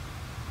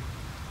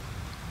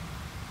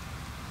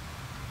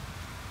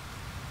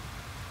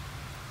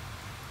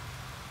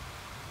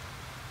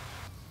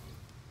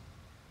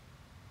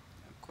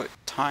 Quick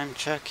time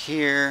check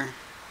here.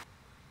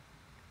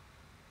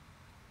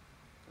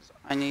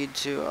 I need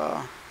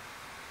to,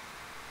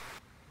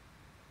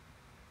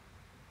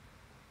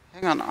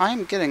 hang on,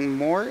 I'm getting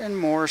more and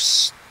more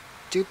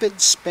stupid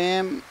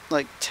spam,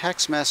 like,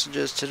 text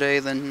messages today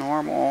than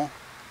normal.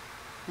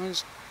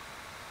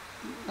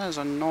 That is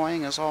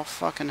annoying as all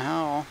fucking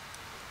hell.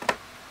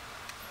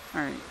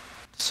 Alright,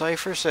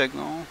 cipher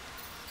signal.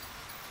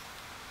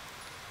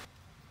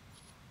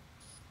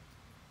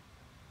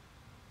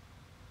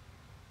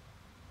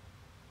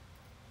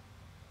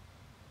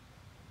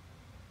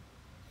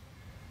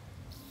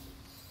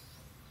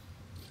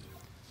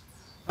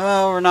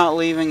 Oh, we're not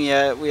leaving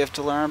yet. We have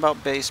to learn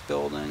about base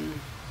building.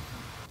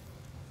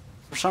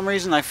 For some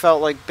reason I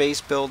felt like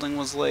base building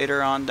was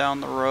later on down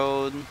the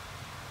road.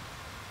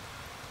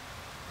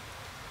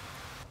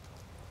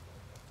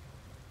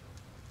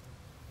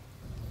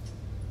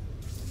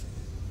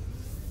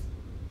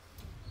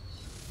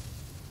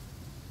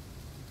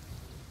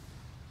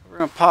 We're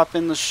gonna pop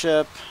in the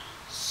ship,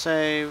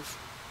 save.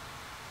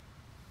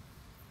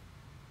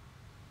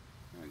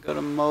 Go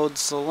to mode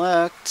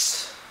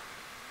select.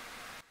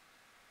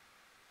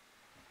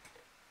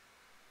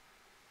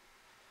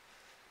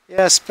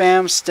 Yeah,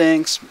 spam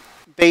stinks.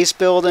 Base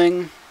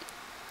building,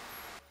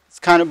 it's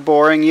kind of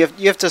boring. You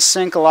have to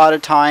sink a lot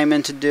of time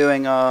into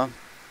doing you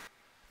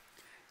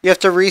have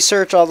to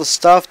research all the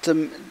stuff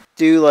to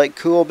do like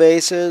cool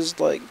bases.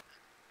 Like,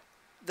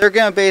 they're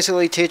gonna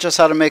basically teach us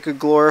how to make a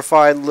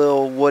glorified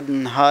little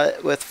wooden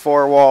hut with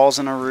 4 walls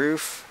and a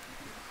roof.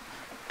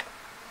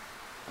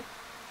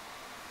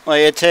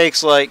 Like, it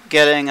takes like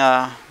getting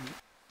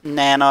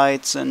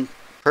nanites and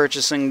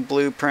purchasing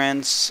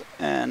blueprints,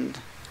 and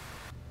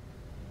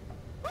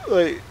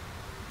like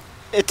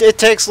it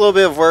takes a little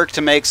bit of work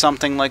to make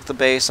something like the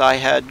base I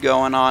had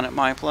going on at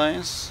my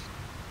place.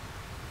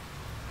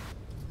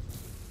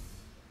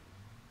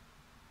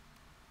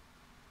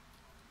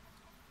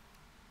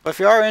 But if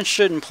you are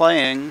interested in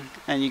playing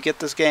and you get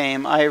this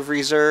game, I have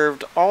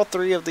reserved all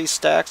 3 of these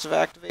stacks of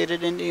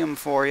activated indium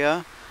for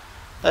you.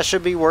 That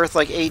should be worth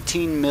like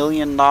 $18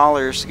 million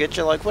to get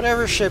you like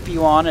whatever ship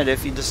you wanted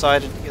if you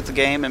decided to get the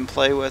game and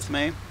play with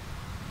me.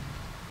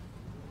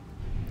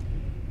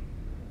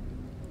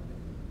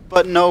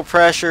 But no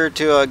pressure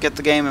to get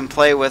the game and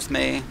play with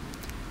me.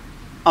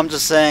 I'm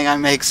just saying I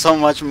make so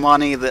much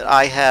money that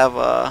I have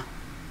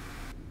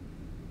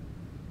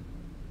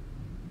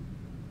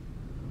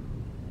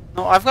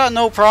no, I've got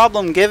no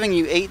problem giving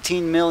you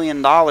 $18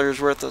 million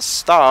worth of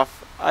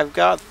stuff. I've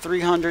got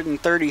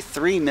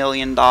 $333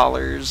 million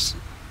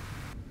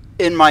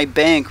in my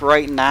bank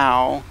right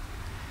now.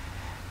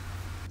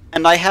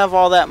 And I have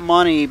all that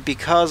money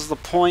because the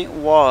point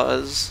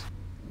was...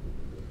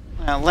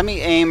 Now, let me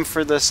aim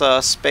for this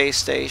space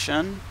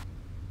station.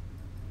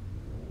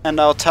 And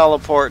I'll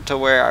teleport to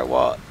where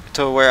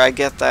I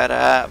get that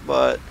at,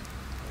 but...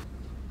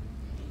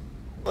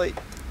 like...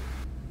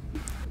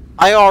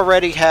 I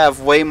already have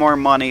way more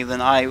money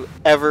than I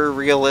ever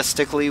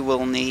realistically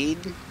will need.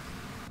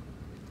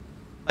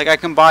 Like, I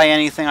can buy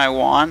anything I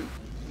want,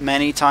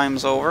 many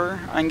times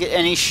over. I can get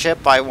any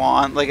ship I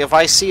want. Like, if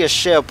I see a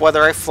ship,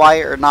 whether I fly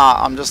it or not,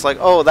 I'm just like,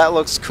 oh, that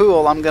looks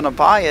cool, I'm gonna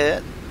buy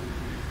it.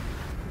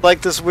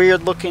 Like this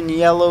weird looking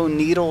yellow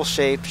needle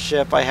shaped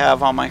ship I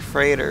have on my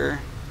freighter.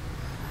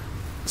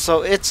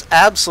 So it's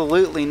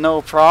absolutely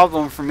no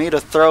problem for me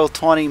to throw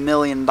 $20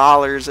 million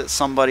at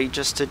somebody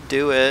just to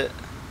do it.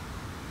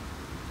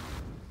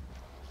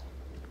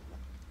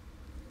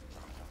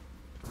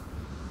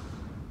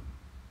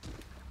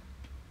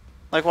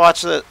 Like,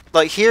 watch it.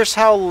 Like, here's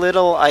how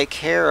little I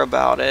care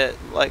about it.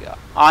 Like,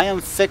 I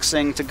am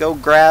fixing to go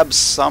grab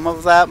some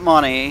of that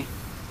money.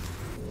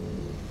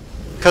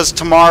 Because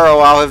tomorrow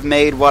I'll have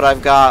made what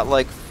I've got,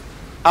 like,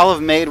 I'll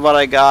have made what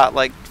I got,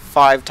 like,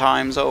 5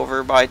 times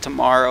over by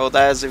tomorrow.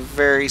 That is a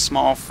very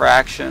small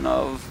fraction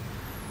of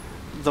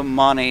the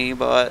money,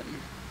 but...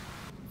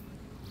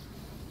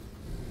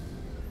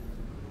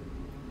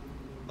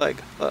 like,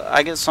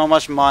 I get so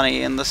much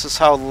money, and this is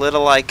how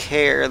little I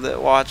care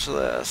that, watch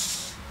this.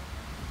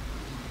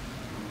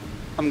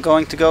 I'm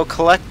going to go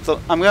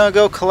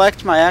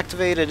collect my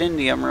activated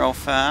indium real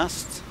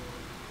fast.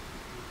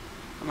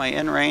 Am I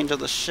in range of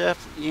the ship?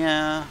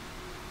 Yeah.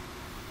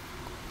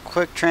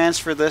 Quick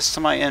transfer this to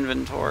my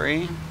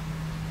inventory.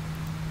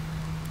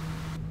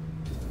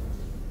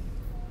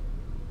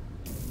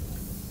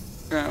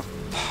 Gonna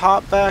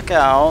pop back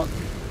out.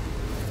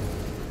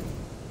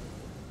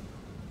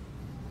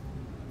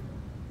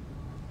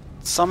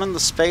 Summon the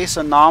space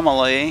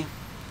anomaly.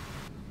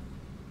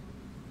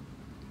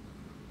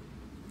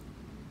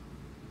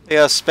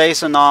 Yeah,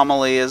 Space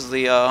Anomaly is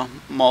the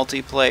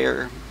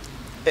multiplayer.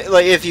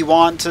 Like, if you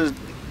want to,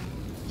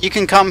 you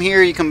can come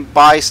here, you can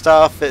buy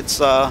stuff. It's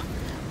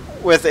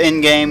with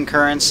in-game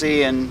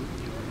currency and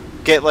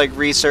get like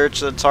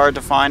research that's hard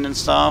to find and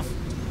stuff.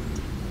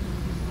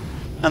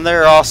 And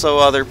there are also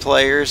other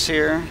players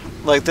here.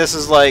 Like, this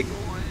is like,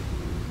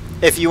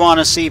 if you want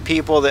to see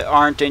people that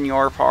aren't in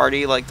your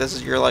party, like, this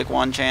is your like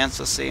one chance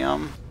to see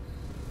them.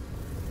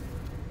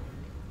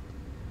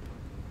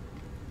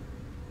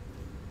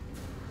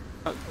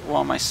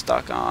 What am I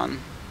stuck on?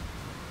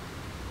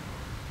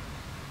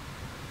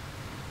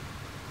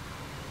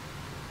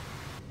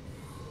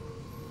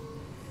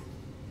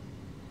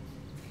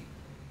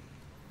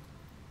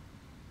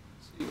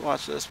 See,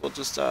 watch this. We'll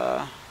just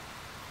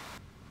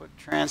quick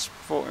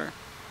transfer.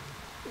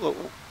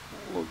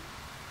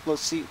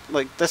 Let's see.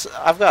 Like this,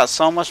 I've got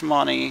so much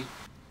money.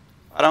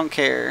 I don't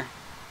care.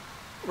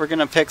 We're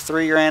gonna pick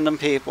 3 random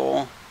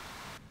people,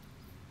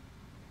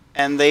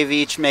 and they've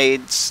each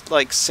made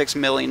like $6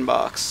 million.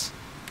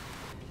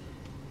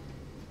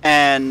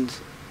 And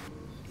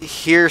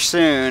here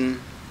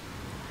soon,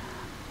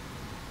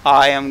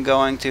 I am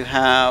going to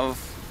have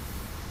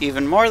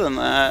even more than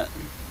that.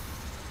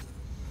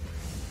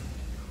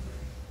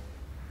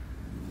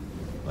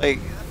 Like,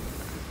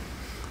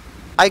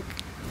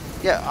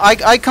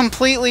 I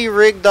completely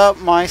rigged up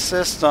my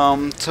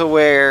system to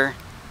where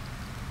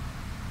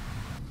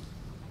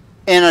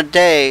in a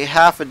day,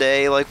 half a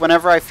day, like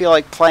whenever I feel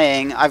like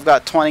playing, I've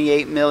got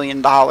 $28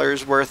 million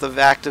worth of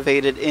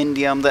activated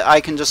indium that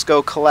I can just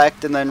go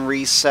collect and then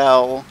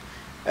resell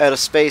at a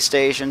space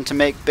station to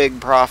make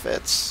big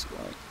profits.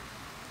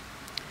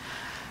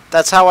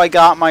 That's how I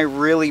got my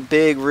really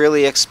big,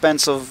 really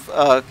expensive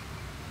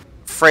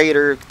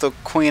freighter, the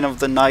Queen of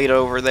the Night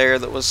over there,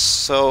 that was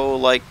so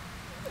like,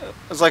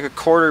 it was like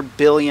 $250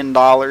 million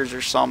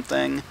or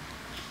something.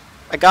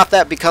 I got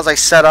that because I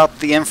set up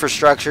the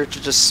infrastructure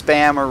to just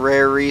spam a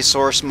rare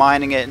resource,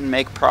 mining it, and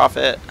make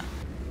profit.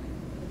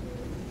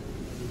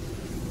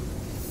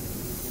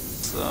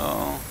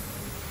 So...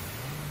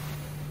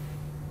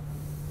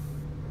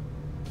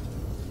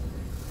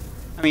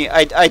 I mean,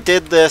 I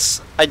did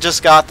this, I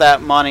just got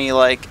that money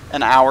like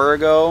an hour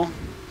ago,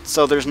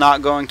 so there's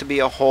not going to be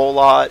a whole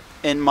lot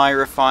in my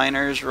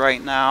refiners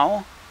right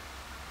now.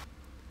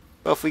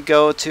 But if we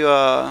go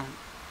to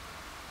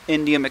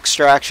Indium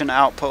Extraction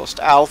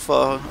Outpost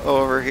Alpha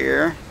over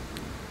here,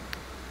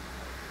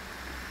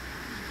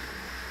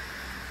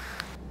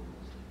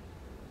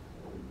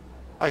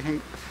 I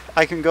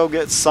can go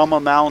get some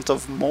amount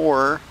of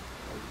more.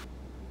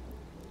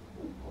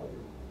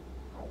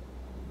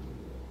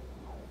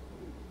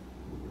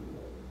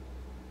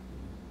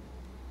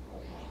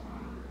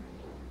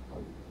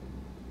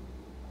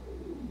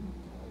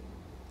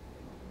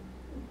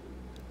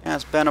 Yeah,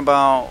 it's been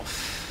about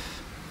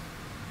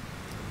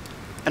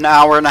an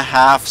hour and a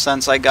half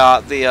since I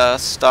got the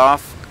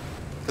stuff,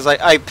 because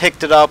I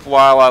picked it up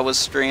while I was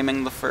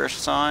streaming the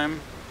first time.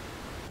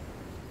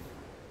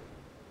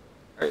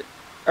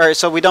 Alright,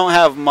 so we don't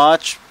have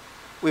much.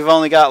 We've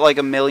only got like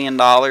 $1 million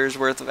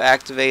worth of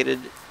activated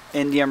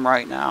indium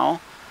right now.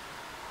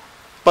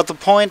 But the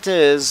point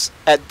is,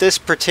 at this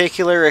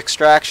particular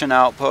extraction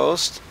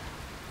outpost,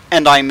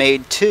 and I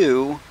made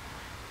 2,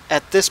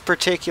 at this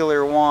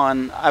particular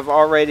one, I've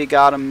already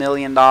got $1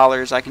 million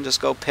I can just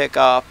go pick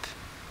up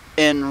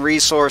in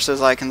resources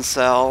I can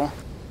sell.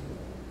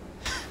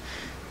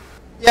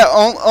 Yeah,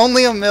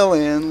 only $1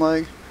 million,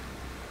 like,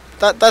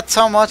 that's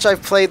how much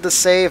I've played the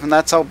save, and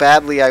that's how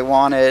badly I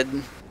wanted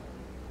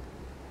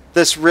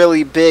this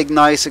really big,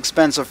 nice,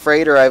 expensive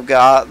freighter I've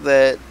got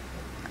that,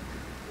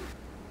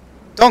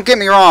 don't get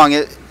me wrong,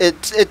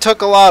 it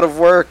took a lot of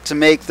work to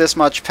make this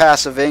much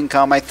passive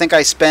income. I think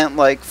I spent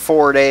like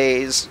 4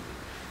 days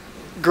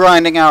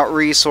grinding out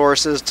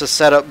resources to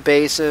set up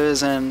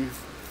bases and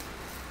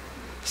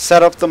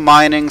set up the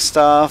mining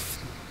stuff.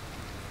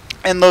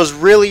 And those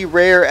really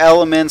rare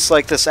elements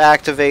like this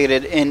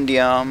activated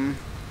indium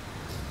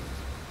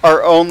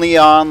are only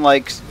on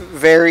like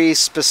very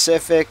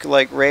specific,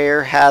 like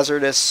rare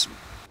hazardous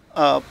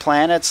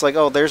planets. Like,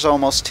 oh, there's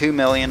almost 2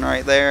 million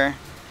right there.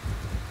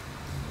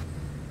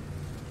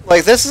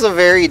 Like, this is a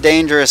very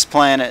dangerous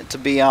planet to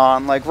be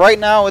on. Like, right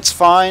now it's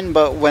fine,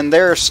 but when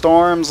there are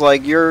storms,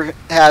 like, your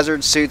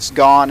hazard suit's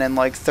gone in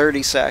like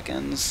 30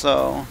 seconds.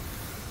 So,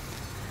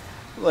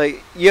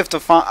 like, you have to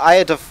find. I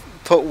had to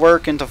put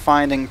work into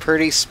finding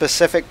pretty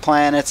specific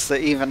planets that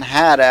even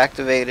had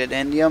activated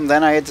indium.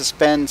 Then I had to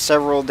spend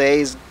several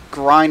days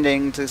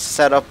grinding to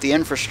set up the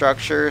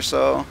infrastructure.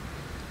 So,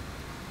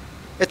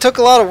 it took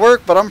a lot of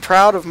work, but I'm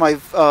proud of my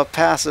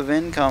passive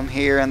income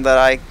here, and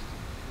that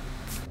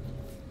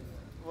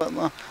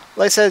like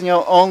I said, you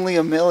know, only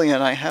 1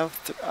 million. I have.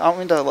 I don't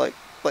mean to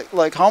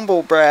like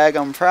humble brag.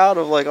 I'm proud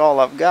of like all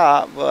I've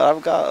got, but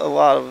I've got a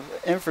lot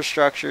of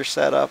infrastructure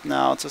set up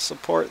now to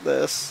support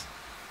this.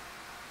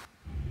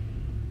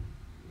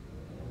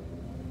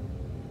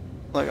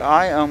 Like,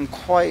 I am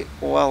quite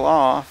well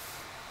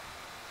off.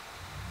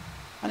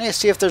 I need to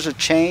see if there's a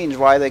change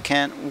why they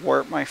can't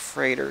warp my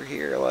freighter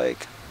here.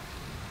 Like,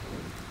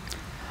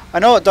 I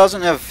know it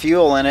doesn't have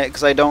fuel in it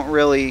because I don't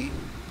really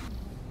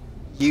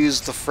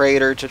use the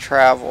freighter to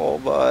travel,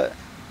 but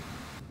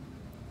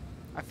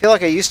I feel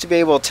like I used to be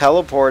able to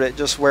teleport it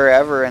just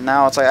wherever, and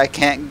now it's like I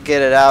can't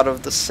get it out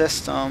of the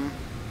system.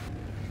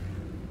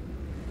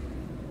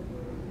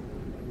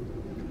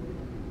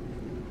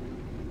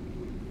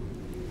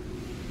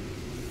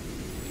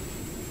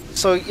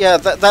 So yeah,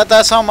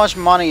 that's how much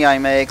money I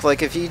make.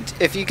 Like, if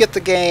you get the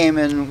game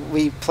and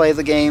we play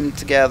the game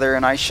together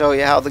and I show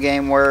you how the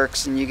game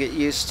works and you get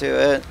used to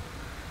it,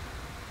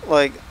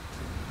 like,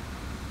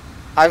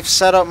 I've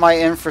set up my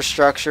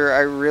infrastructure. I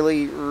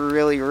really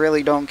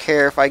don't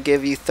care if I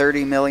give you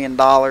 $30 million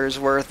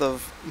worth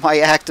of my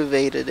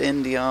activated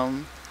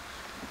indium,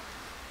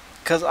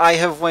 because I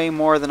have way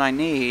more than I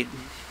need.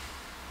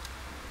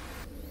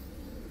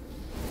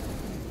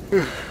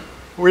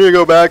 We're gonna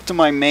go back to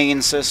my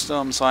main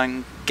system so I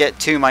can get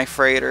to my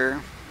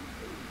freighter,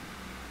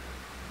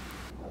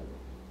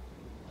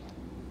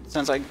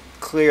 since I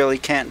clearly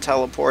can't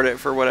teleport it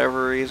for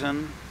whatever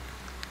reason.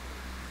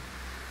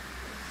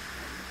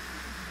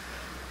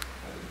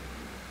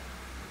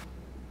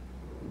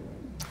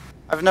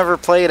 I've never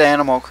played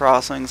Animal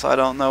Crossing, so I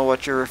don't know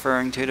what you're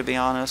referring to be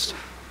honest.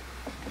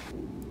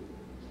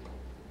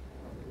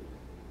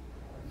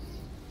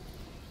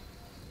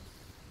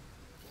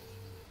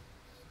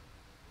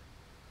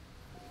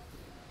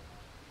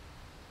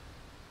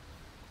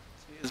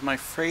 Is my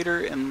freighter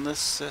in this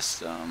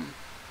system?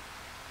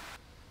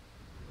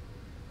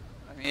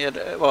 I mean,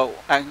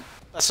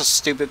 that's a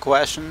stupid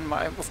question.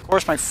 Of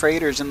course my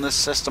freighter's in this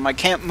system. I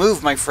can't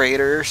move my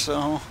freighter,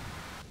 so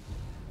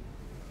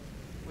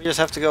we just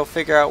have to go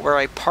figure out where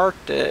I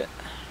parked it.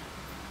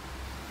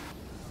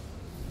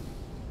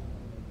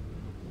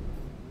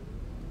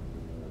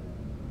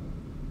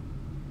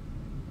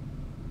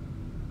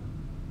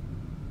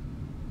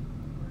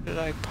 Where did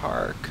I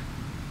park?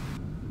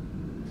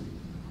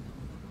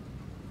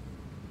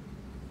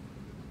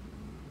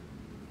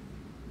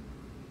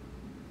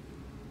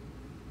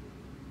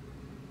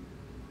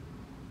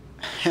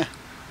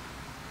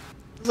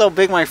 This is how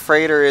big my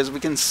freighter is. We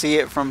can see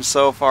it from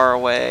so far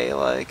away.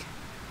 Like,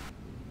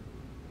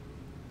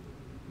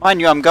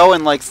 mind you, I'm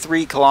going like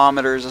 3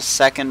 kilometers a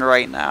second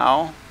right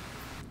now.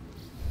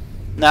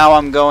 Now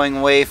I'm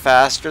going way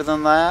faster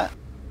than that.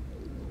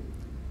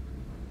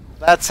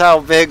 That's how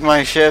big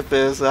my ship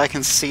is. I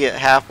can see it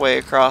halfway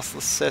across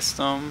the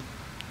system.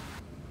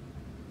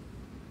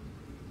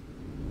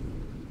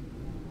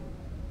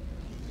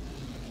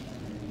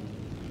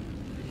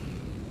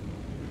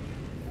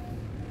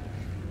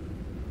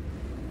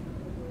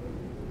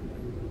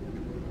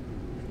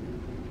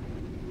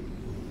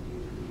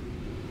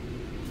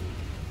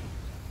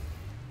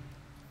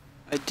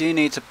 I do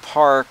need to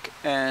park,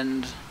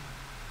 and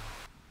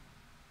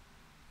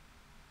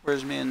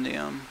where's my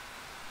indium?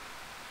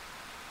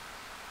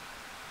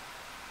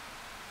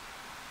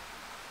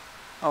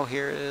 Oh,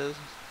 here it is.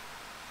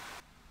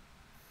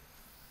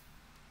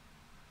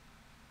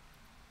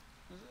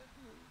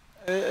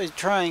 I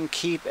try and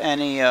keep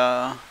any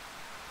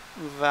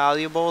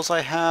valuables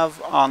I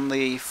have on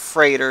the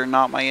freighter,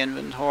 not my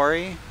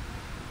inventory.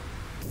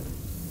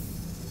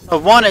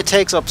 One, it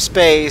takes up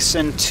space,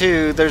 and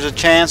two, there's a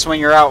chance when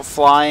you're out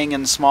flying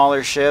in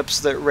smaller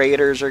ships that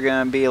raiders are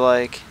going to be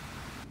like,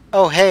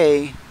 oh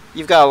hey,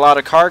 you've got a lot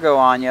of cargo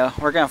on you,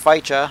 we're going to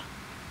fight you.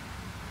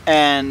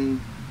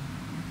 And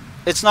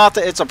it's not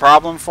that it's a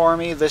problem for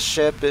me. This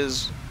ship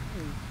is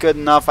good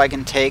enough I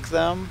can take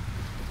them.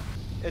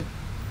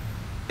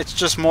 It's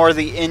just more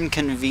the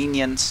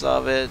inconvenience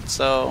of it,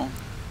 so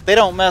they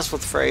don't mess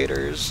with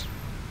freighters.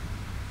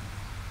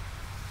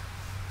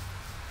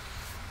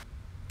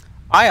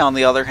 I, on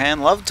the other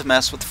hand, love to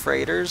mess with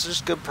freighters.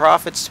 There's good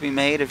profits to be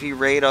made if you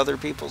raid other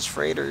people's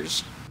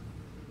freighters.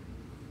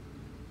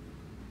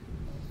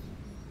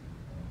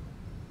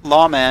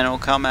 Lawman will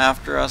come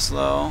after us,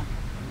 though.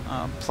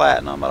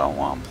 Platinum, I don't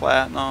want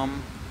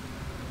platinum.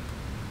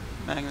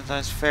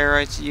 Magnetized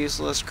ferrite's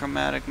useless.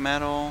 Chromatic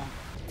metal.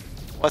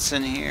 What's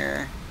in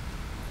here?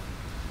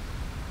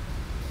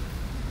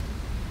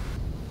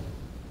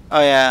 Oh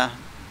yeah,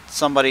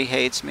 somebody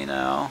hates me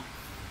now.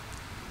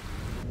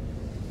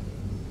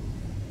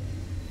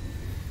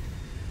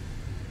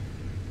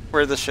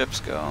 Where'd the ships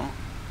go?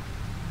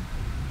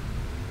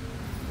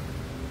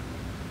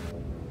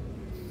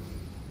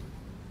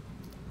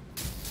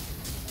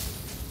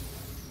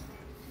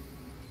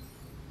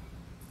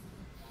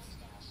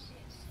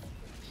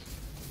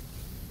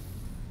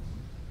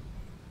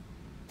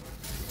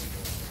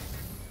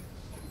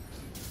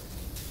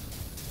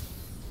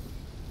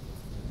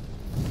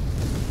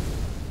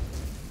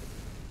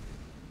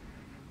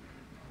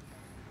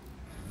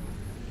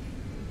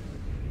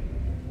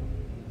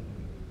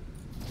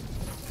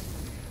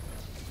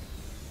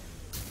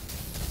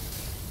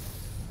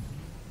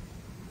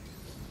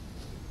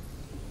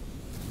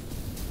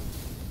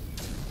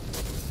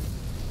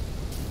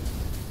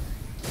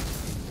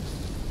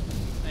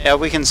 Yeah,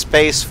 we can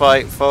space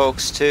fight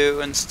folks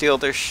too and steal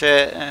their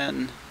shit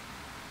and...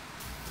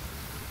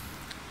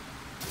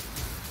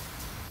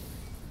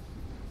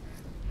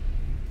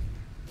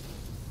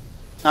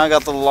 Now I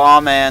got the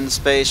Lawman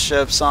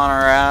spaceships on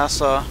our ass.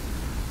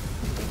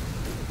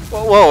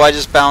 Whoa, I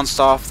just bounced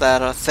off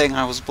that thing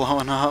I was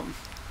blowing up.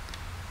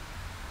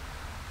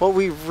 What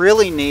we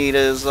really need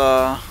is,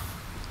 I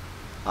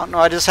don't know,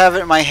 I just have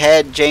it in my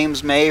head,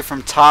 James May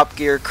from Top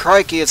Gear.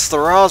 Crikey, it's the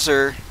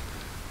Rozer.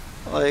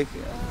 Like...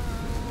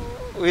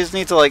 we just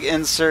need to like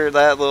insert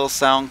that little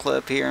sound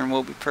clip here and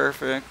we'll be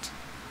perfect.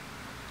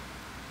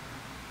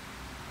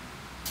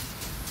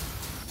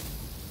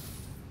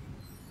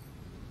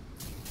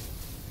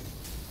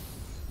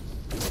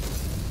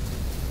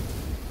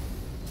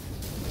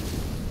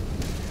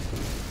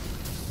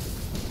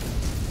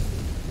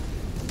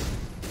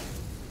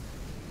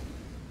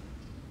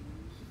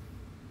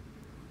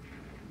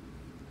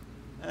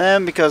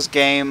 And because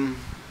game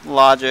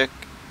logic,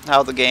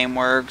 how the game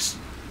works,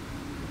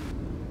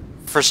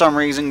 for some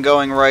reason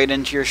going right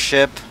into your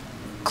ship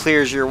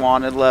clears your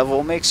wanted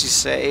level, makes you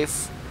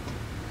safe.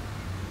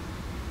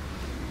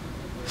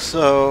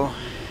 So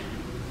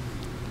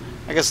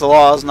I guess the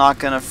law is not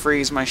going to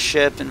freeze my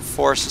ship and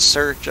force a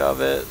search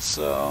of it,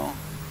 so...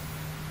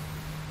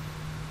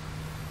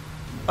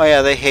 Oh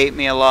yeah, they hate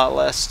me a lot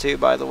less too,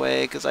 by the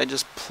way, because I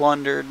just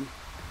plundered.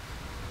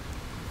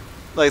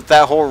 Like,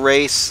 that whole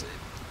race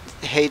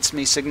hates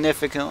me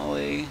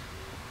significantly.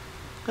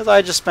 Because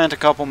I just spent a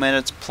couple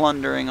minutes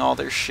plundering all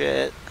their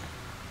shit.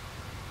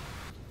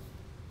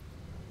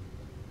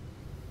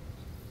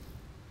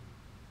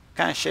 What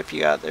kind of ship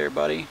you got there,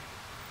 buddy?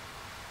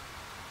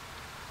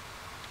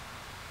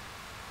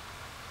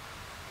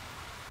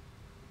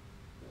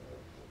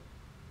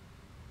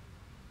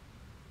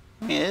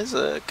 I mean, it is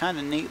a kind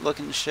of neat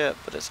looking ship,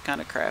 but it's a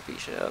kind of crappy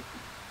ship.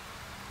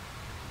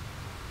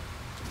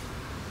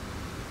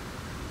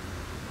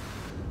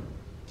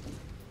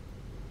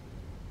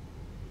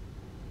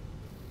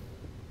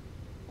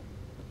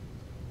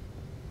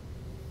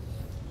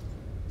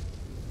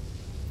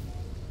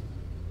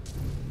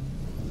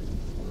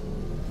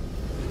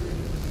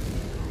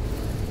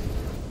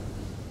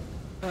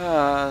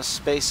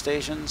 Space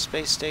station,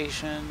 space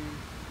station.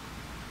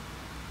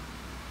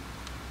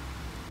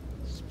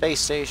 Space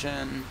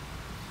station.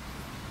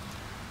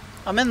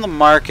 I'm in the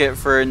market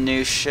for a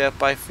new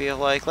ship, I feel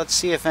like. Let's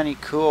see if any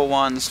cool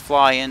ones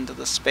fly into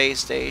the space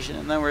station,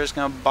 and then we're just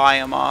gonna buy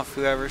them off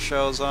whoever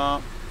shows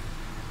up.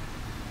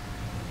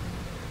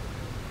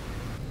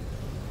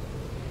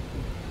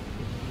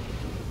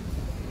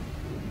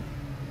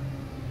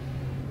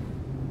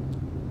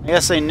 I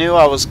guess they knew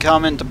I was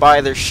coming to buy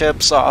their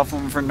ships off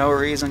them for no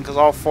reason, because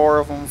all four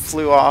of them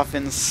flew off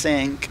in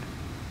sync.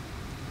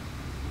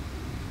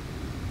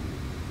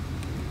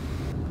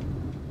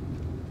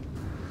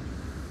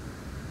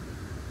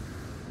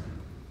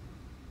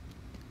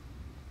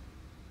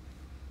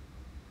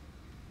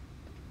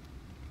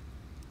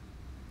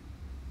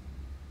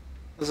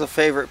 This is a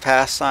favorite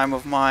pastime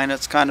of mine.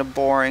 It's kind of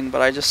boring,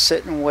 but I just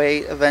sit and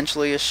wait.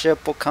 Eventually a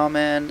ship will come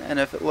in, and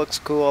if it looks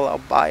cool, I'll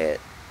buy it.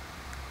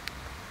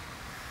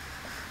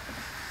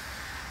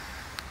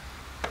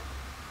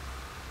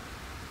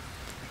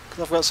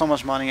 I've got so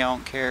much money, I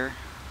don't care.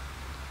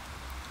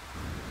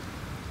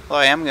 Well,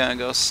 I am gonna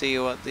go see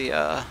what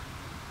the,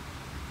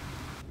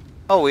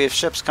 Oh, we have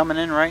ships coming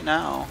in right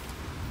now.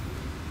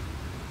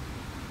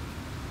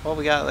 What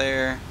we got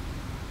there?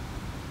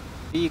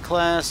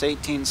 B-class,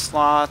 18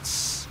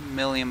 slots, $1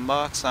 million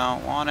bucks, I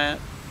don't want it.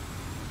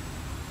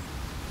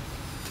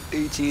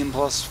 18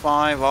 plus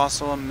 5,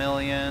 also $1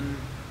 million.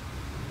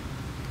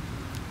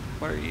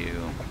 What are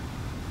you?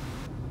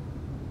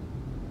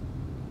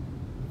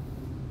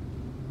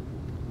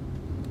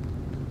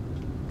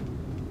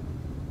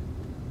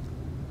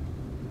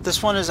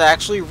 This one is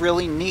actually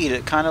really neat.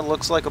 It kind of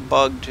looks like a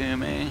bug to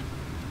me.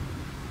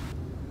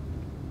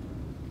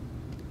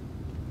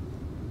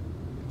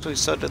 Actually,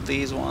 so did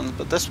these ones,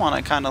 but this one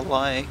I kind of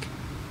like.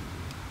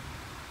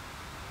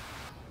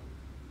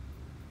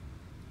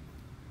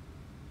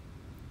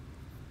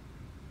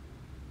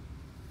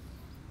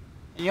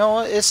 You know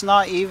what? It's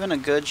not even a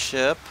good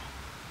ship.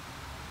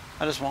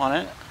 I just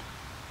want it.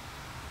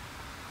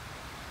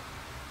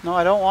 No,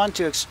 I don't want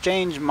to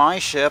exchange my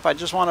ship. I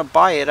just want to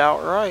buy it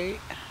outright.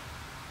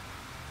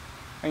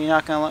 Are you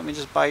not going to let me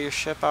just buy your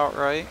ship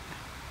outright?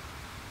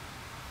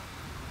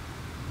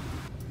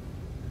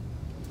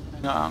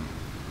 Hang on.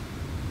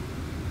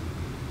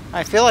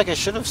 I feel like I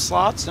should have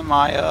slots in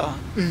my,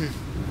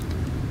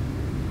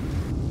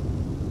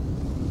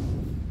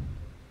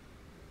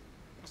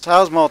 So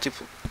how's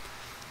multiplayer?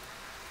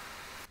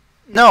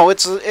 No,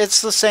 it's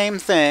the same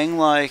thing.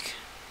 Like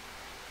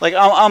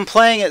I'm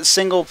playing it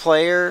single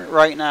player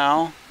right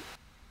now.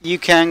 You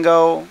can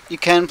play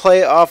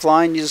it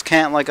offline. You just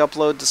can't like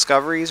upload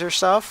discoveries or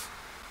stuff.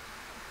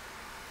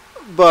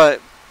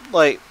 But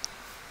like,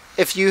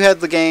 if you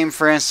had the game,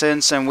 for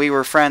instance, and we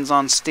were friends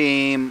on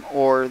Steam,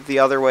 or the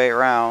other way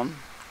around,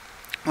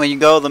 when you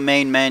go to the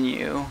main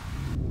menu,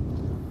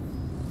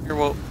 here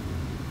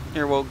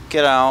we'll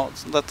get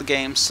out, let the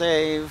game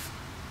save.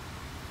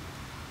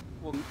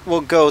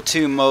 We'll go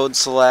to mode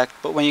select,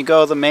 but when you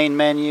go to the main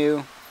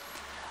menu,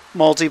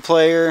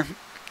 multiplayer,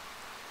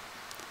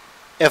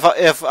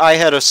 if I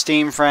had a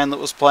Steam friend that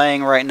was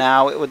playing right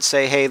now, it would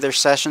say, hey, there's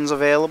sessions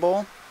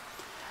available.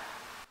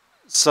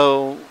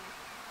 So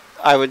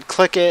I would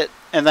click it,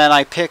 and then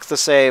I pick the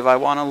save I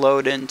want to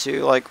load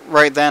into. Like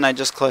right then I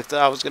just clicked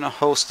that I was going to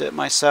host it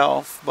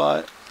myself,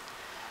 but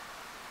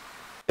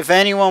if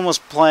anyone was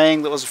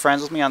playing that was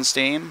friends with me on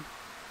Steam,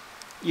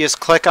 you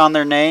just click on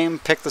their name,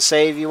 pick the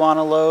save you want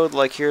to load.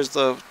 Like here's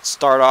the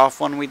start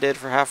off one we did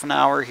for half an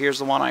hour, here's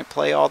the one I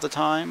play all the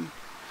time.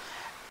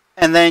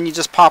 And then you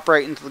just pop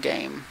right into the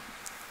game.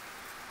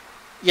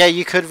 Yeah,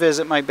 you could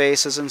visit my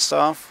bases and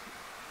stuff.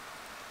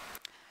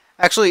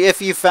 Actually,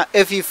 if you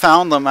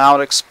found them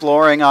out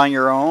exploring on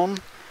your own,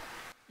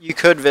 you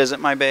could visit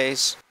my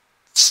base.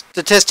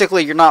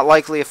 Statistically, you're not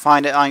likely to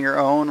find it on your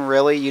own,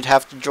 really. You'd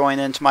have to join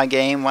into my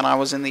game when I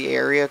was in the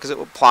area, because it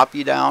would plop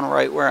you down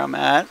right where I'm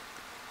at.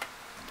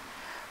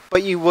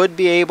 But you would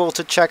be able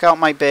to check out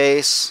my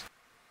base.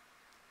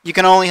 You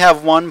can only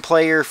have one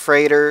player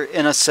freighter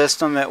in a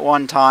system at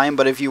one time,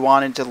 but if you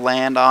wanted to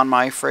land on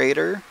my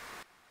freighter,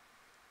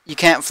 you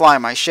can't fly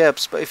my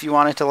ships, but if you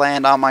wanted to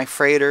land on my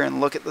freighter and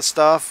look at the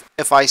stuff,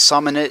 if I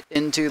summon it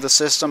into the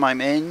system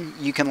I'm in,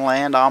 you can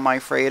land on my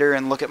freighter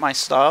and look at my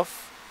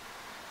stuff.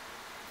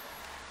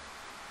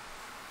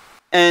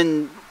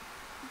 And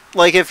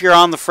like if you're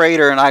on the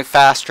freighter and I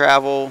fast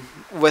travel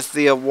with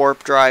the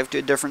warp drive to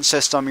a different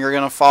system, you're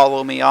going to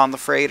follow me on the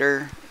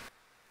freighter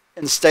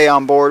and stay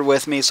on board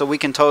with me, so we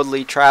can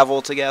totally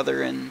travel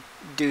together and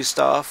do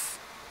stuff.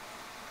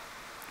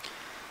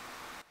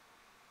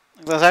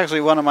 That's actually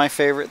one of my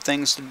favorite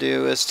things to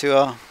do, is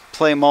to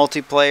play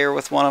multiplayer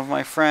with one of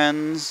my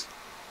friends.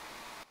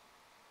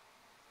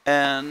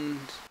 And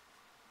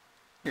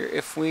here,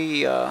 if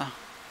we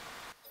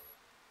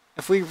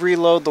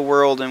reload the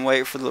world and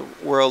wait for the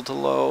world to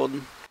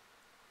load,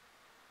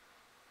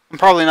 I'm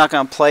probably not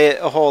going to play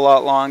it a whole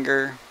lot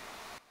longer.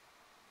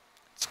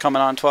 It's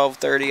coming on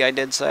 12:30. I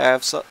did say I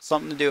have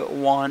something to do at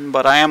 1,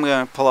 but I am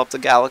going to pull up the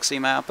galaxy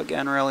map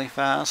again really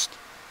fast.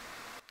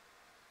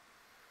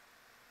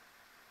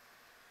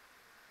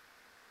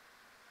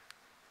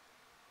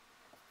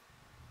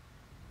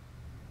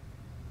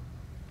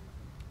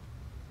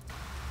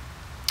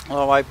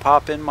 Oh, I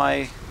pop in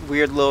my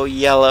weird little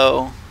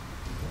yellow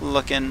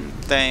looking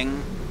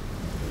thing.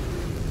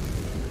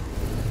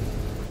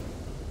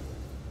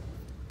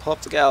 Pull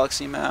up the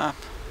galaxy map.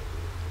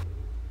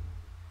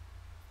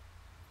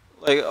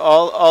 Like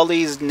all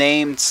these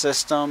named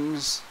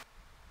systems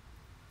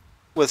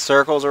with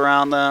circles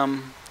around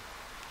them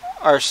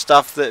are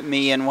stuff that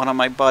me and one of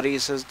my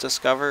buddies has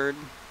discovered.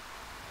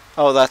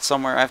 Oh, that's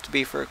somewhere I have to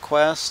be for a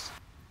quest.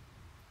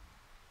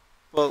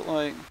 But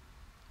like,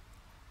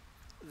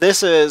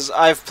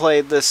 I've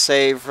played this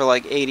save for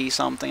like 80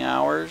 something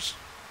hours.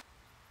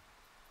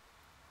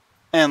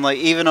 And like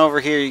even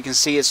over here you can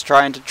see it's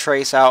trying to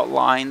trace out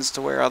lines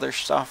to where other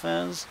stuff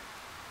is.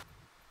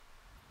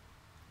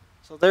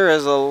 So there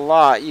is a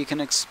lot you can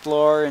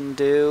explore and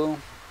do.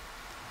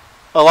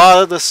 A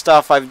lot of the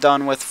stuff I've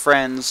done with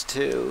friends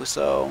too,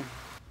 so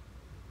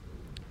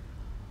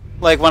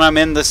like when I'm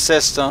in the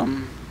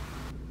system,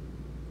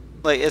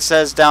 like it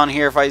says down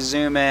here, if I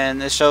zoom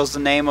in, it shows the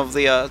name of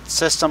the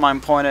system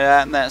I'm pointed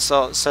at, and that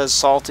says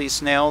Salty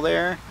Snail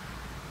there.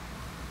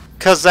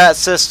 Because that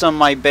system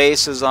my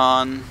base is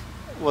on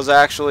was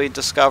actually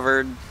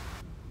discovered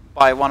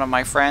by one of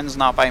my friends,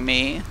 not by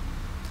me.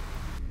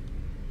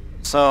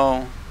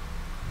 So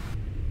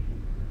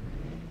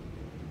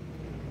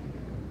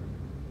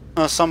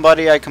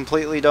somebody I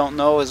completely don't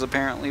know has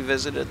apparently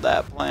visited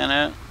that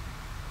planet.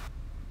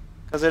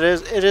 Because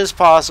it is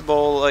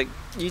possible, like,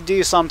 you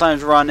do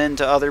sometimes run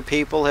into other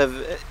people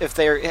if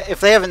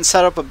they haven't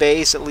set up a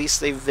base, at least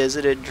they've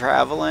visited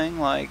traveling.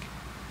 Like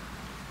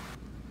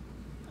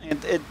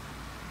it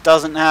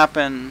doesn't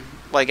happen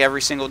like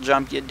every single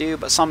jump you do,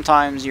 but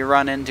sometimes you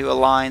run into a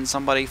line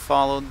somebody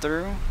followed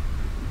through.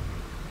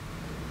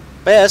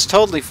 But yeah, it's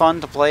totally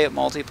fun to play it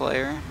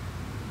multiplayer.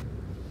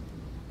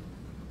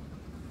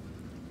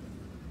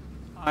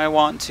 I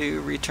want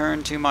to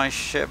return to my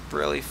ship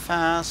really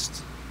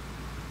fast.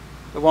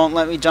 It won't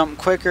let me jump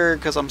quicker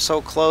because I'm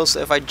so close.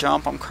 If I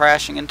jump, I'm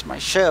crashing into my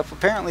ship.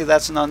 Apparently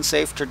that's an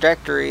unsafe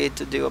trajectory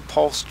to do a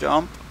pulse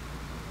jump.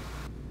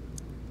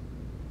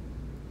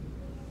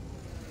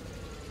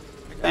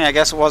 I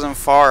guess it wasn't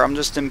far. I'm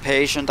just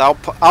impatient. I'll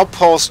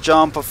pulse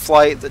jump a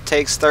flight that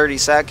takes 30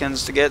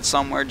 seconds to get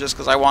somewhere just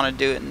because I want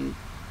to do it in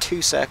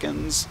 2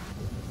 seconds.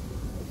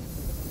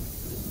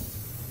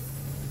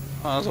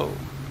 Oh, there's a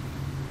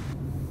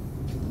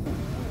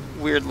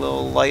weird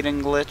little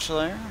lighting glitch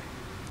there.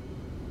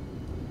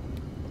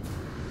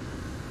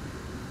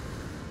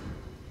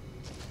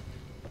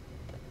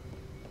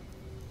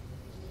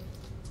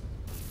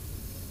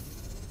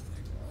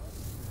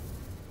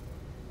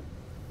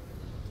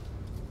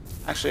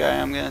 Actually, I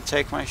am going to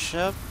take my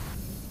ship.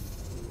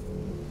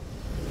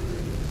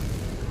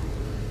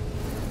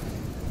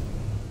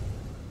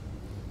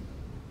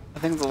 I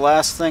think the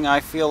last thing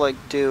I feel like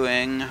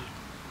doing,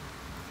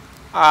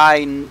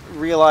 I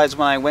realized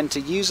when I went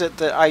to use it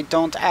that I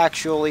don't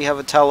actually have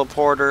a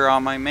teleporter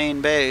on my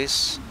main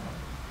base.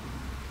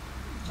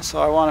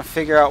 So I want to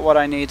figure out what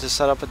I need to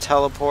set up a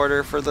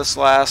teleporter for this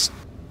last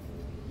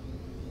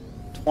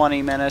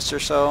 20 minutes or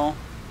so.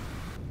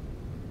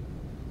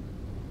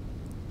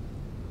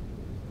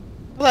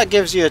 Well, that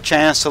gives you a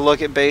chance to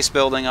look at base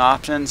building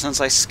options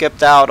since I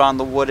skipped out on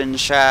the wooden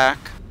shack.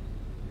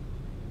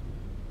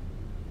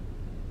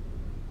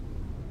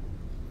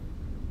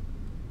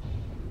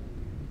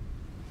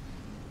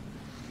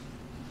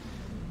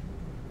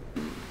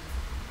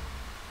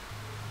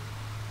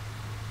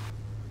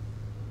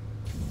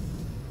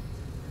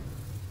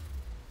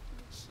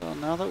 So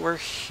now that we're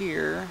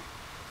here,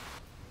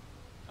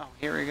 oh,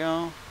 here we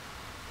go.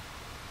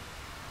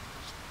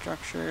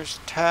 Structures,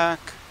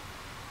 attack.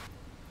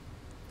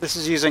 This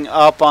is using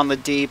up on the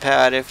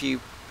D-pad if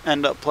you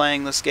end up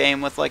playing this game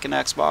with like an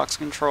Xbox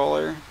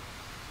controller.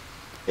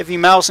 If you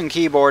mouse and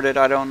keyboard it,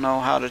 I don't know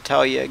how to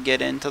tell you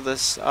get into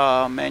this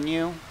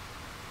menu.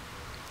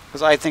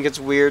 Because I think it's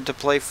weird to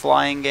play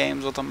flying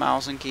games with a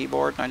mouse and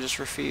keyboard, and I just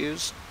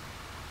refuse.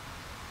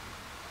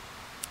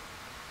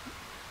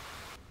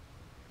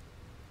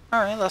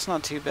 Alright, that's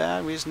not too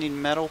bad. We just need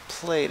metal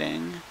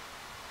plating.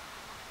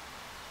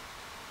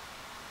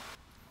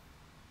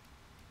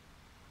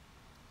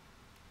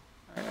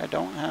 I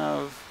don't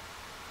have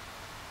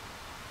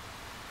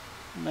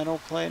metal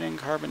plating,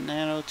 carbon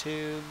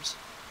nanotubes.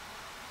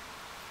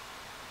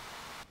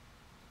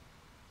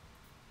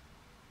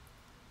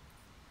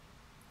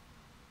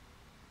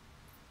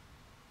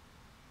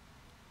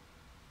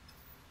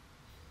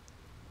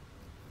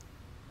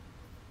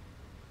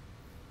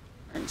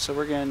 Alright, so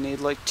we're gonna need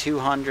like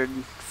 200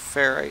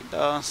 ferrite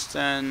dust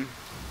and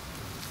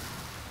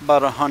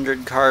about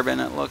 100 carbon,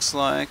 it looks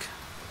like.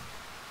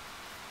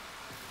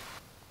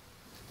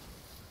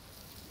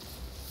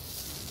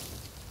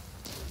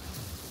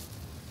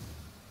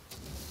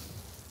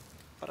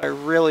 I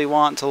really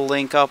want to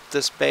link up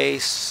this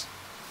base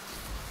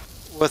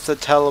with the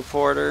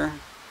teleporter.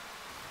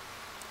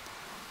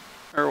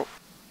 Or,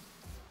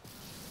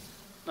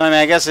 I mean,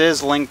 I guess it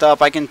is linked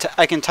up. I can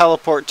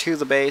teleport to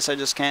the base. I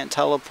just can't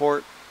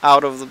teleport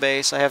out of the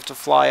base. I have to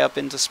fly up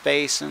into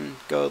space and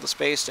go to the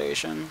space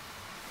station.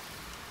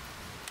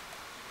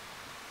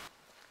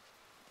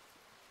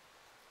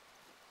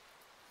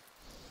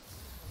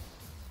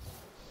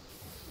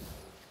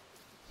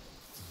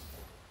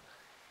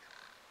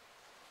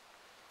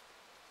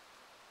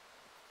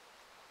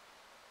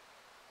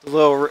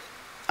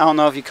 I don't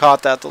know if you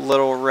caught that, the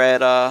little red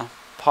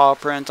paw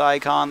print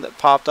icon that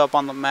popped up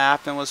on the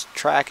map and was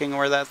tracking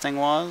where that thing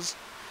was.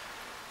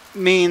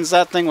 Means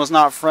that thing was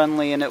not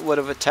friendly and it would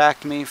have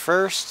attacked me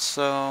first,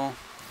 so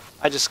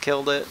I just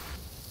killed it.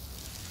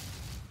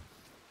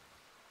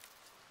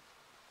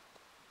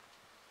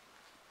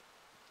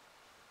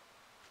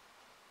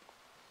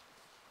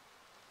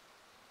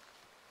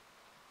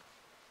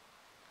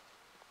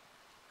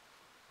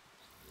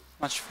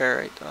 How much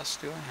ferrite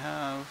dust do I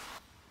have?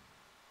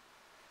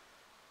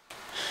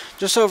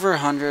 Just over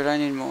 100, I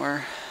need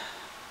more.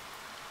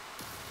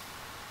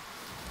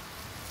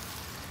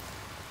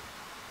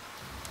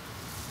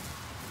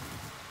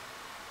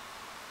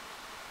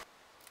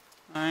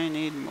 I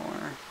need more.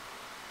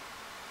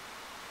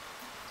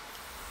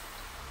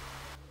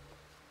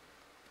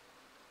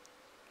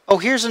 Oh,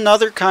 here's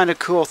another kind of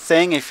cool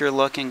thing if you're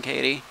looking,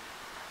 Katie.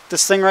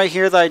 This thing right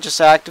here that I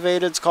just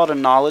activated, it's called a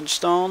knowledge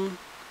stone.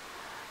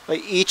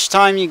 Like each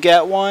time you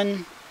get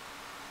one,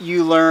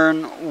 you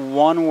learn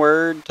one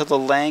word to the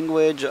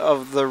language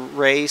of the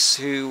race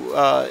who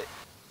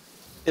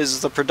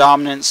is the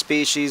predominant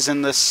species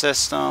in this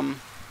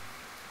system.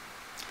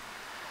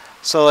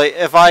 So like,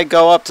 if I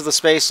go up to the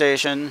space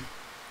station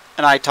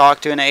and I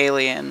talk to an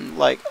alien,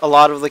 like a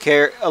lot of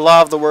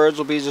the words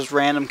will be just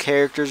random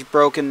characters,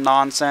 broken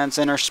nonsense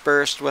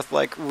interspersed with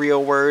like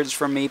real words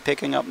from me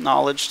picking up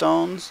knowledge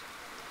stones.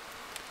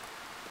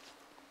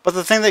 But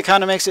the thing that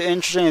kind of makes it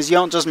interesting is you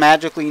don't just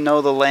magically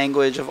know the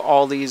language of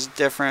all these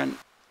different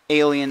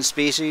alien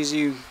species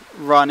you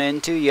run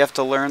into. You have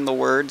to learn the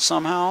words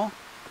somehow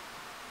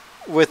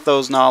with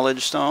those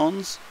knowledge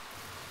stones.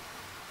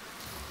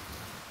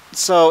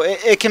 So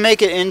it can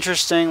make it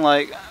interesting,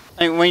 like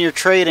when you're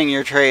trading,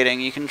 you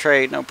can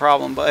trade, no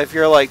problem. But if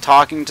you're like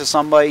talking to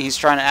somebody, he's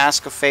trying to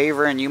ask a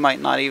favor and you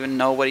might not even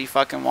know what he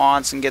fucking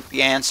wants and get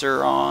the answer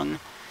wrong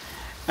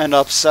and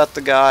upset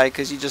the guy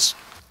because you just...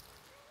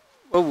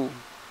 Ooh.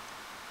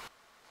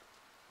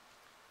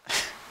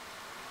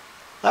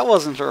 That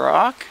wasn't a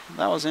rock.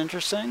 That was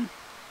interesting.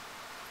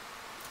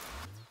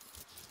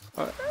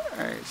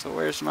 Alright, so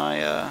where's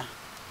my, I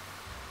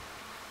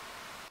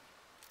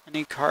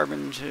need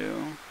carbon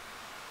too.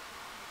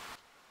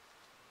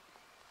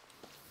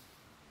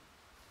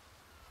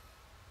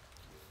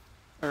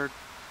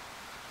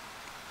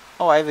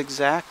 Oh, I have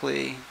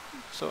exactly.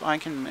 So I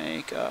can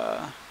make,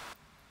 I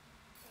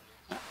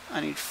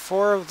need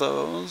 4 of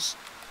those.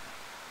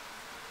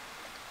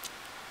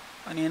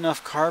 I need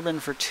enough carbon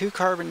for 2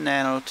 carbon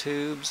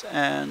nanotubes,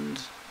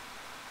 and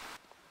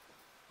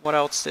what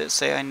else did it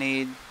say I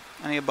need?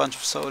 I need a bunch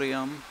of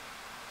sodium.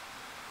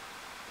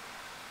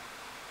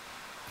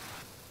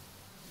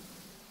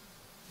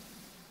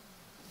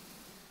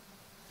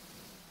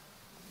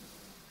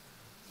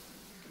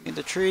 Give me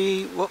the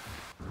tree. Whoop.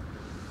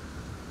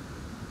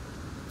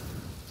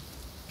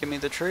 Give me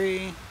the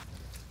tree.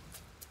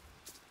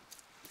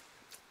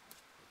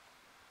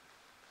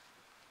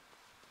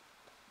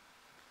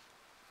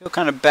 I feel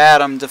kind of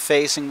bad I'm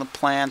defacing the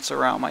plants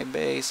around my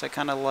base. I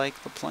kind of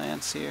like the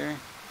plants here.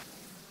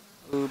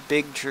 Ooh,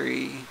 big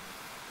tree.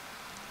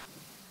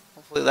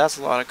 Hopefully that's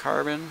a lot of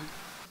carbon.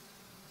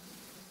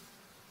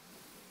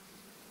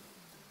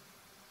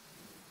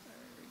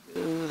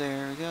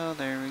 There we go,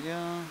 there we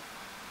go.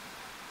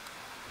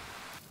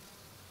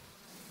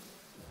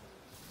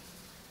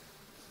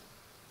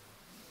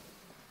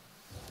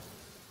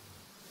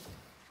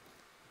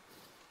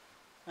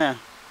 Yeah.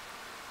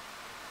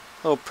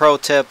 Little pro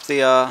tip,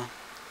 the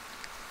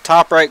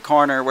top right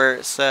corner where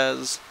it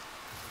says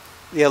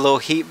the little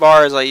heat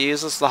bar as I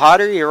use this, the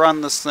hotter you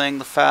run this thing,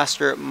 the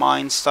faster it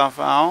mines stuff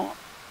out.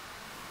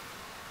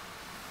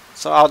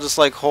 So I'll just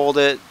like hold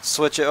it,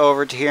 switch it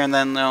over to here, and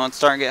then it's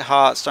starting to get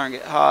hot,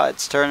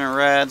 it's turning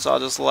red, so I'll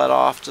just let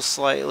off just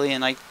slightly,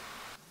 and I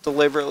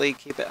deliberately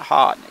keep it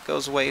hot, and it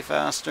goes way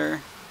faster.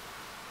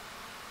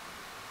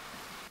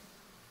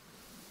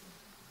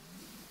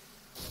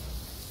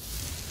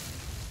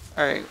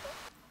 Alright.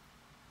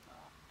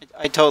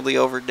 I totally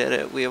overdid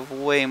it. We have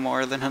way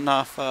more than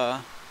enough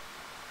for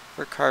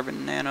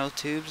carbon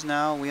nanotubes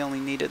now. We only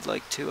needed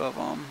like 2 of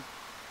them.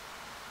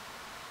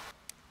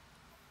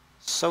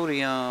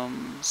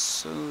 Sodium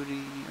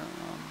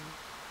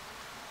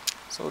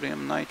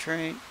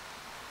nitrate.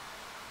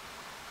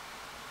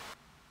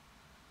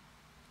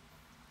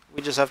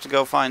 We just have to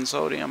go find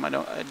sodium.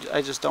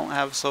 I just don't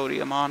have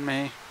sodium on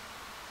me.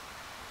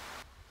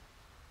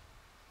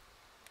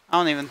 I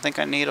don't even think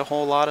I need a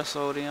whole lot of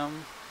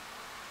sodium.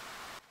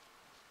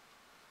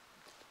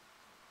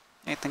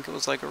 I think it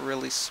was like a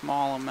really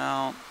small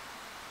amount.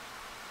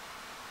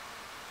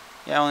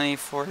 Yeah, I only need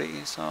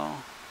 40, so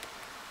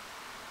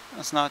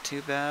that's not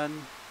too bad.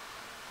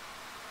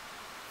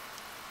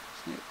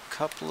 Just need a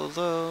couple of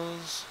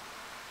those.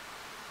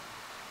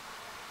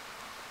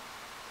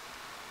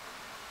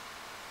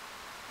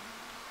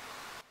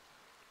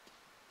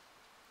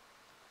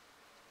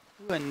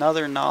 Ooh,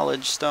 another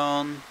knowledge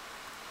stone.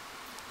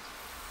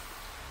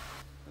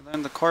 And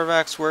then the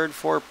Korvax word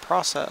for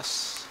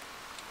process.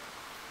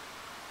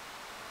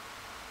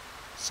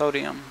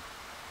 Sodium.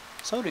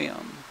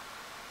 Sodium.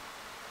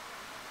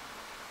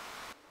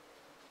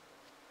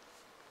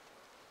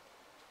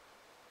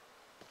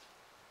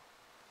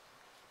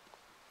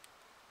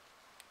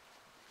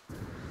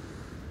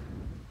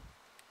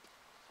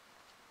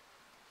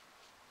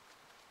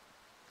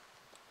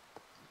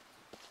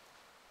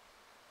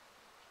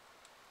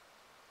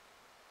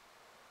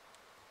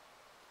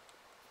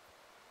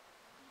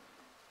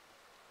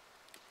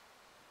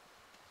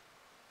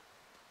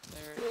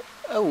 There.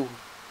 Oh.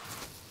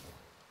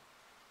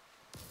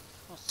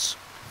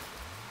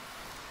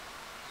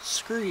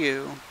 Screw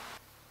you.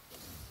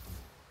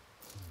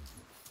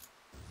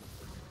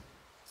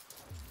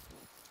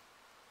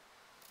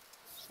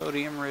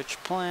 Sodium rich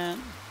plant.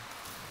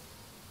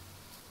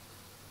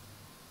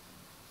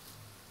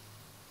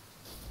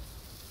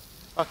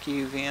 Fuck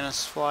you,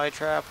 Venus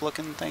flytrap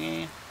looking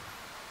thingy.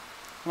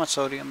 How much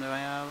sodium do I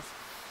have?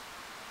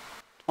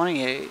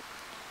 28.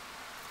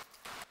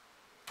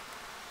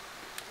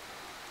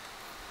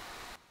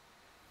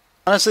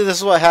 Honestly, this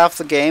is what half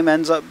the game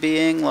ends up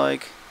being,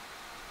 like...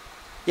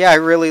 Yeah, I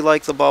really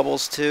like the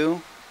bubbles,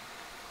 too.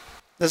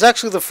 This is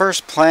actually the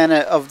first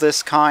planet of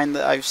this kind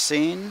that I've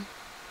seen.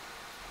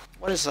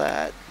 What is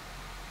that?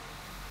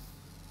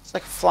 It's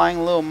like a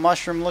flying little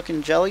mushroom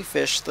looking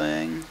jellyfish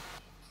thing.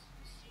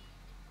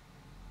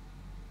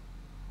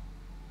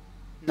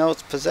 No,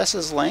 it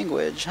possesses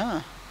language,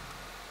 huh?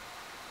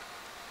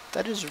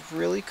 That is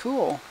really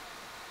cool.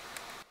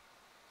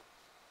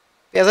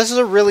 Yeah, this is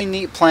a really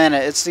neat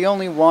planet. It's the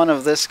only one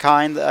of this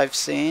kind that I've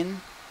seen.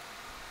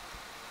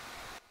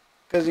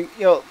 Because, you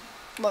know,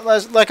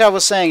 like I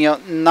was saying, you know,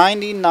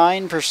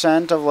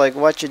 99% of like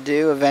what you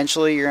do,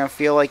 eventually you're going to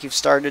feel like you've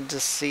started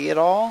to see it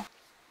all.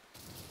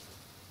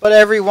 But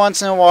every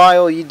once in a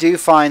while you do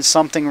find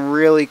something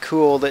really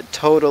cool that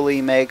totally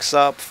makes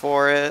up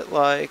for it.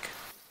 Like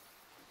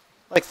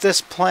this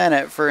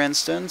planet, for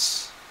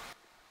instance.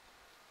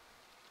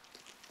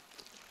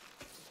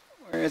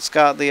 Where it's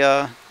got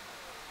the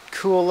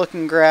cool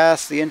looking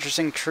grass, the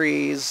interesting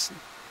trees,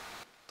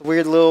 the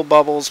weird little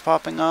bubbles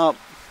popping up.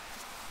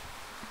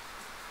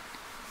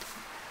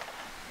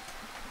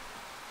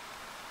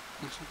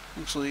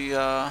 Actually,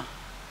 what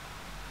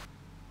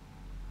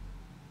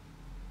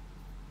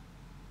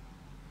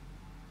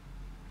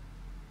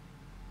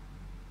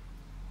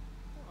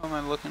am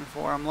I looking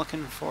for? I'm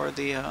looking for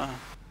the, yeah,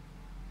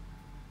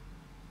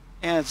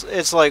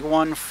 it's like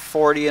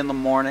 1:40 in the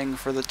morning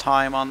for the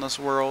time on this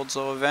world,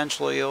 so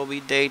eventually it'll be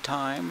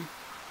daytime.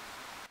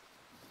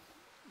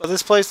 But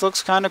this place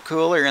looks kind of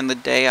cooler in the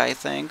day, I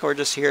think, or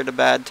just here at a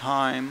bad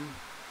time.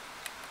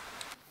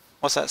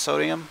 What's that,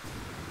 sodium?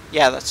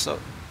 Yeah, that's the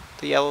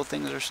yellow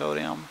things are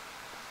sodium.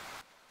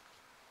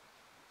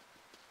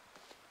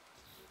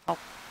 Oh.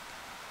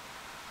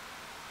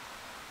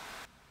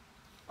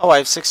 Oh, I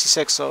have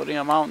 66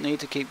 sodium. I don't need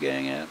to keep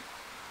getting it.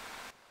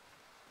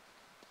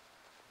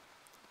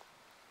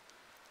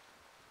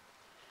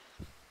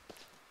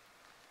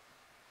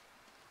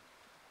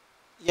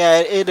 Yeah,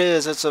 it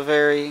is. It's a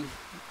very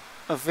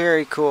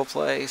cool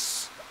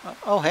place.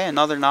 Oh, hey,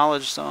 another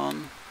knowledge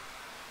zone.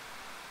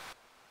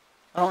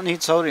 I don't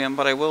need sodium,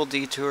 but I will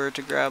detour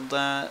to grab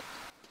that.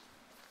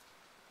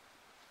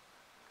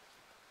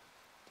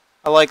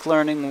 I like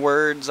learning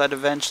words. I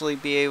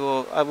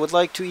would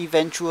like to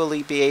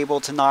eventually be able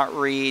to not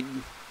read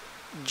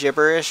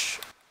gibberish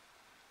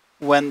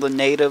when the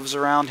natives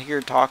around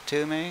here talk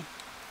to me.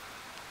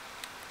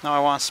 No, I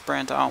want to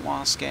sprint. I don't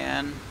want to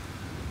scan.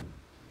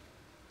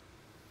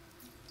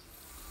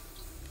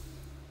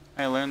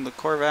 I learned the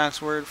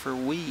Korvax word for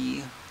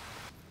we.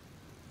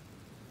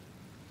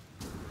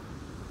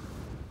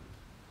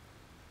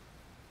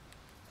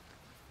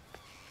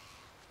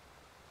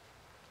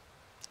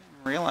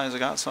 Didn't realize I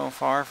got so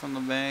far from the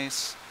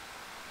base.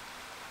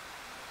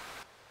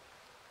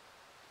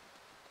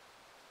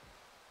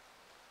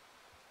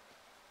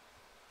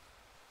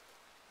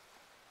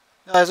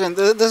 Guys,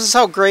 this is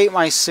how great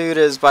my suit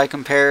is by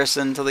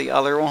comparison to the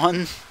other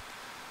one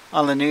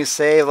on the new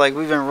save. Like,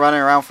 we've been running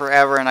around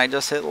forever and I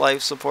just hit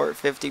life support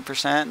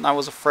 50% and I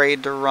was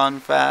afraid to run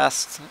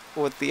fast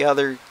with the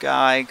other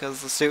guy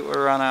because the suit would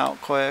run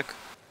out quick.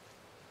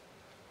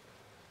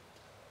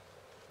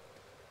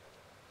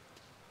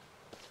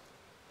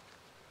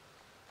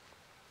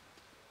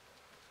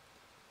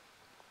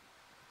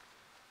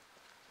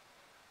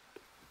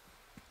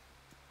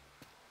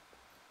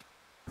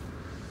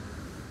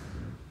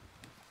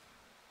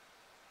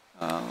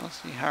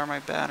 Let's see, how are my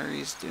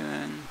batteries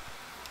doing?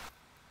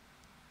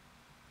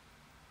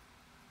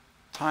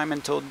 Time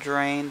until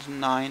drained,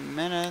 9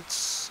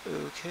 minutes.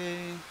 Okay.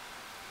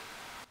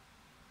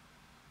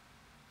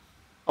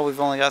 Oh, we've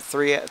only got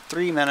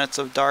 3 minutes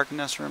of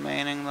darkness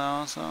remaining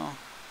though, so.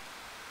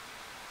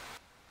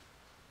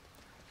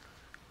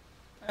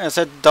 I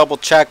said double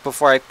check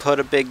before I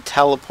put a big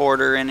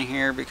teleporter in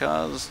here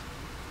because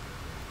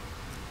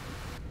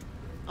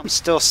I'm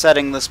still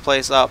setting this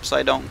place up, so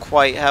I don't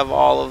quite have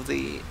all of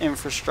the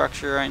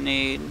infrastructure I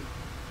need.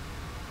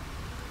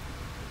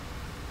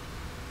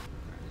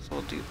 So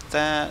we'll do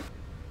that.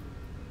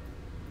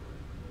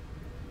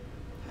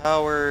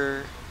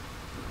 Power.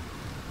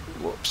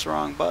 Whoops,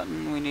 wrong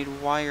button. We need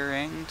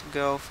wiring to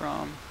go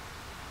from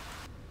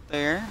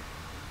there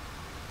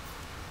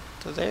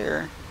to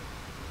there.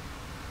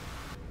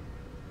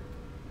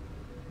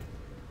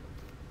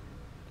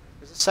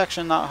 Is this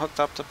section not hooked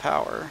up to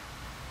power?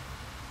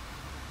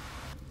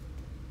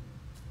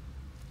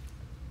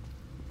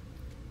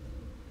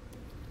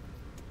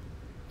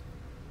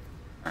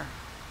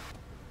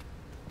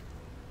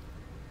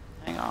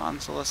 Hang on,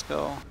 so let's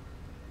go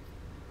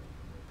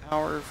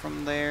power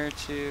from there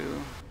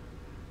to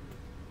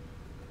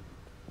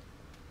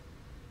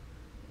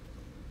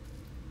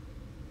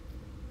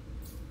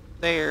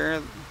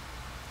there.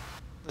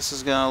 This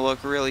is gonna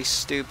look really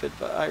stupid,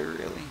 but I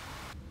really...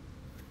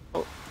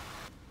 Oh,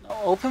 no,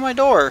 open my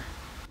door!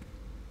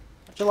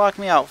 What'd you lock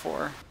me out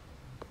for?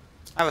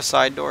 I have a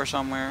side door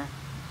somewhere.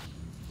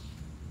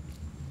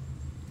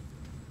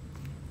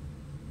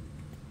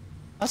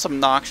 That's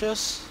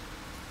obnoxious.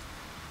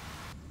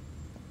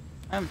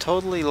 I'm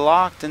totally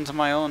locked into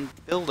my own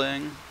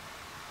building.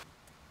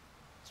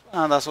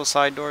 That's what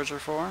side doors are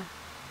for.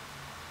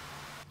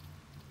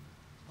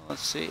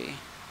 Let's see.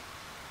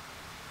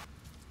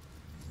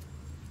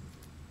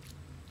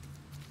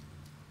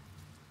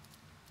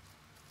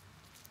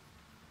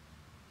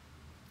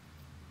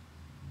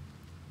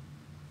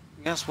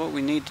 guess what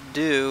we need to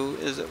do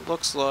is, it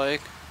looks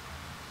like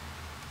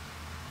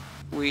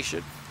we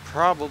should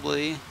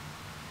probably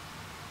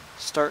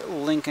start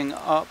linking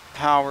up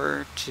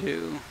power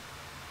to...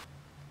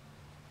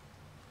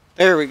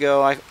 There we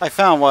go. I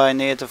found what I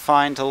needed to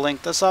find to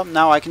link this up.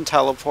 Now I can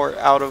teleport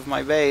out of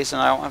my base and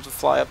I don't have to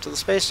fly up to the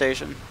space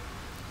station.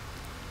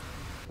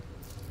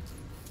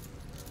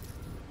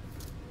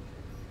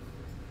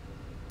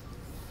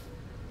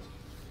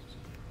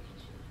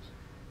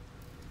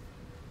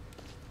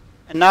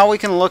 And now we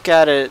can look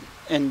at it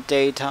in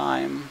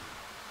daytime.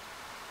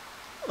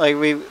 Like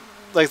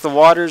the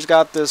water's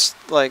got this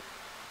like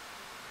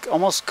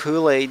almost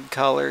Kool-Aid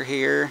color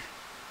here.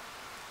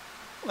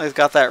 Like it's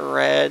got that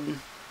red.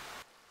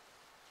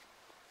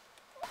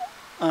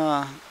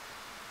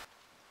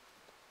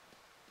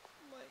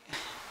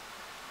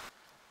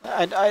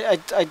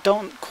 I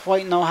don't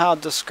quite know how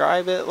to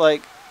describe it.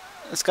 Like,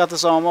 it's got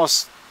this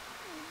almost,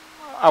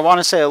 I want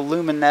to say, a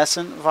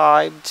luminescent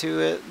vibe to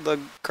it, the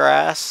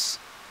grass,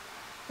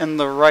 in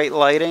the right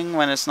lighting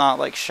when it's not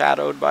like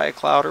shadowed by a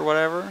cloud or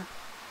whatever.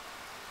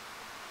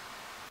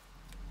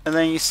 And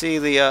then you see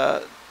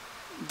the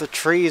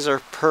trees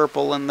are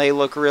purple and they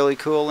look really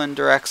cool in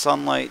direct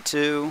sunlight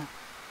too.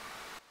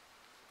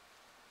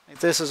 Like,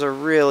 this is a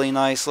really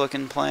nice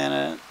looking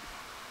planet.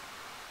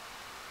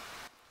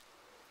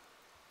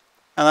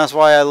 And that's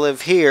why I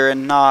live here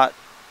and not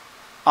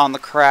on the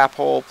crap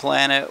hole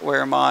planet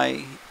where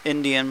my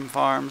Indian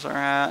farms are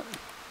at.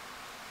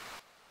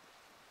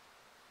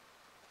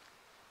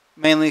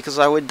 Mainly because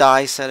I would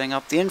die setting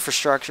up the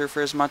infrastructure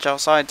for as much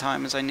outside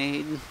time as I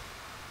need.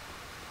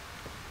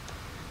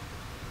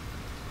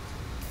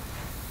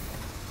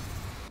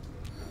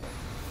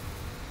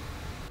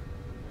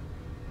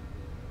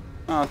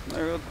 Oh,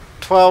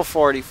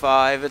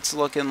 12:45. It's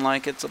looking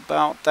like it's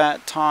about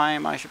that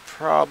time. I should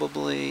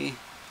probably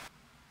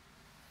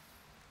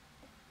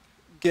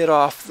get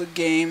off the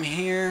game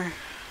here.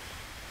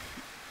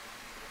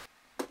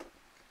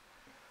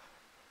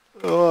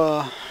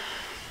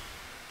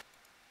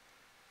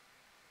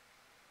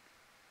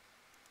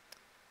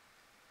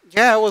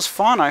 Yeah, it was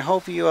fun. I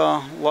hope you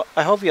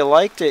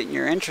liked it and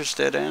you're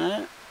interested in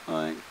it.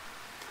 Like,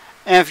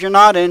 and if you're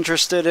not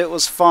interested, it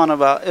was fun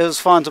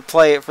to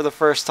play it for the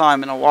first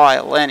time in a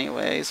while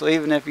anyway. So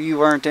even if you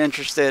weren't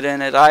interested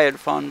in it, I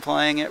had fun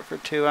playing it for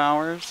 2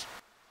 hours.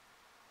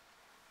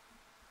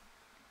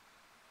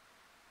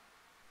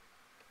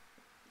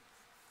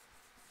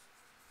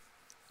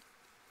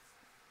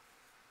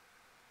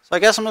 So I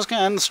guess I'm just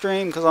gonna end the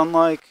stream because I'm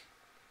like,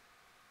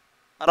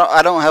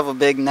 I don't have a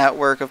big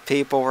network of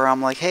people where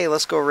I'm like, hey,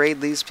 let's go raid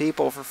these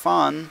people for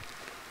fun.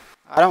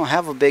 I don't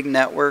have a big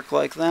network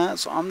like that,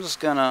 so I'm just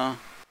gonna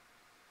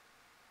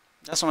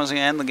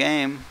end the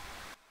game.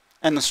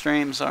 End the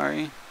stream,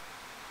 sorry.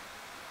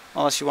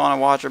 Unless you want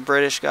to watch a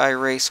British guy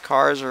race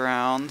cars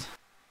around.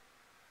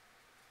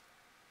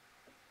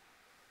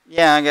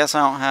 Yeah, I guess I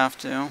don't have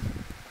to.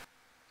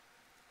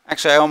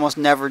 Actually, I almost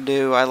never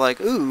do. I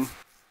like, ooh,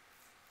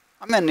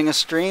 I'm ending a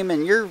stream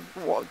and you're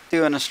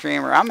doing a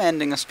stream, or I'm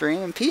ending a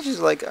stream, and Peach is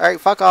like, alright,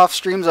 fuck off,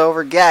 stream's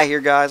over, get out here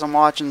guys, I'm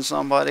watching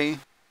somebody.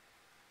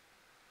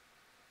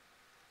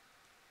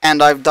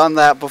 And I've done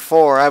that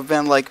before. I've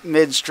been like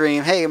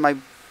mid-stream, hey, my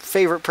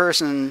favorite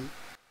person,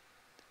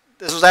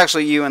 this was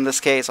actually you in this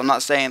case, I'm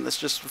not saying this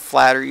just to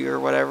flatter you or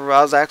whatever, but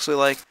I was actually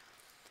like,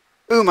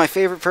 ooh, my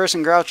favorite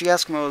person, Grouchy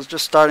Eskimo, is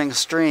just starting a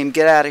stream,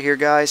 get out of here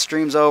guys,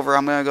 stream's over,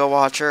 I'm gonna go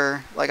watch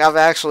her. Like, I've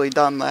actually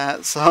done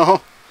that, so...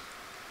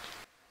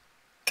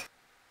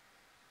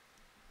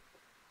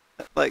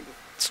 Like,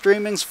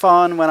 streaming's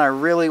fun. When I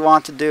really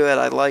want to do it,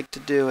 I like to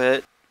do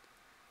it.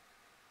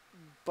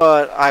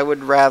 But I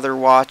would rather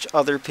watch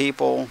other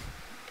people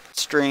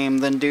stream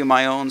than do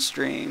my own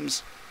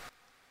streams.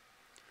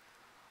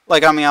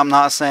 Like, I mean, I'm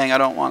not saying I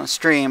don't want to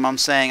stream. I'm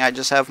saying I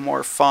just have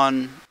more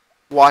fun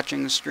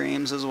watching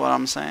streams is what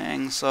I'm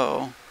saying.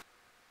 So,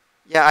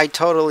 yeah, I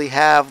totally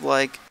have,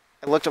 like,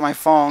 I looked at my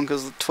phone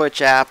because the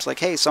Twitch app's like,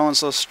 hey,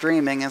 so-and-so's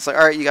streaming. And it's like,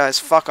 alright, you guys,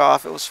 fuck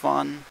off. It was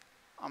fun.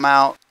 I'm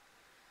out.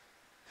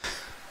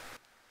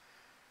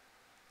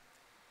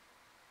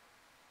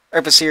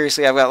 Alright, but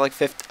seriously, I've got like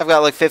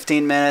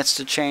 15 minutes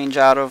to change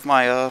out of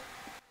my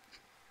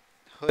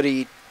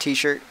hoodie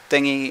t-shirt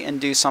thingy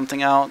and do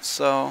something else.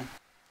 So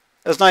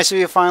it was nice of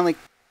you to finally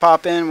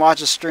pop in,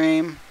 watch a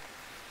stream.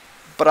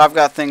 But I've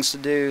got things to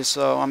do,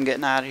 so I'm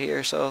getting out of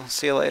here. So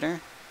see you later.